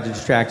will try to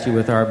distract you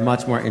with our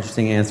much more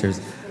interesting answers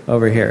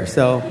over here.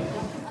 So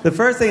the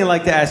first thing I'd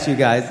like to ask you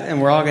guys,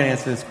 and we're all going to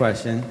answer this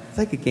question, it's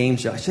like a game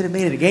show. I should have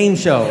made it a game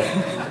show.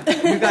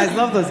 You guys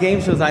love those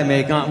game shows I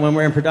make when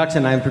we're in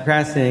production. I'm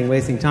procrastinating,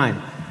 wasting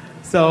time.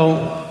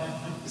 So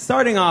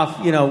starting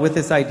off, with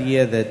this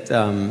idea that,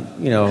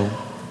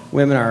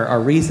 women are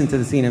recent to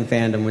the scene in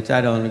fandom, which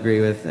I don't agree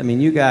with. I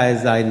mean, you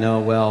guys I know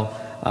well.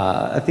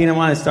 Athena, I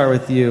want to start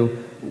with you.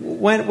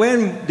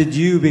 When did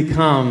you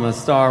become a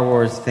Star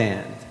Wars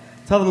fan?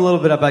 Tell them a little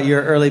bit about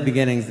your early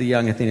beginnings, the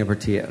young Athena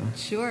Portillo.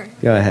 Sure.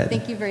 Go ahead.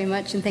 Thank you very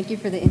much, and thank you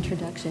for the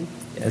introduction.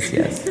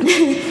 Yes.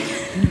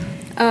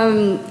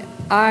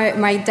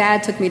 My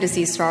dad took me to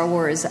see Star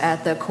Wars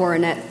at the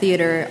Coronet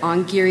Theater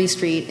on Geary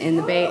Street in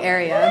the Bay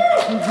Area.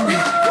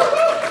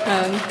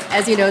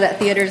 As you know, that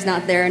theater is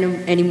not there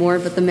anymore,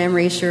 but the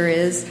memory sure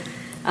is.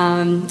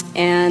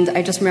 And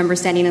I just remember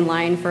standing in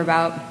line for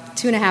about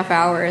 2.5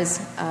 hours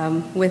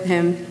with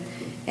him,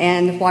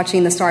 and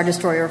watching the Star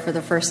Destroyer for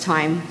the first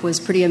time was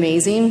pretty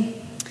amazing.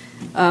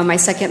 My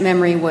second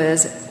memory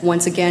was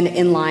once again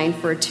in line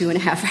for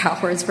 2.5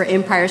 hours for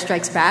Empire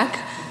Strikes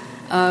Back.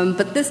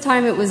 But this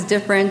time it was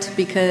different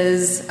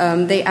because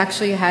they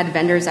actually had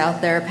vendors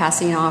out there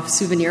passing off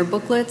souvenir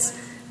booklets,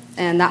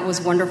 and that was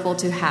wonderful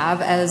to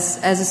have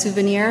as a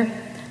souvenir.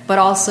 But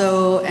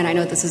also, and I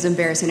know this is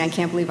embarrassing, I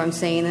can't believe I'm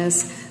saying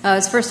this, it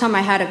was the first time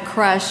I had a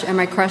crush, and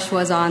my crush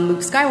was on Luke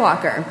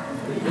Skywalker.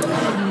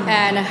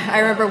 And I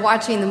remember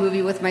watching the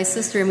movie with my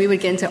sister, and we would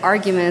get into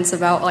arguments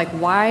about, like,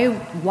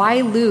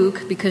 why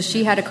Luke? Because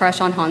she had a crush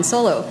on Han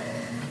Solo.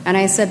 And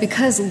I said,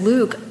 because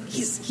Luke,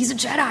 he's a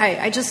Jedi.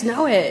 I just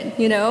know it,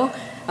 you know?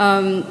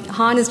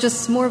 Han is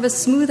just more of a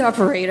smooth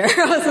operator.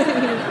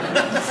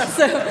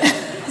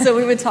 So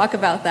we would talk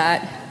about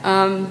that.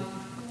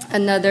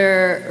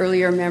 Another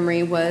earlier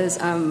memory was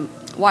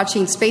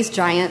watching Space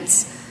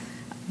Giants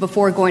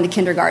before going to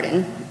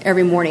kindergarten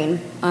every morning.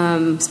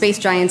 Space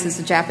Giants is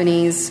a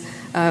Japanese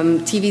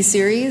TV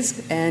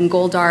series, and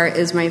Goldar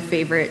is my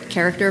favorite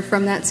character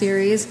from that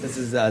series. This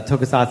is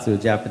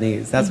tokusatsu,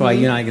 Japanese. That's why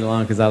you and I get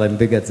along, because I'm a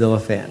big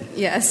Godzilla fan.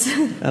 Yes.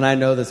 And I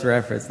know this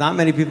reference. Not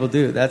many people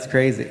do. That's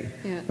crazy.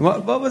 Yeah. And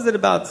what was it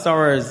about Star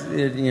Wars,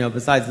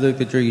 besides Luke,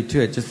 that drew you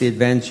to it? Just the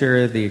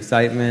adventure, the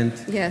excitement?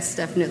 Yes,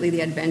 definitely the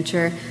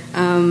adventure.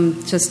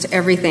 Just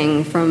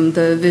everything from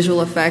the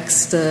visual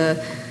effects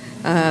to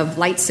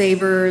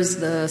lightsabers,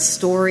 the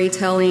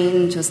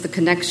storytelling, just the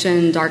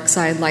connection, dark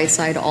side, light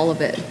side, all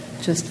of it.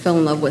 Just fell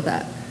in love with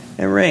that.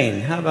 And Rain,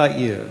 how about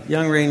you?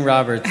 Young Rain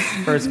Roberts,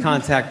 first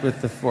contact with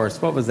the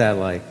Force. What was that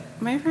like?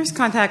 My first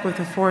contact with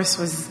the Force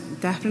was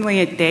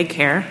definitely at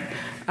daycare.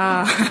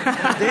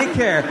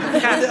 Daycare?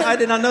 I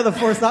did not know the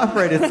Force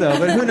operated so,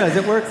 but who knows?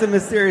 It works in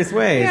mysterious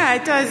ways. Yeah,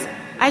 it does.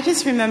 I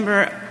just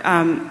remember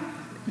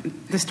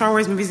the Star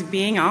Wars movies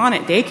being on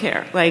at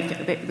daycare.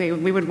 Like,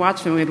 we would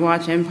watch them. We'd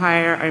watch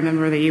Empire. I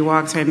remember the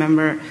Ewoks. I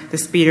remember the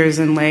speeders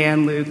and Leia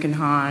and Luke and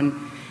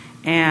Han.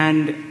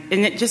 And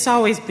it just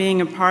always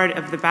being a part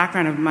of the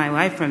background of my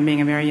life from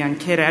being a very young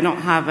kid. I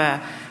don't have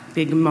a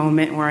big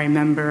moment where I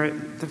remember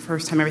the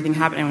first time everything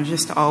happened. It was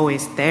just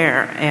always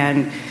there.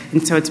 And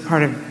so it's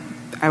part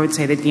of, I would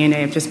say, the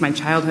DNA of just my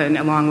childhood,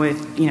 along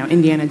with,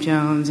 Indiana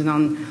Jones and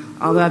on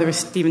all the other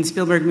Steven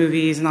Spielberg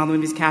movies and all the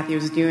movies Kathy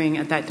was doing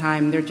at that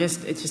time. It's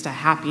just a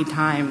happy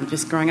time,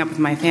 just growing up with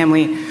my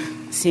family,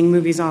 seeing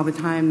movies all the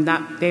time.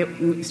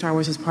 Star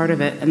Wars was part of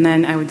it. And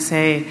then I would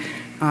say,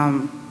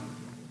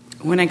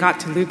 when I got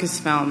to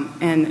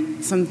Lucasfilm,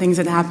 and some things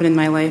had happened in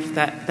my life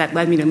that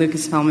led me to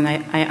Lucasfilm, and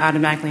I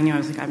automatically knew, I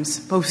was like, I'm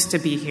supposed to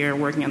be here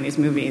working on these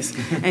movies.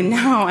 And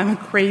now I'm a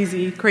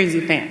crazy, crazy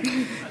fan.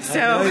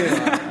 So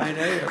I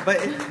know you are. But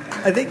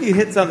I think you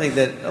hit something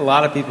that a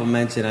lot of people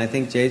mention. I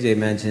think JJ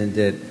mentioned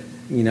it,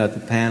 at the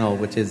panel,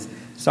 which is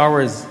Star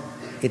Wars,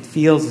 it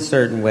feels a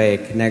certain way,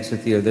 it connects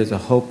with you. There's a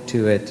hope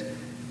to it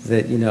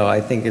that, I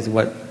think is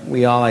what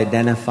we all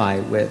identify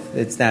with.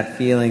 It's that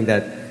feeling,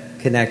 that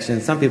connection.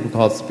 Some people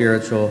call it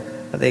spiritual.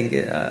 I think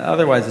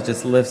otherwise it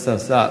just lifts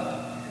us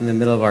up in the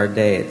middle of our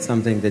day. It's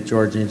something that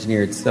George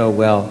engineered so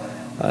well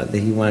that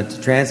he wanted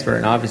to transfer,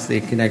 and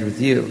obviously connect with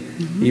you,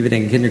 even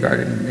in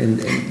kindergarten. In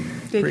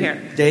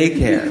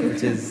daycare,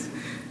 which is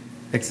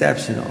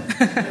exceptional.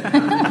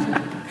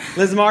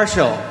 Liz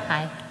Marshall.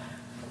 Hi.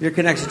 Your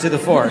connection to the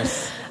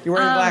Force. You're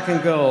wearing black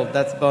and gold.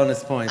 That's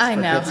bonus points for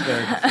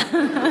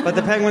Pittsburgh. But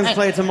the Penguins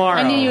play tomorrow.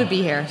 I knew you would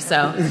be here,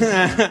 so.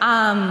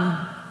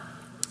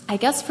 I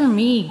guess for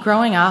me,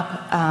 growing up,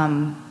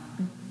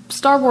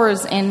 Star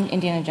Wars and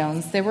Indiana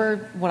Jones, they were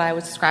what I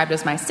would describe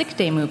as my sick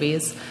day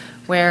movies,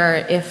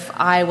 where if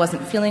I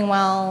wasn't feeling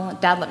well,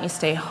 Dad let me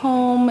stay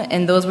home,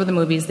 and those were the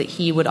movies that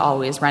he would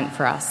always rent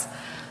for us.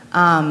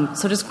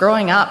 So just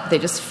growing up, they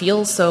just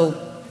feel so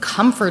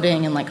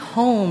comforting and like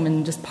home,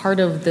 and just part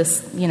of this,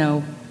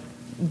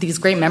 these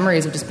great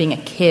memories of just being a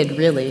kid,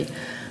 really.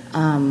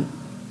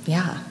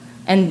 Yeah.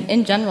 And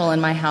in general, in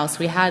my house,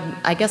 we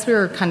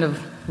were kind of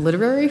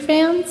literary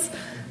fans.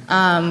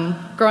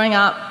 Growing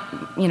up,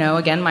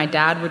 again, my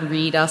dad would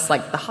read us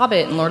like The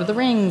Hobbit and Lord of the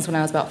Rings when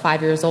I was about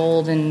 5 years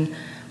old, and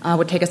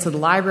would take us to the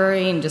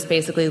library and just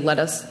basically let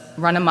us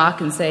run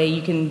amok and say,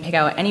 you can pick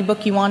out any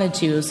book you wanted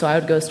to. So I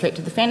would go straight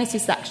to the fantasy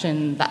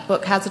section. That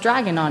book has a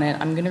dragon on it.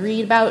 I'm going to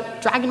read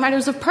about Dragon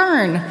Riders of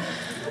Pern.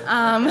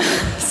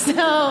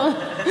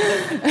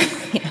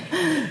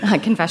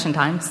 Confession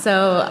time.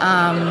 So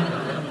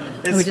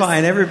it's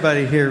fine.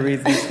 Everybody here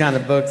reads these kind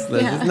of books,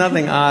 Liz. There's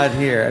nothing odd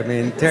here. I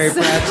mean, Terry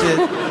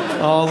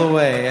Pratchett all the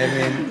way. I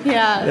mean,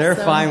 they're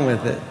fine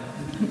with it.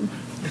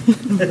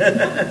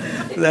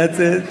 That's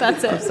it?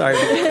 That's it. I'm sorry.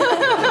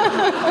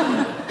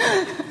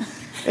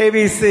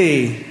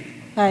 ABC.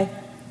 Hi.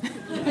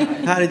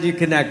 How did you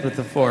connect with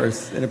the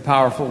Force in a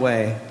powerful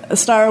way?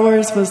 Star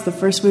Wars was the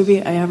first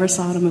movie I ever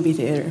saw at a movie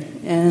theater,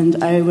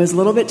 and I was a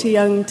little bit too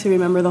young to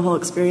remember the whole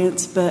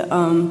experience, but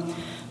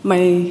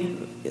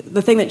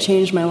the thing that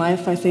changed my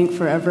life, I think,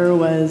 forever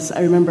was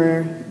I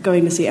remember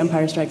going to see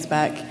Empire Strikes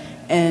Back,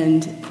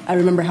 and I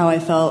remember how I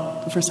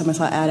felt the first time I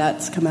saw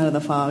AT-ATs come out of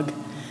the fog.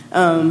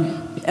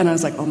 And I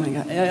was like, oh my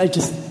God. I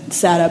just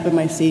sat up in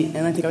my seat,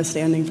 and I think I was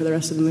standing for the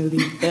rest of the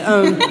movie.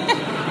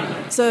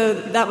 But, so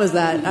that was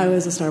that. I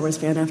was a Star Wars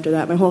fan after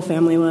that. My whole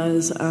family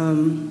was.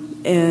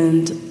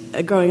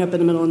 And growing up in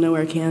the middle of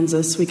nowhere,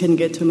 Kansas, we couldn't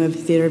get to a movie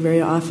theater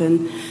very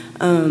often.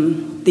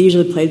 They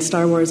usually played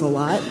Star Wars a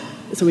lot,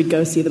 so we'd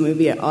go see the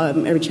movie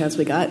every chance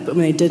we got. But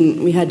when they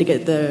didn't, we had to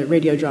get the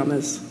radio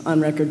dramas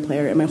on record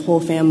player. And my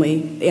whole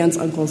family, aunts,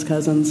 uncles,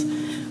 cousins,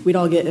 we'd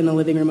all get in the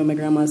living room of my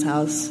grandma's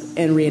house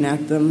and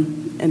reenact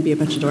them and be a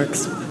bunch of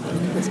dorks.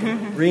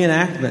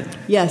 Reenactment?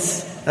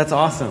 Yes. That's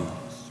awesome.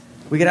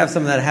 We could have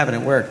some of that happen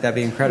at work. That'd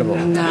be incredible.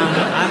 No.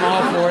 I'm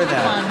all for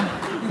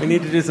that. We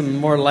need to do some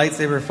more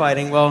lightsaber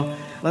fighting. Well,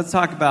 let's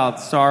talk about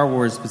Star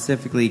Wars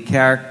specifically,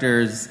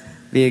 characters,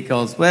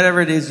 vehicles, whatever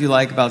it is you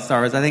like about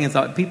Star Wars. I think it's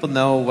people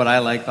know what I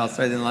like about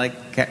Star Wars. I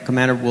like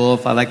Commander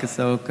Wolf. I like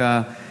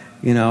Ahsoka.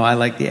 You know, I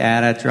like the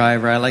AT-AT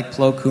driver. I like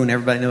Plo Koon.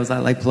 Everybody knows I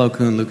like Plo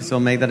Koon.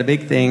 Lucasfilm made that a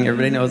big thing.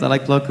 Everybody knows I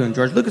like Plo Koon.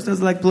 George Lucas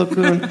knows I like Plo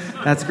Koon.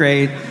 That's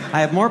great. I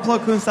have more Plo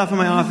Koon stuff in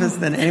my office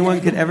than anyone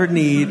could ever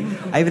need.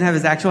 I even have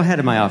his actual head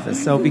in my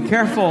office. So be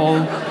careful.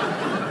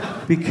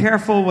 Be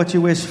careful what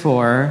you wish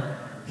for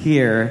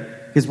here.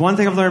 Because one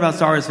thing I've learned about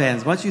Star Wars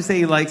fans, once you say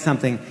you like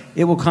something,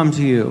 it will come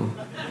to you.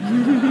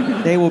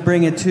 They will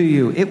bring it to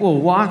you. It will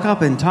walk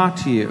up and talk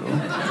to you.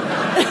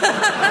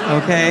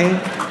 Okay?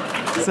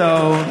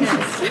 So,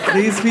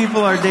 these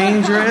people are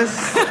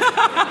dangerous.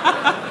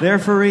 They're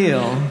for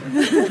real.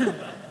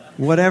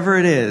 Whatever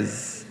it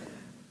is.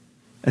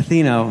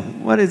 Athena,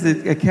 what is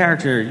it, a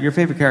character, your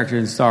favorite character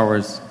in Star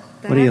Wars?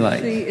 What do you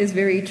like? That actually is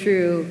very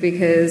true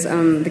because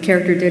the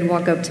character did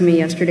walk up to me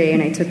yesterday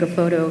and I took a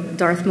photo.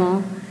 Darth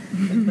Maul.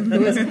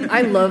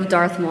 I love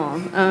Darth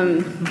Maul.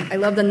 I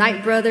love the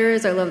Knight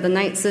brothers. I love the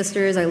Knight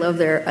sisters. I love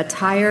their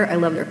attire. I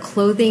love their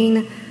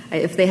clothing.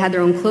 If they had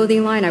their own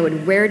clothing line, I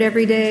would wear it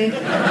every day.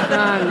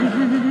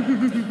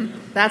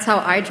 That's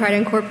how I try to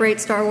incorporate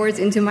Star Wars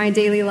into my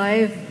daily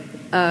life.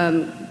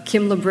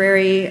 Kim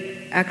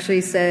Libreri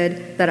actually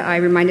said that I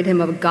reminded him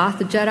of a goth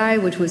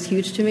Jedi, which was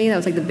huge to me. That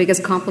was like the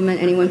biggest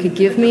compliment anyone could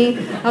give me.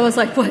 I was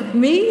like, what,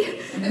 me?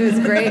 It was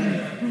great.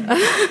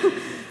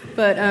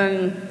 But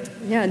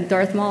yeah,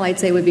 Darth Maul, I'd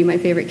say, would be my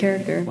favorite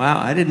character. Wow,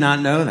 I did not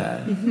know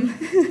that.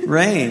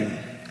 Rain,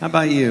 how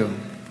about you?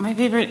 My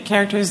favorite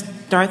character is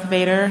Darth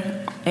Vader,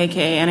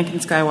 a.k.a.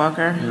 Anakin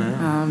Skywalker.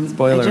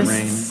 Spoiler,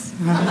 Rain.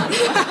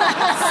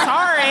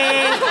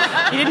 Sorry,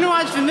 you didn't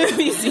watch the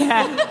movies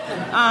yet.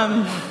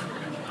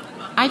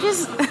 I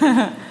just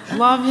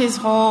love his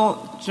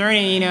whole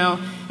journey, you know.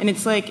 And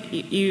it's like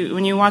you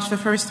when you watch the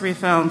first three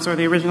films or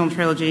the original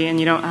trilogy, and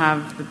you don't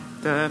have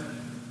the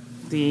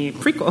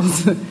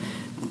prequels.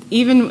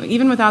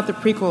 Even without the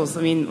prequels,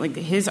 I mean, like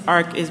his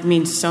arc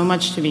means so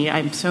much to me.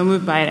 I'm so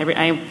moved by it.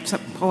 I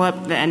pull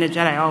up the End of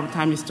Jedi all the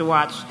time just to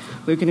watch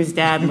Luke and his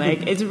dad.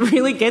 Like it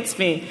really gets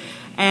me.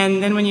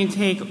 And then when you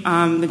take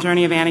the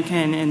journey of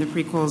Anakin and the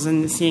prequels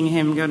and seeing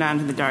him go down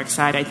to the dark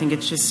side, I think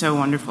it's just so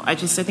wonderful. I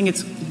think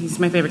he's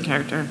my favorite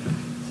character.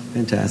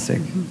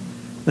 Fantastic.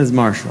 Ms.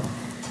 Marshall.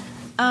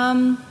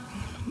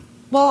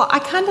 Well, I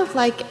kind of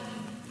like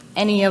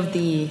any of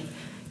the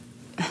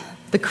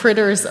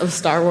critters of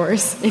Star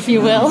Wars, if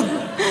you will.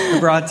 A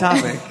broad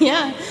topic.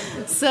 Yeah.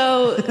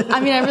 So, I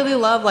mean, I really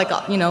love,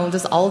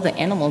 just all of the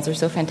animals are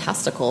so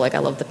fantastical. Like, I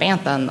love the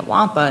Bantha and the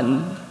Wampa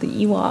and the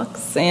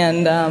Ewoks.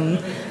 And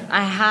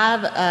I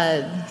have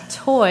a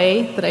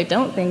toy that I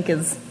don't think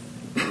is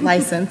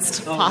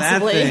licensed,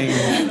 possibly,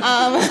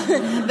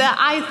 that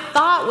I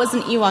thought was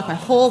an Ewok my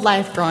whole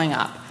life growing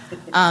up.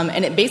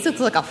 And it basically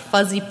looks like a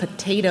fuzzy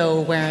potato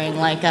wearing,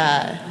 like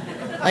a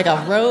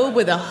robe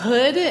with a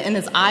hood and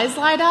his eyes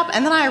light up.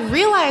 And then I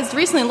realized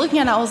recently looking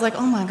at it, I was like,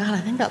 oh my God, I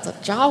think that's a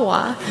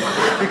Jawa.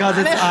 Because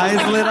its eyes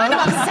lit up? Kind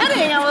of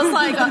upsetting. I was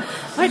like,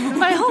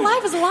 my whole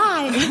life is a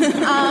lie.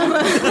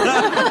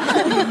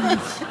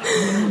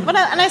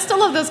 And I still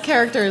love those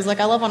characters.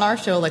 Like, I love on our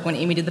show, like when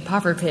Amy did the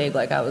puffer pig,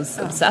 like I was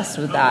obsessed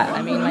with that.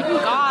 I mean, my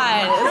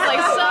God, it's like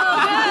so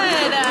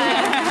good.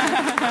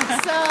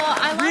 So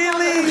I love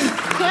Really?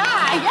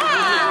 Yeah.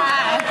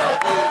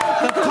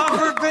 The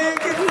puffer pig?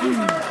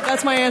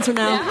 That's my answer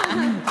now.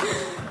 Yeah.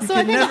 So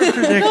I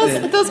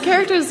think those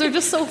characters are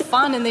just so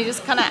fun, and they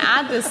just kind of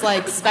add this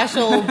like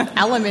special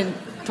element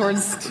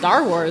towards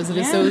Star Wars that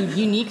is so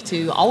unique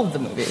to all of the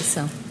movies.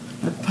 So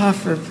the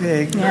puffer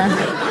pig. Yeah.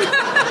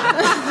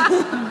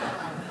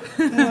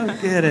 I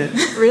don't get it.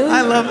 Really?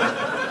 I love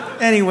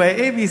it. Anyway,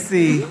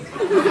 ABC.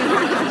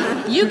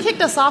 You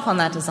kicked us off on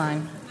that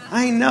design.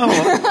 I know.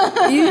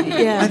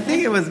 Yeah. I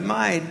think it was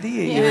my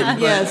idea. Yeah.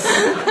 Yes.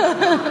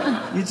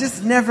 You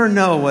just never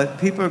know what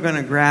people are going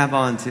to grab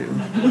onto.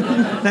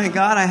 Thank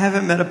God I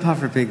haven't met a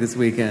puffer pig this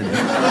weekend.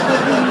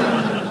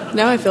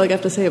 Now I feel like I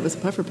have to say it was a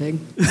puffer pig.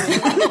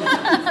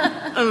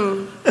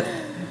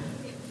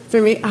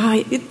 For me,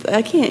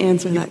 I can't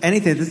answer that.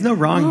 Anything. There's no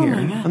wrong here.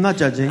 I'm not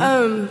judging.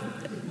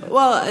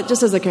 Well,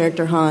 just as a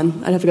character,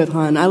 Han. I'd have to go with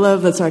Han. I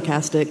love the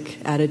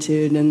sarcastic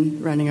attitude and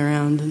running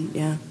around, and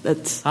yeah,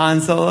 that's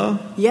Han Solo?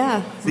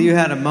 Yeah. So you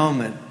had a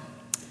moment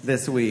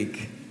this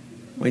week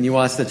when you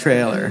watched the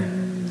trailer.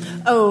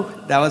 Oh.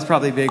 That was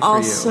probably big for you.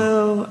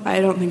 Also,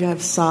 I don't think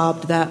I've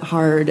sobbed that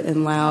hard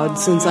and loud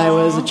since I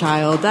was a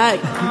child. That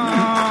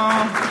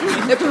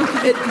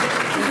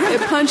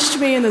it punched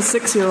me in the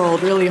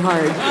 6-year-old really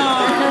hard.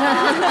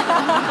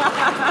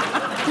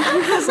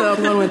 So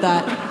I'm going with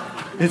that.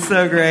 It's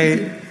so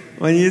great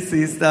when you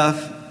see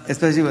stuff,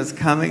 especially what's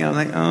coming. I'm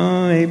like,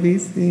 oh,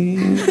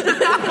 ABC.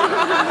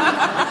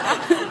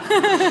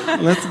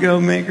 Let's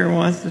go make her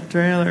watch the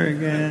trailer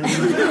again.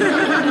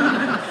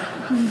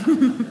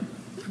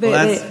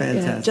 That's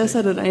fantastic. Yeah, Jess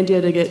had an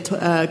idea to get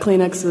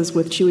Kleenexes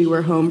with Chewy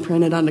We're Home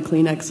printed onto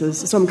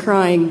Kleenexes. So I'm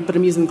crying, but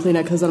I'm using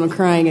Kleenex because I'm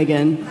crying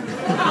again.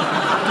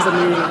 Because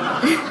I'm reading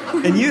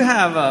it. And you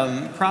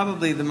have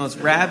probably the most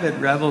rabid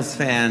Rebels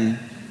fan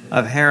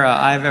of Hera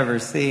I've ever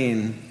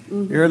seen.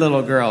 Mm-hmm. You're a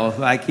little girl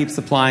who I keep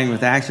supplying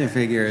with action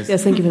figures.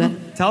 Yes, thank you for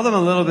that. Tell them a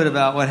little bit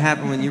about what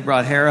happened when you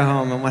brought Hera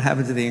home and what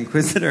happened to the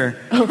Inquisitor.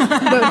 Oh,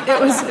 no,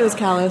 it was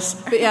Callus.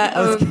 But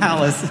yeah, it was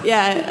Callus.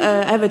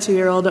 Yeah, I have a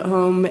 2-year-old at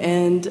home,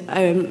 and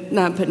I'm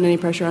not putting any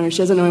pressure on her. She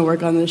doesn't know I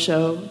work on the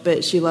show,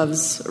 but she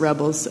loves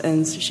Rebels,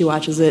 and she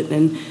watches it,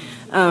 and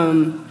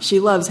she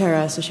loves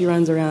Hera, so she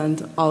runs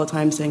around all the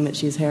time saying that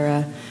she's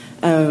Hera.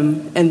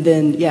 And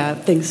then,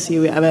 thanks to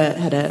you, I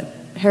had a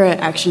Hera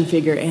action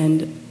figure,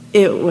 and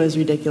it was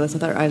ridiculous. I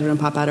thought her eyes were going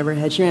to pop out of her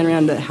head. She ran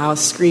around the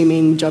house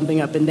screaming, jumping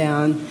up and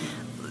down.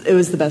 It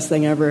was the best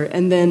thing ever.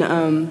 And then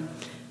a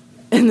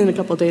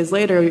couple of days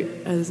later,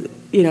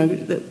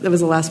 that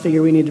was the last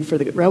figure we needed for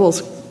the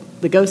Rebels,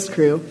 the Ghost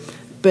crew.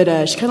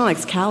 But she kind of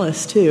likes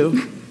Callus,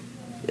 too.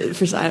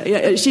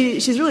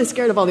 She's really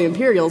scared of all the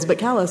Imperials, but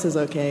Callus is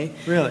okay.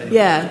 Really?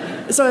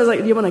 Yeah. So I was like,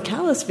 do you want a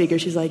Callus figure?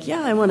 She's like,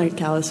 yeah, I want a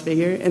Callus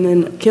figure. And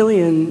then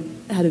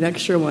Killian had an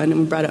extra one,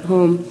 and we brought it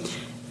home.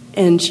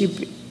 And she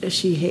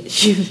was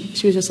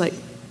just like,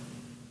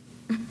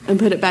 and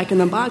put it back in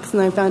the box.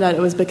 And I found out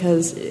it was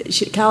because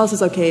Callus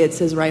is okay. It's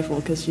his rifle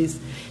because she's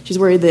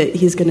worried that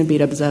he's going to beat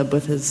up Zeb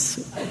with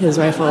his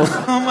rifle.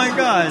 Oh my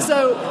God!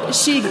 So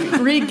she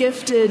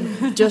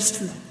re-gifted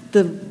just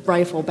the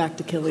rifle back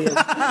to Killian.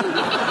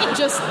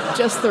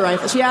 just the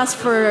rifle. She asked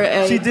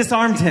for She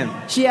disarmed him.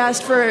 She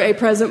asked for a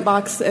present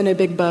box and a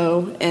big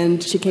bow,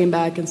 and she came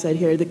back and said,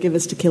 "Here, give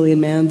this to Killian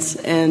Mans,"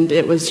 and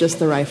it was just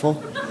the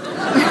rifle.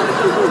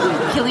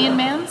 Killian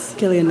Mans?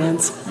 Killian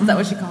Mans. Is that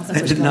what she calls it?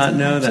 I did not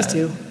know that. Just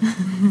 2.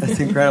 That's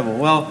incredible.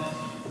 Well,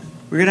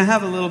 we're going to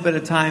have a little bit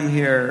of time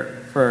here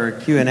for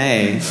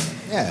Q&A.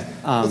 Yeah,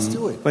 let's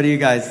do it. What do you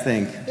guys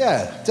think?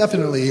 Yeah,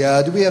 definitely.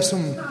 Do we have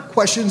some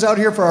questions out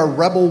here for our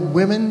Rebel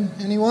women?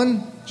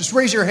 Anyone? Just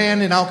raise your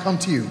hand and I'll come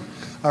to you.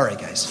 All right,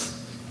 guys.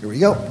 Here we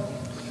go.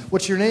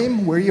 What's your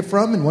name? Where are you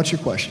from? And what's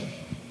your question?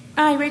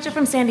 Hi, Rachel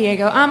from San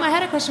Diego. I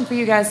had a question for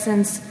you guys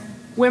since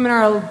women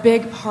are a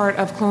big part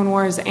of Clone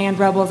Wars and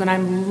Rebels, and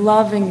I'm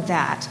loving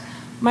that.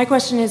 My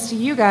question is to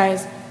you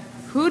guys,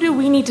 who do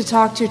we need to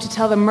talk to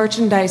tell the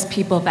merchandise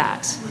people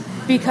that?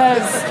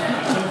 Because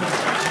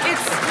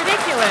it's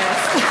ridiculous.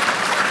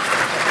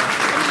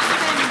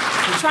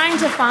 Trying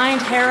to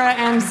find Hera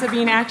and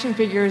Sabine action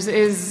figures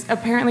is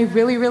apparently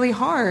really, really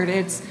hard.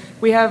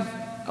 We have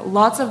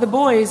lots of the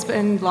boys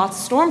and lots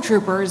of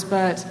stormtroopers,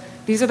 but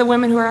these are the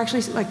women who are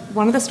actually like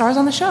one of the stars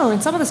on the show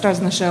and some of the stars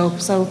on the show.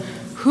 So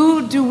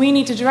who do we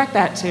need to direct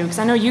that to? Because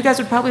I know you guys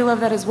would probably love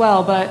that as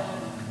well, but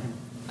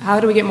how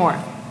do we get more?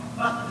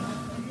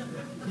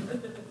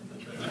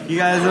 You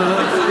guys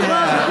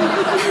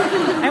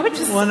I would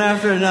just... One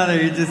after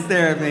another, you just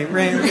stare at me.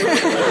 Rain, you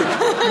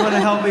want to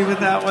help me with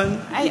that one?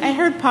 I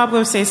heard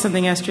Pablo say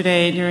something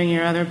yesterday during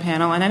your other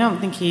panel, and I don't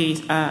think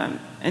he...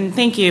 and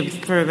thank you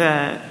for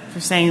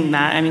saying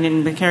that. I mean,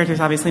 and the characters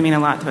obviously mean a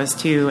lot to us,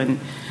 too, and...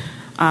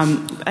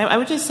 I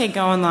would just say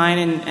go online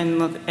and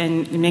look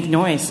and make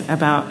noise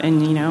about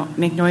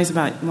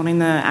wanting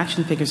the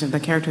action figures of the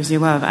characters you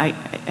love. I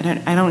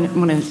don't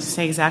want to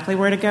say exactly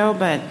where to go,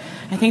 but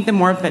I think the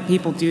more that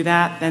people do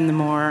that, then the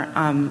more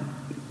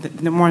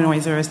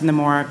noise there is, and the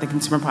more the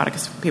consumer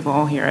products people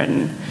will hear it,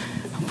 and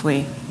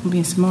hopefully there'll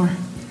be some more.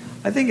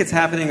 I think it's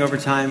happening over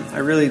time. I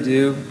really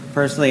do.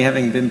 Personally,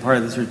 having been part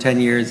of this for 10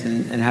 years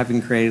and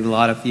having created a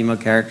lot of female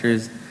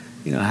characters,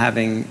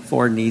 having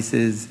 4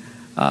 nieces.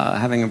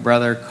 Having a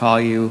brother call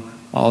you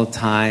all the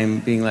time,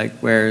 being like,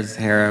 "Where's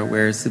Hera?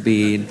 Where's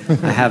Sabine?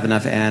 I have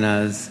enough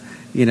Annas."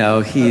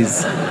 My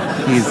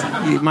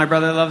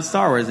brother loves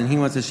Star Wars, and he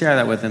wants to share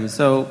that with him.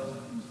 So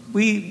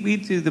we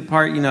do the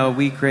part.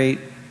 We create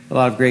a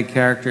lot of great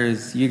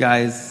characters. You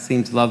guys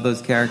seem to love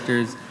those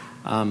characters.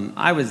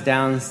 I was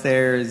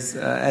downstairs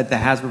at the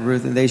Hasbro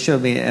booth, and they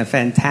showed me a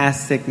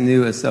fantastic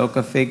new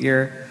Ahsoka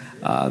figure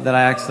that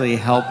I actually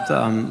helped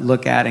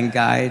look at and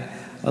guide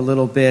a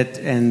little bit.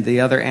 And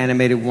the other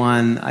animated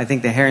one, I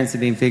think the Hera and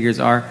Sabine figures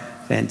are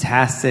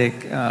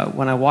fantastic.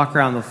 When I walk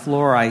around the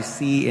floor, I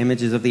see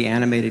images of the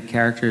animated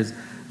characters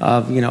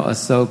of,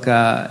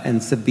 Ahsoka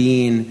and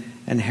Sabine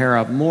and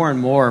Hera more and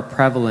more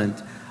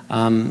prevalent.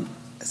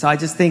 So I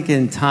just think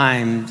in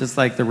time, just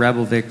like the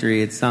Rebel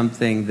victory, it's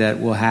something that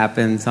will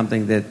happen,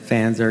 something that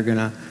fans are going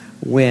to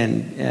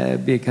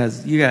win,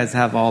 because you guys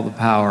have all the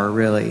power,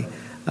 really.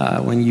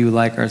 When you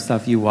like our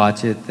stuff, you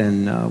watch it,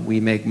 then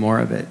we make more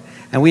of it.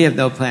 And we have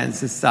no plans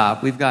to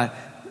stop. You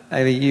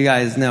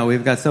guys know,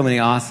 we've got so many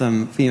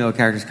awesome female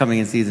characters coming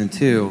in Season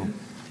 2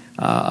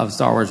 of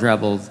Star Wars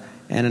Rebels,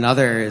 and in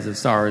other areas of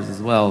Star Wars as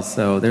well.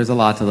 So there's a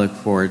lot to look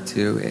forward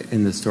to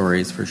in the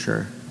stories, for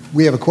sure.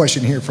 We have a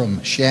question here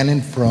from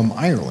Shannon from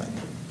Ireland.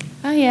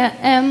 Oh,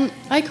 yeah.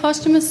 I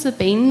costume as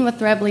Sabine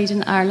with Rebel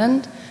Legion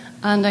Ireland,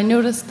 and I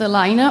noticed the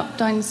lineup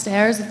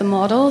downstairs of the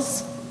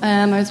models.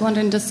 I was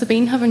wondering, does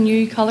Sabine have a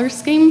new colour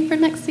scheme for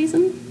next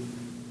season?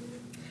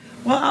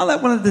 Well, I'll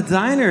let one of the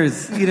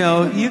designers, you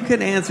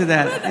can answer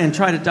that and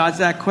try to dodge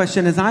that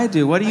question as I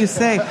do. What do you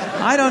say?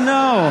 I don't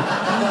know.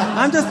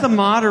 I'm just the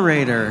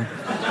moderator.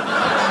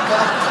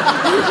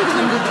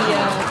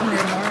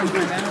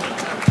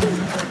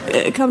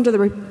 Come to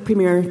the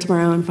premiere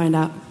tomorrow and find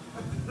out.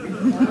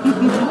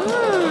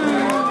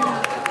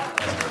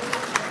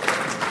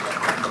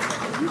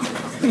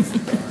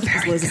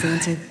 Liz's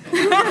answer.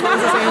 Liz's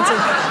answer.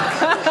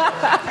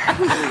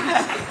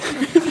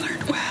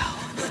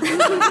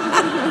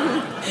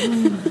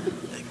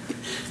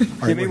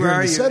 Jimmy, where are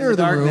you? In the center of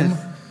the room.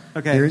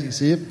 Okay. Here, you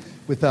see it?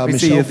 With We Michelle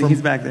see you. from...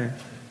 He's back there.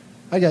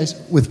 Hi, guys.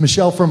 With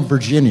Michelle from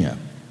Virginia.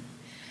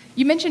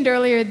 You mentioned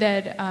earlier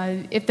that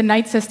if the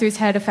Night Sisters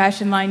had a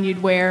fashion line,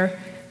 you'd wear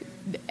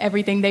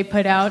everything they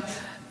put out.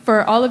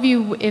 For all of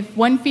you, if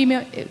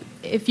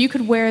you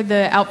could wear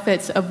the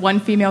outfits of one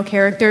female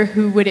character,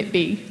 who would it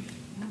be?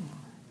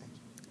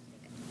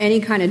 Any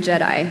kind of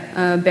Jedi.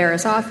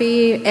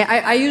 Barasafi.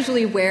 I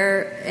usually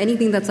wear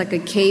anything that's like a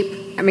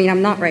cape. I mean,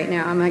 I'm not right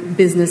now. I'm like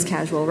business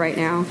casual right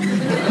now.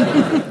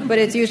 But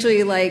it's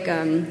usually like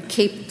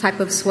cape type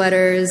of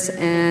sweaters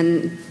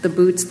and the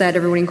boots that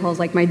everyone calls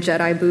like my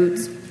Jedi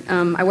boots.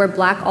 I wear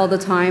black all the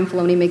time.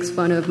 Filoni makes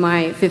fun of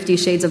my 50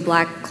 Shades of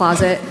Black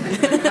closet.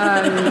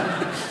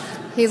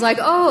 He's like,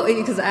 oh,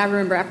 because I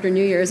remember after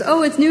New Year's,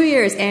 oh, it's New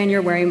Year's, and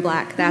you're wearing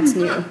black. That's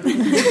new.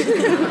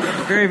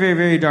 Very, very,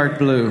 very dark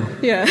blue.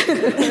 Yeah,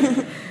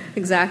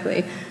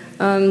 exactly.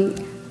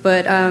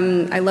 But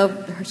I love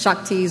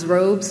Shakti's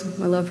robes.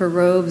 I love her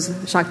robes.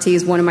 Shakti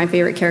is one of my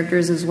favorite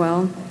characters as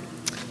well.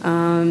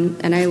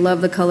 And I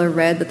love the color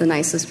red that the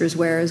Night Sisters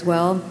wear as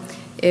well.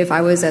 If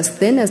I was as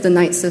thin as the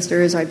Night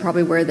Sisters, I'd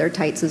probably wear their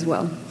tights as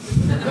well.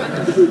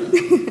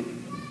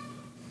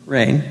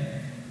 Rain.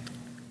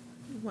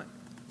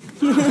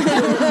 She was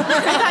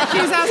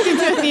asking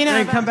to Athena.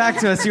 Rain, come back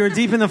to us. You were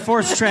deep in the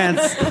Force trance.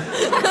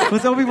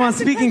 Was Obi-Wan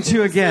speaking to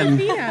you again?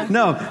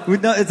 No,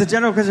 it's a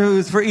general question. It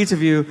was for each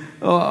of you.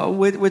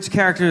 Which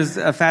character's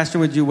fashion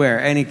would you wear?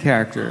 Any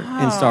character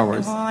in Star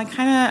Wars? Well,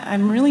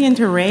 I'm really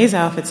into Rey's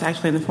outfits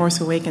actually in The Force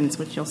Awakens,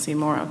 which you'll see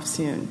more of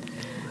soon.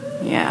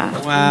 Yeah.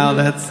 Wow,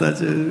 that's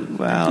such a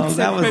wow.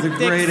 That was a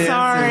great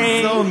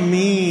answer. So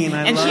mean.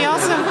 She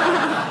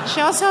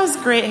also has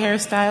great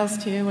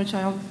hairstyles too, which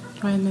I'll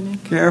try and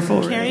mimic.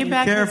 Careful, Carry Rain.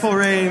 back Careful,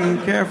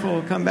 Rain.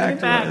 Careful. Come back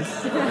to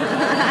us.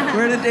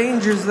 We're in a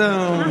danger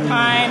zone. We're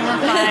fine.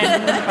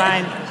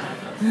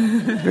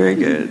 Very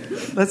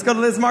good. Let's go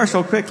to Liz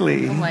Marshall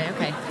quickly.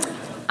 Okay.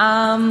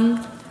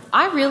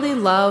 I really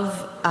love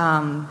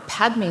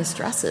Padme's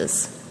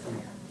dresses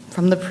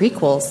from the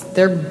prequels.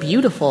 They're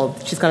beautiful.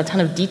 She's got a ton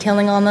of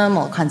detailing on them,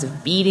 all kinds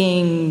of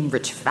beading,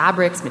 rich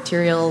fabrics,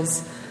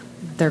 materials.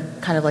 They're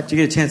kind of like... Did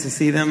you get a chance to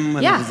see them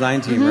with the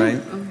design team, right?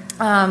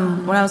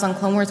 When I was on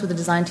Clone Wars with the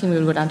design team, we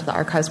would go down to the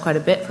archives quite a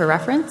bit for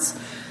reference.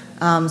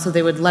 So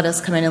they would let us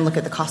come in and look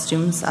at the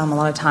costumes a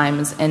lot of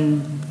times.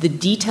 And the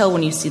detail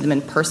when you see them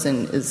in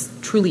person is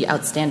truly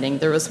outstanding.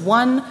 There was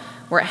one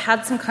where it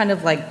had some kind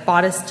of like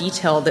bodice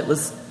detail that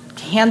was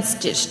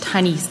hand-stitched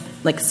tiny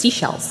like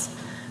seashells.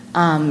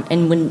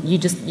 And when you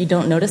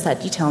don't notice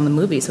that detail in the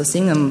movie, so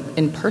seeing them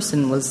in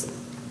person was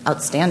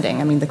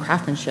outstanding. I mean, the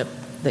craftsmanship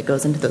that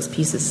goes into those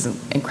pieces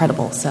is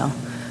incredible. So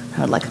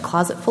I would like a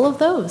closet full of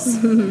those.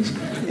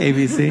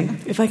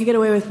 ABC. If I could get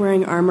away with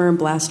wearing armor and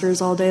blasters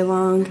all day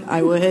long,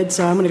 I would.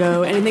 So I'm going to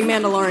go anything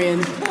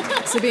Mandalorian.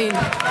 Sabine.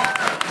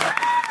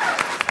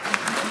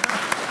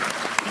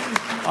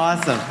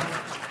 Awesome.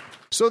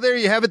 So there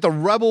you have it, the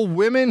Rebel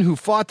women who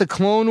fought the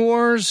Clone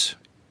Wars,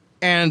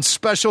 and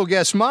special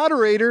guest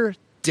moderator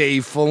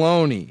Dave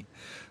Filoni.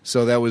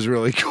 So that was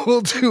really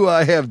cool to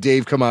have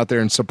Dave come out there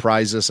and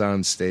surprise us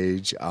on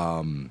stage.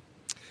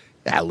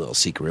 That little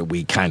secret,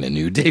 we kind of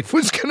knew Dave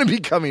was going to be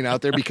coming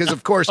out there because,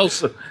 of course...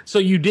 so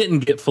you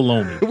didn't get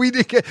Filoni. We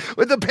did get...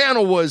 But the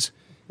panel was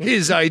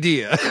his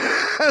idea.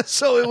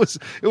 So it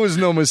was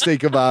no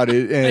mistake about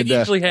it. And, it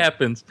usually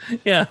happens.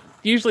 Yeah.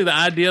 Usually the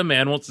idea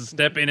man wants to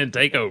step in and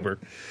take over.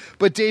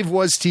 But Dave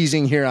was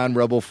teasing here on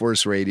Rebel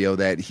Force Radio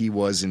that he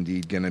was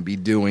indeed going to be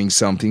doing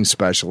something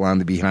special on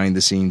the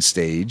behind-the-scenes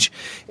stage.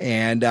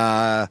 And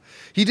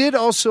he did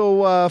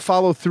also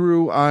follow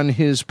through on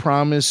his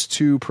promise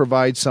to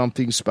provide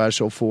something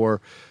special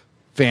for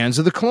fans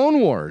of the Clone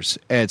Wars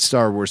at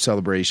Star Wars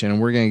Celebration.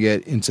 And we're going to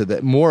get into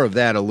that more of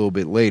that a little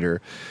bit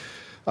later.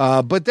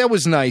 But that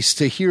was nice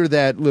to hear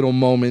that little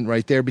moment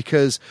right there,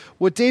 because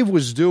what Dave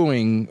was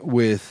doing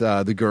with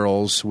the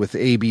girls, with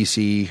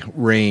ABC,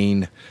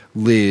 Rain,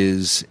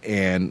 Liz,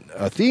 and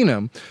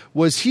Athena,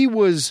 was he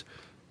was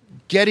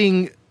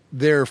getting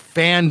their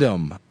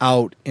fandom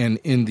out and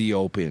in the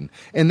open.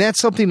 And that's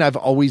something I've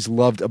always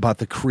loved about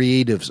the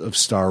creatives of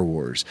Star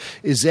Wars,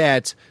 is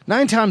that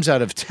 9 times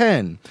out of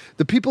 10,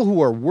 the people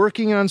who are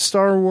working on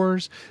Star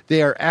Wars,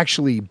 they are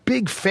actually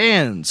big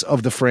fans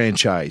of the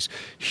franchise,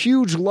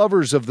 huge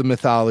lovers of the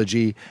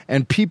mythology,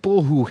 and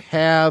people who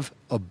have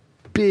a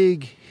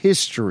big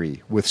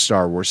history with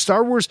Star Wars.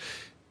 Star Wars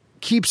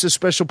keeps a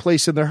special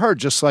place in their heart,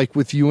 just like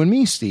with you and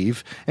me,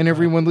 Steve, and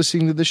everyone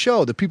listening to the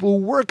show. The people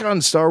who work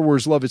on Star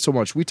Wars love it so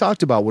much. We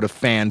talked about what a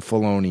fan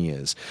Filoni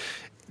is.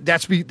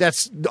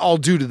 That's all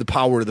due to the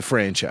power of the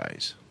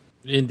franchise.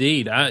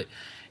 Indeed.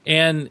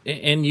 And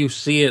you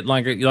see it,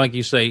 like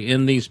you say,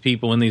 in these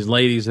people, in these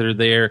ladies that are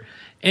there.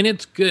 And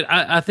it's good.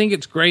 I think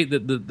it's great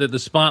that the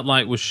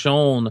spotlight was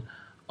shown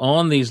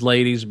on these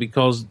ladies,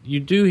 because you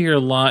do hear a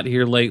lot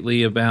here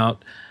lately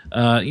about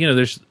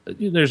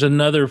there's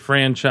another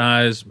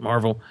franchise,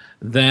 Marvel,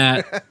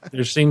 that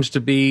there seems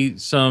to be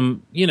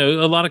some, a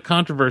lot of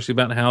controversy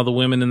about how the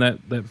women in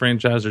that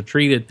franchise are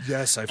treated.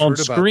 Yes, I've on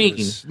heard about screen.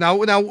 this. Now,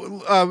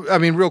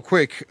 real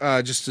quick,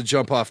 just to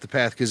jump off the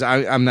path, because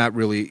I'm not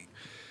really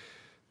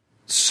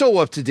so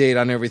up to date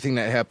on everything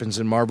that happens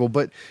in Marvel,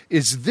 but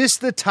is this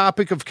the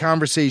topic of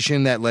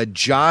conversation that led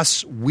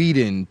Joss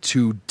Whedon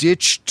to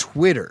ditch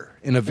Twitter?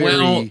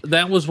 Well,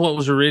 that was what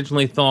was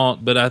originally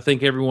thought, but I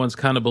think everyone's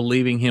kind of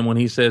believing him when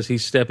he says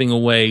he's stepping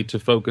away to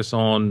focus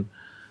on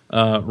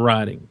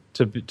writing,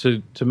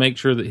 to make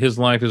sure that his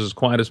life is as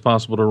quiet as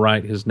possible to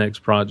write his next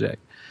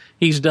project.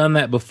 He's done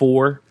that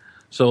before,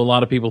 so a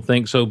lot of people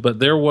think so. But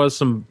there was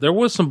some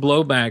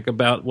blowback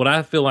about what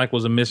I feel like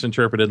was a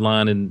misinterpreted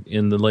line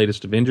in the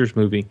latest Avengers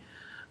movie,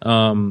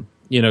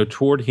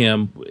 toward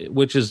him,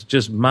 which is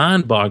just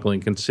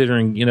mind-boggling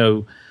considering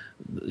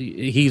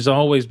he's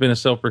always been a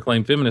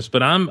self-proclaimed feminist,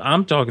 but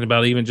I'm talking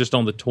about even just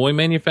on the toy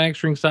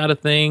manufacturing side of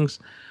things,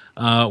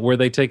 where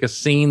they take a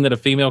scene that a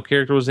female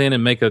character was in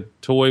and make a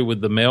toy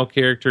with the male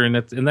character, and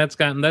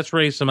that's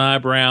raised some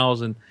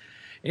eyebrows,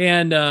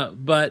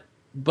 but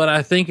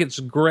I think it's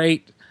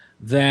great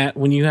that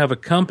when you have a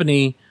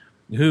company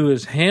who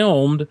is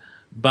helmed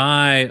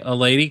by a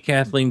lady,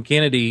 Kathleen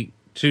Kennedy,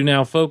 to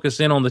now focus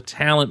in on the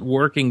talent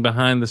working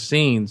behind the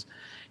scenes,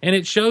 and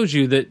it shows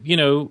you that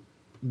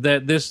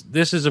that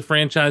this is a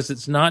franchise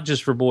that's not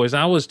just for boys.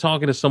 I was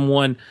talking to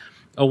someone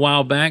a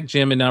while back,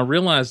 Jim, and I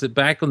realized that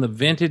back on the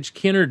vintage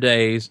Kenner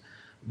days,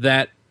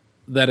 that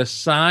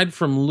aside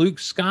from Luke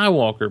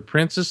Skywalker,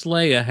 Princess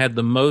Leia had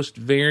the most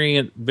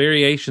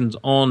variations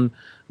on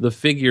the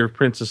figure of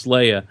Princess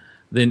Leia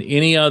than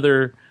any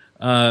other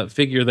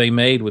figure they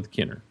made with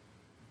Kenner.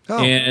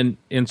 Oh.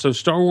 And so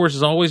Star Wars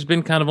has always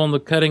been kind of on the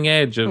cutting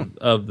edge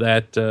of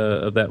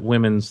that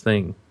women's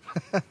thing.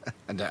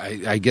 And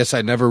I guess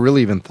I never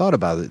really even thought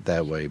about it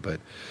that way, but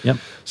yep.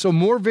 So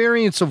more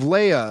variants of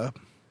Leia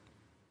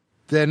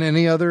than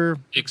any other,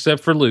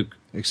 except for Luke.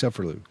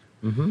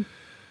 Mm-hmm.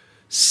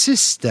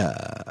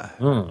 Sister.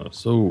 Oh,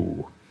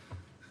 so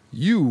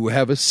you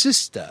have a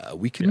sister.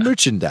 We can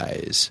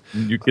merchandise.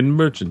 You can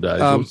merchandise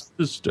your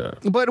sister.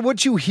 But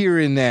what you hear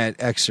in that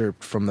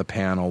excerpt from the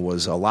panel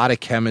was a lot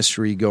of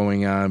chemistry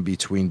going on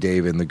between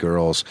Dave and the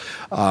girls.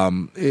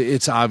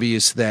 It's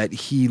obvious that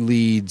he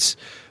leads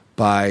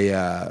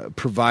by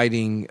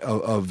providing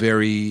a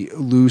very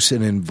loose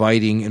and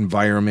inviting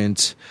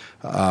environment.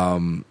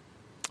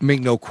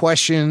 Make no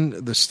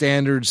question, the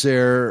standards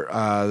there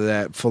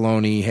that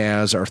Filoni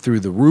has are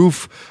through the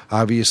roof.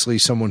 Obviously,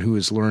 someone who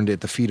has learned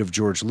at the feet of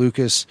George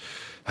Lucas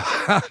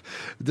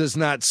does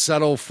not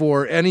settle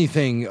for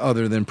anything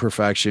other than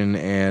perfection,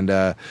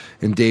 and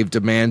Dave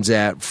demands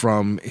that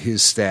from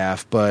his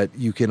staff. But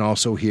you can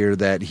also hear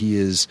that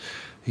he's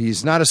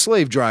not a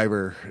slave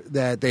driver,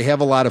 that they have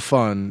a lot of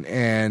fun,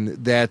 and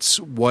that's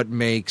what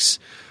makes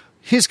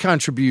his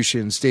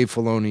contributions, Dave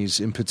Filoni's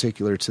in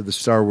particular, to the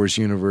Star Wars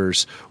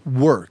universe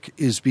work,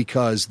 is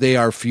because they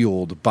are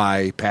fueled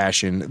by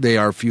passion, they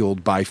are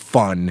fueled by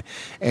fun,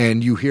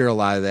 and you hear a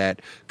lot of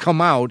that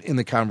come out in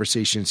the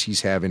conversations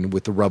he's having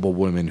with the rebel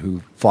women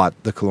who fought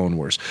the Clone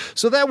Wars.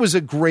 So that was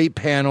a great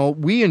panel.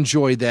 We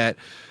enjoyed that.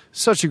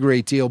 Such a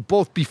great deal,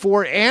 both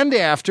before and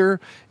after.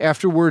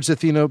 Afterwards,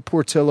 Athena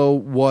Portillo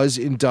was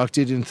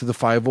inducted into the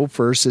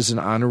 501st as an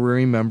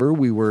honorary member.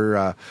 We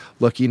were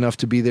lucky enough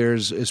to be there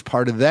as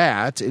part of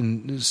that,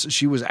 and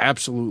she was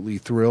absolutely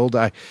thrilled.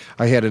 I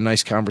had a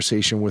nice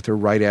conversation with her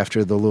right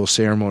after the little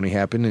ceremony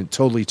happened, and it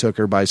totally took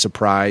her by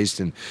surprise,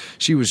 and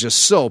she was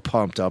just so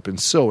pumped up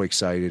and so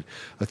excited.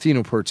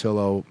 Athena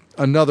Portillo,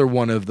 another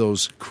one of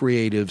those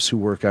creatives who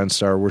work on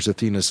Star Wars.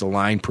 Athena's the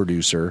line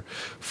producer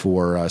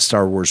for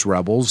Star Wars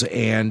Rebels,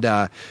 and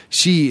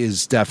she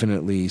is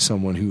definitely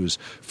someone who is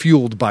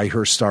fueled by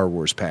her Star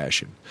Wars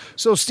passion.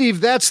 So,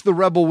 Steve, that's the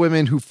Rebel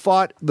women who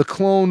fought the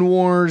Clone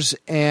Wars,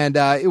 and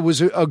it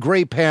was a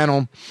great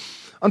panel.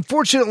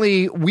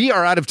 Unfortunately, we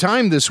are out of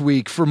time this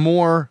week for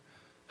more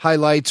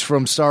highlights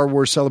from Star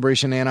Wars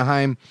Celebration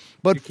Anaheim.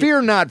 But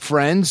fear not,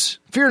 friends.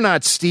 Fear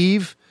not,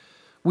 Steve.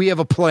 We have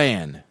a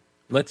plan.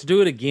 Let's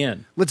do it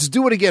again. Let's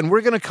do it again.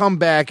 We're going to come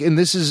back, and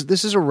this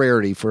is a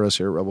rarity for us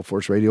here at Rebel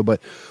Force Radio, but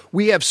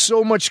we have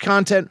so much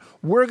content.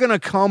 We're going to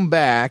come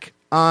back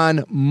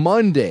on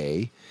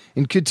Monday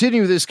and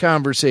continue this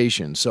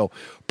conversation. So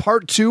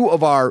part 2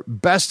 of our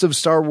Best of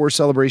Star Wars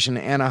Celebration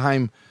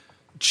Anaheim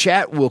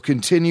chat will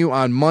continue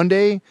on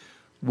Monday.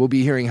 We'll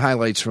be hearing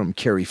highlights from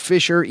Carrie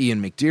Fisher,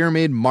 Ian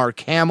McDiarmid, Mark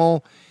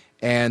Hamill,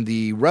 and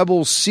the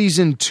Rebels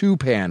Season 2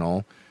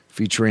 panel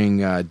featuring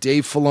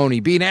Dave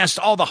Filoni being asked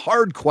all the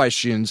hard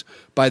questions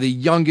by the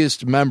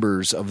youngest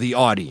members of the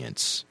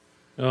audience.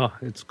 Oh,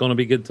 it's going to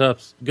be good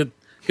stuff. Good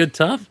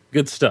stuff.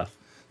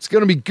 It's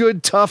going to be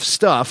good, tough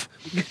stuff.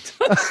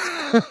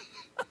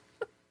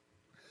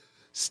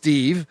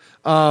 Steve,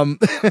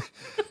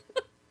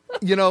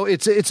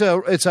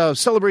 it's a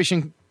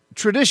celebration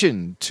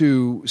tradition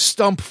to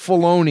stump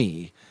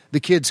Filoni. The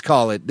kids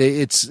call it.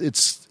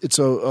 It's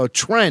a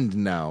trend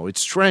now.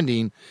 It's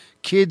trending.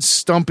 Kids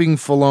stumping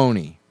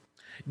Filoni.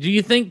 Do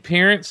you think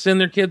parents send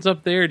their kids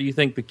up there, or do you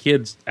think the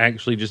kids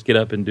actually just get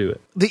up and do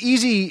it? The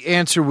easy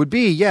answer would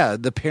be, yeah,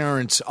 the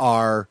parents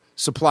are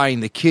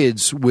supplying the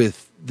kids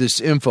with this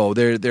info.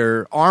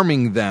 They're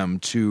arming them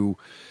to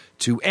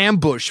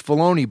ambush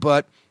Filoni,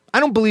 but I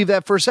don't believe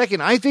that for a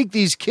second. I think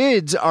these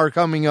kids are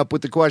coming up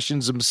with the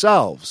questions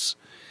themselves,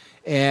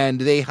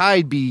 and they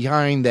hide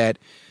behind that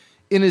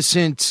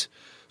innocent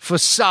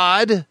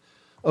facade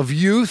of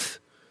youth,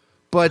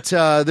 but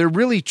they're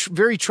really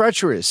very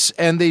treacherous,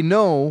 and they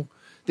know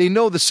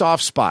the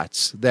soft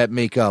spots that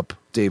make up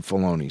Dave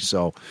Filoni.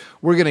 So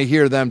we're going to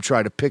hear them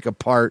try to pick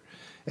apart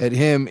at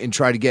him and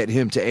try to get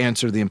him to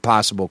answer the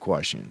impossible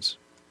questions.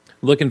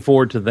 Looking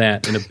forward to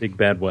that in a big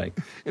bad way.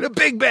 In a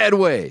big bad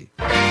way.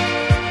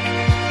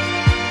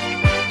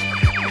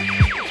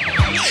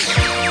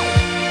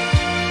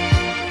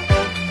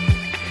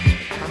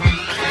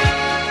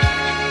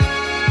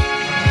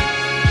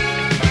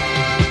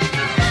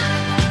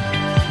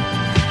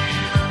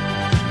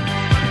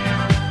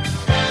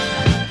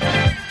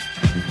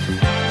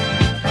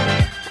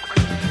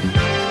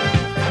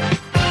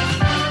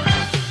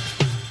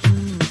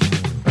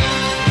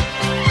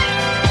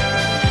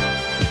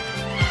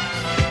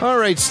 All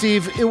right,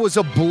 Steve, it was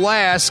a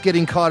blast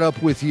getting caught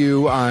up with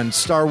you on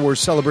Star Wars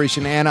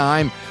Celebration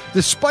Anaheim.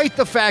 Despite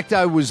the fact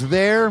I was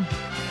there,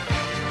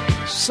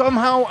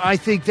 somehow I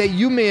think that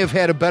you may have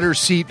had a better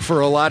seat for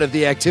a lot of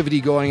the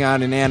activity going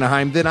on in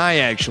Anaheim than I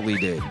actually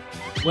did.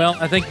 Well,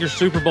 I think your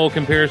Super Bowl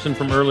comparison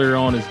from earlier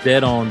on is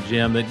dead on,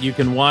 Jim, that you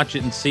can watch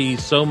it and see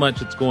so much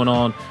that's going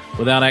on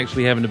without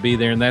actually having to be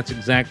there, and that's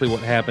exactly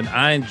what happened.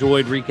 I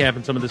enjoyed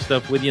recapping some of this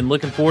stuff with you and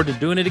looking forward to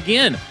doing it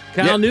again.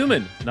 Kyle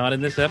Newman, not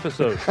in this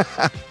episode.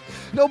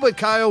 No, but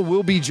Kyle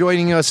will be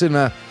joining us in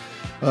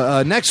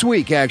next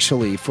week,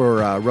 actually, for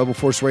Rebel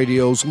Force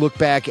Radio's look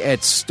back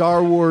at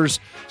Star Wars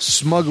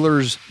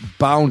Smuggler's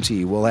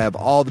Bounty. We'll have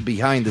all the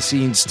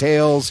behind-the-scenes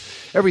tales,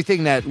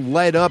 everything that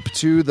led up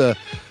to the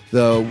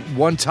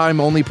one-time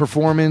only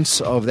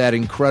performance of that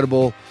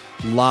incredible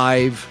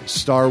live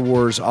Star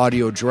Wars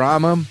audio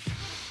drama,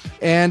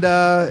 and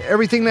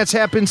everything that's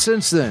happened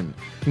since then,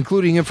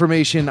 including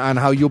information on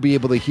how you'll be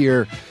able to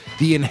hear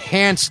the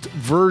enhanced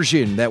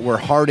version that we're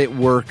hard at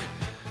work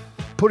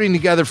putting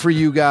together for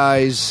you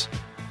guys,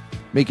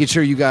 making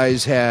sure you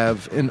guys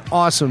have an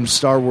awesome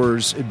Star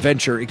Wars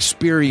adventure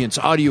experience,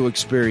 audio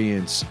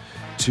experience,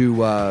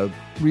 to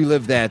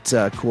relive that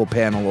cool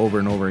panel over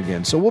and over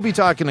again. So we'll be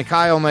talking to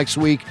Kyle next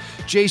week.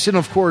 Jason,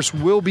 of course,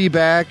 will be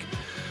back.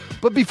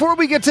 But before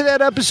we get to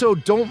that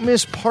episode, don't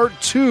miss part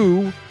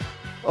 2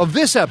 of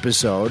this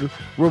episode,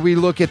 where we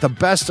look at the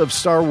best of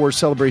Star Wars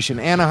Celebration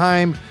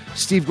Anaheim.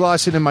 Steve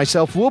Glosson and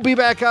myself will be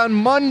back on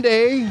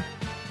Monday.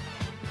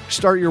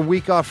 Start your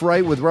week off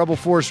right with Rebel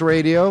Force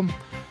Radio.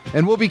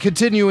 And we'll be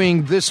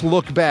continuing this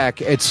look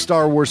back at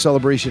Star Wars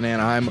Celebration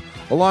Anaheim,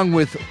 along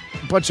with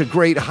a bunch of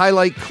great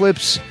highlight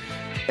clips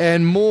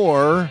and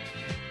more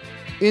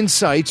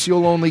insights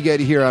you'll only get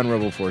here on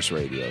Rebel Force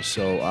Radio.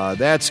 So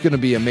that's going to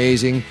be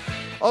amazing.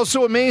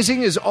 Also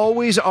amazing, as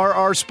always, are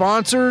our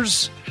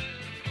sponsors.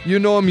 You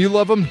know them, you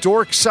love them.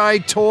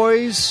 Dorkside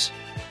Toys.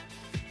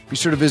 Be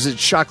sure to visit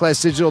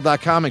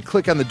shotglassdigital.com and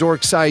click on the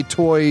Dorkside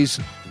Toys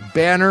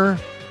banner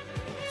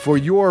for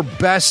your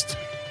best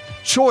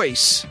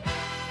choice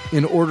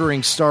in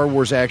ordering Star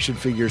Wars action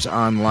figures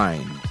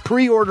online.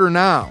 Pre-order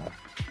now.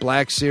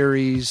 Black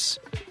Series,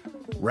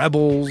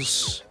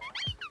 Rebels,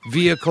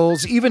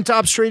 vehicles, even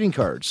Topps trading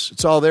cards.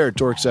 It's all there at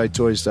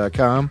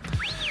dorksidetoys.com.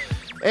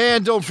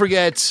 And don't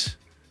forget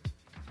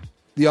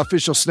the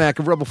official snack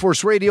of Rebel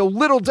Force Radio,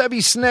 Little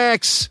Debbie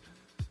Snacks.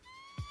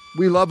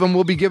 We love them.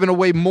 We'll be giving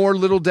away more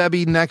Little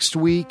Debbie next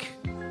week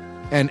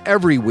and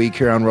every week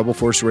here on Rebel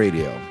Force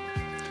Radio.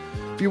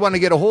 If you want to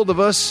get a hold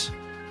of us,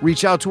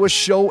 reach out to us,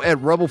 show at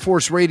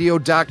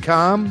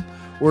rebelforceradio.com,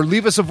 or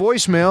leave us a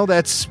voicemail.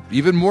 That's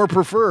even more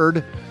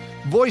preferred.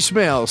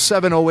 Voicemail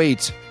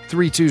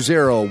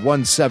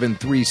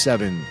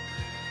 708-320-1737.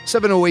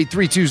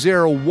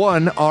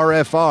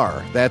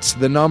 708-320-1RFR. That's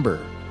the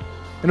number.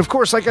 And of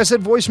course, like I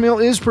said,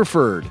 voicemail is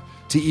preferred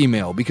to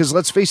email because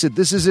let's face it,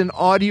 this is an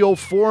audio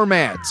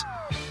format.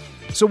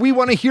 So we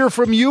want to hear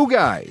from you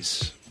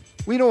guys.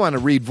 We don't want to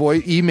read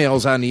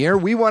emails on the air.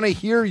 We want to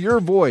hear your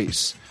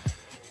voice,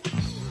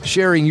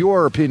 sharing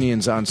your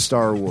opinions on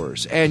Star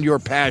Wars and your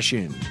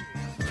passion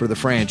for the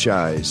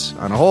franchise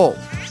on a whole.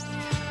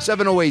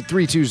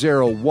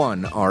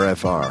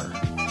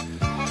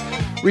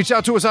 708-320-1RFR. Reach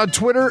out to us on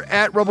Twitter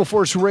at Rebel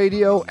Force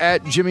Radio,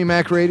 at Jimmy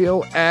Mac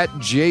Radio, at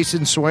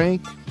Jason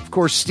Swank. Of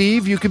course,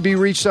 Steve, you can be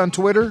reached on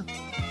Twitter.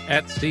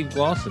 At Steve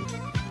Glosson.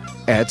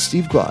 At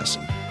Steve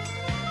Glosson.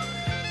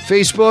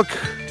 Facebook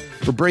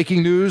for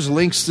breaking news,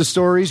 links to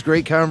stories,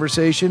 great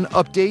conversation,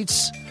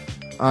 updates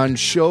on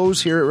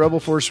shows here at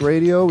Rebel Force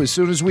Radio. As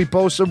soon as we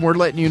post them, we're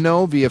letting you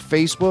know via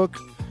Facebook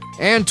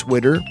and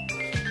Twitter.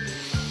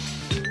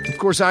 Of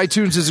course,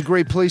 iTunes is a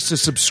great place to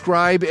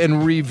subscribe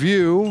and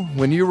review.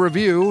 When you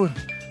review,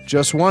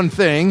 just one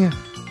thing.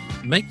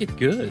 Make it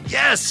good.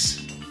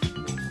 Yes!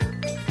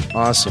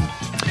 Awesome.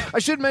 I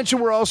should mention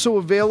we're also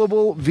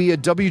available via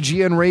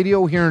WGN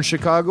Radio here in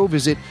Chicago.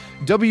 Visit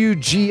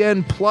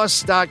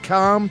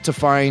WGNplus.com to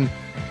find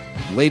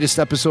latest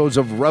episodes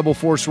of Rebel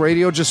Force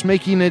Radio, just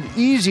making it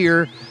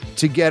easier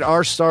to get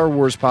our Star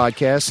Wars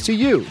podcast to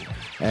you.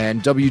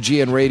 And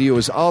WGN Radio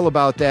is all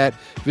about that.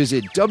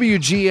 Visit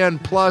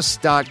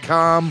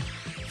WGNplus.com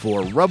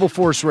for Rebel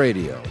Force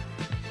Radio.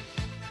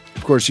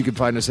 Of course, you can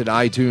find us at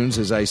iTunes,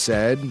 as I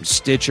said,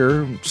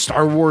 Stitcher,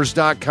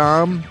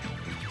 StarWars.com,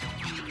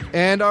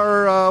 and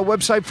our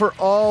website for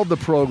all the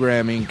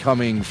programming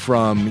coming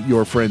from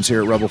your friends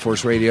here at Rebel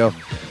Force Radio.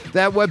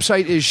 That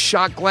website is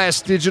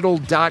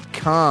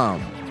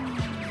shotglassdigital.com.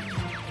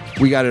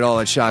 We got it all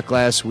at Shot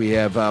Glass. We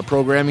have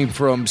programming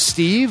from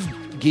Steve,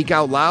 Geek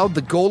Out Loud.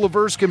 The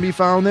Golaverse can be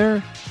found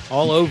there.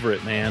 All over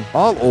it, man.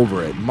 All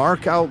over it.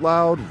 Mark Out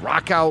Loud,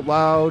 Rock Out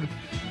Loud,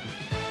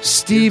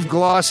 Steve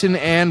Glosson,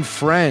 and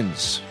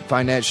friends.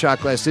 Find that at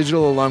Shot Glass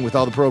Digital, along with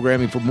all the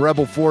programming from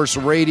Rebel Force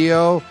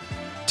Radio,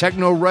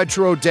 Techno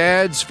Retro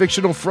Dads,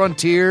 Fictional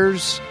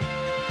Frontiers,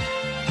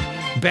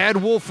 Bad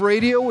Wolf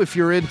Radio, if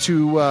you're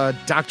into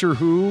Doctor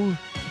Who,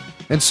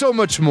 and so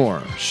much more.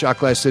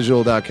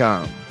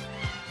 ShotGlassDigital.com.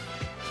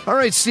 All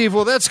right, Steve,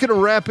 well, that's going to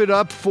wrap it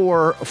up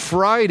for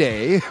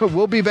Friday.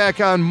 We'll be back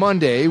on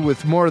Monday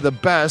with more of the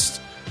best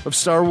of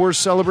Star Wars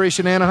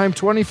Celebration Anaheim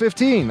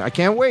 2015. I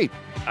can't wait.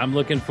 I'm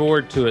looking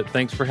forward to it.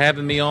 Thanks for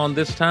having me on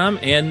this time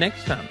and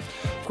next time.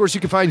 Of course,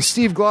 you can find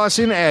Steve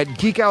Glosson at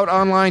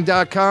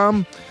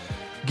geekoutonline.com.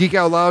 Geek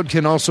Out Loud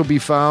can also be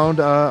found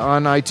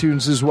on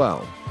iTunes as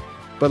well.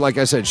 But like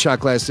I said, Shot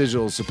Glass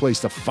Digital is the place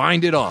to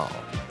find it all.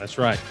 That's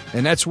right.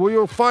 And that's where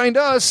you'll find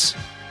us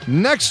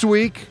next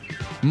week,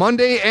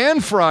 Monday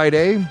and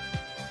Friday.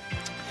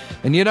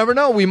 And you never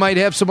know, we might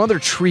have some other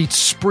treats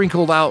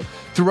sprinkled out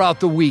throughout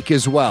the week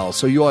as well.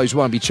 So you always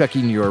want to be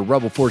checking your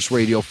Rebel Force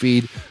Radio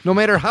feed, no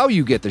matter how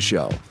you get the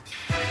show.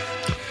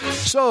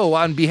 So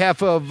on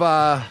behalf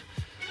of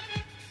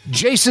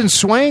Jason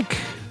Swank,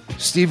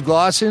 Steve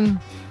Glosson,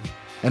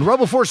 and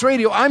Rebel Force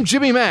Radio, I'm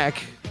Jimmy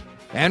Mack.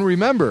 And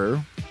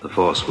remember, the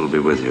Force will be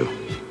with you,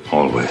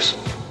 always.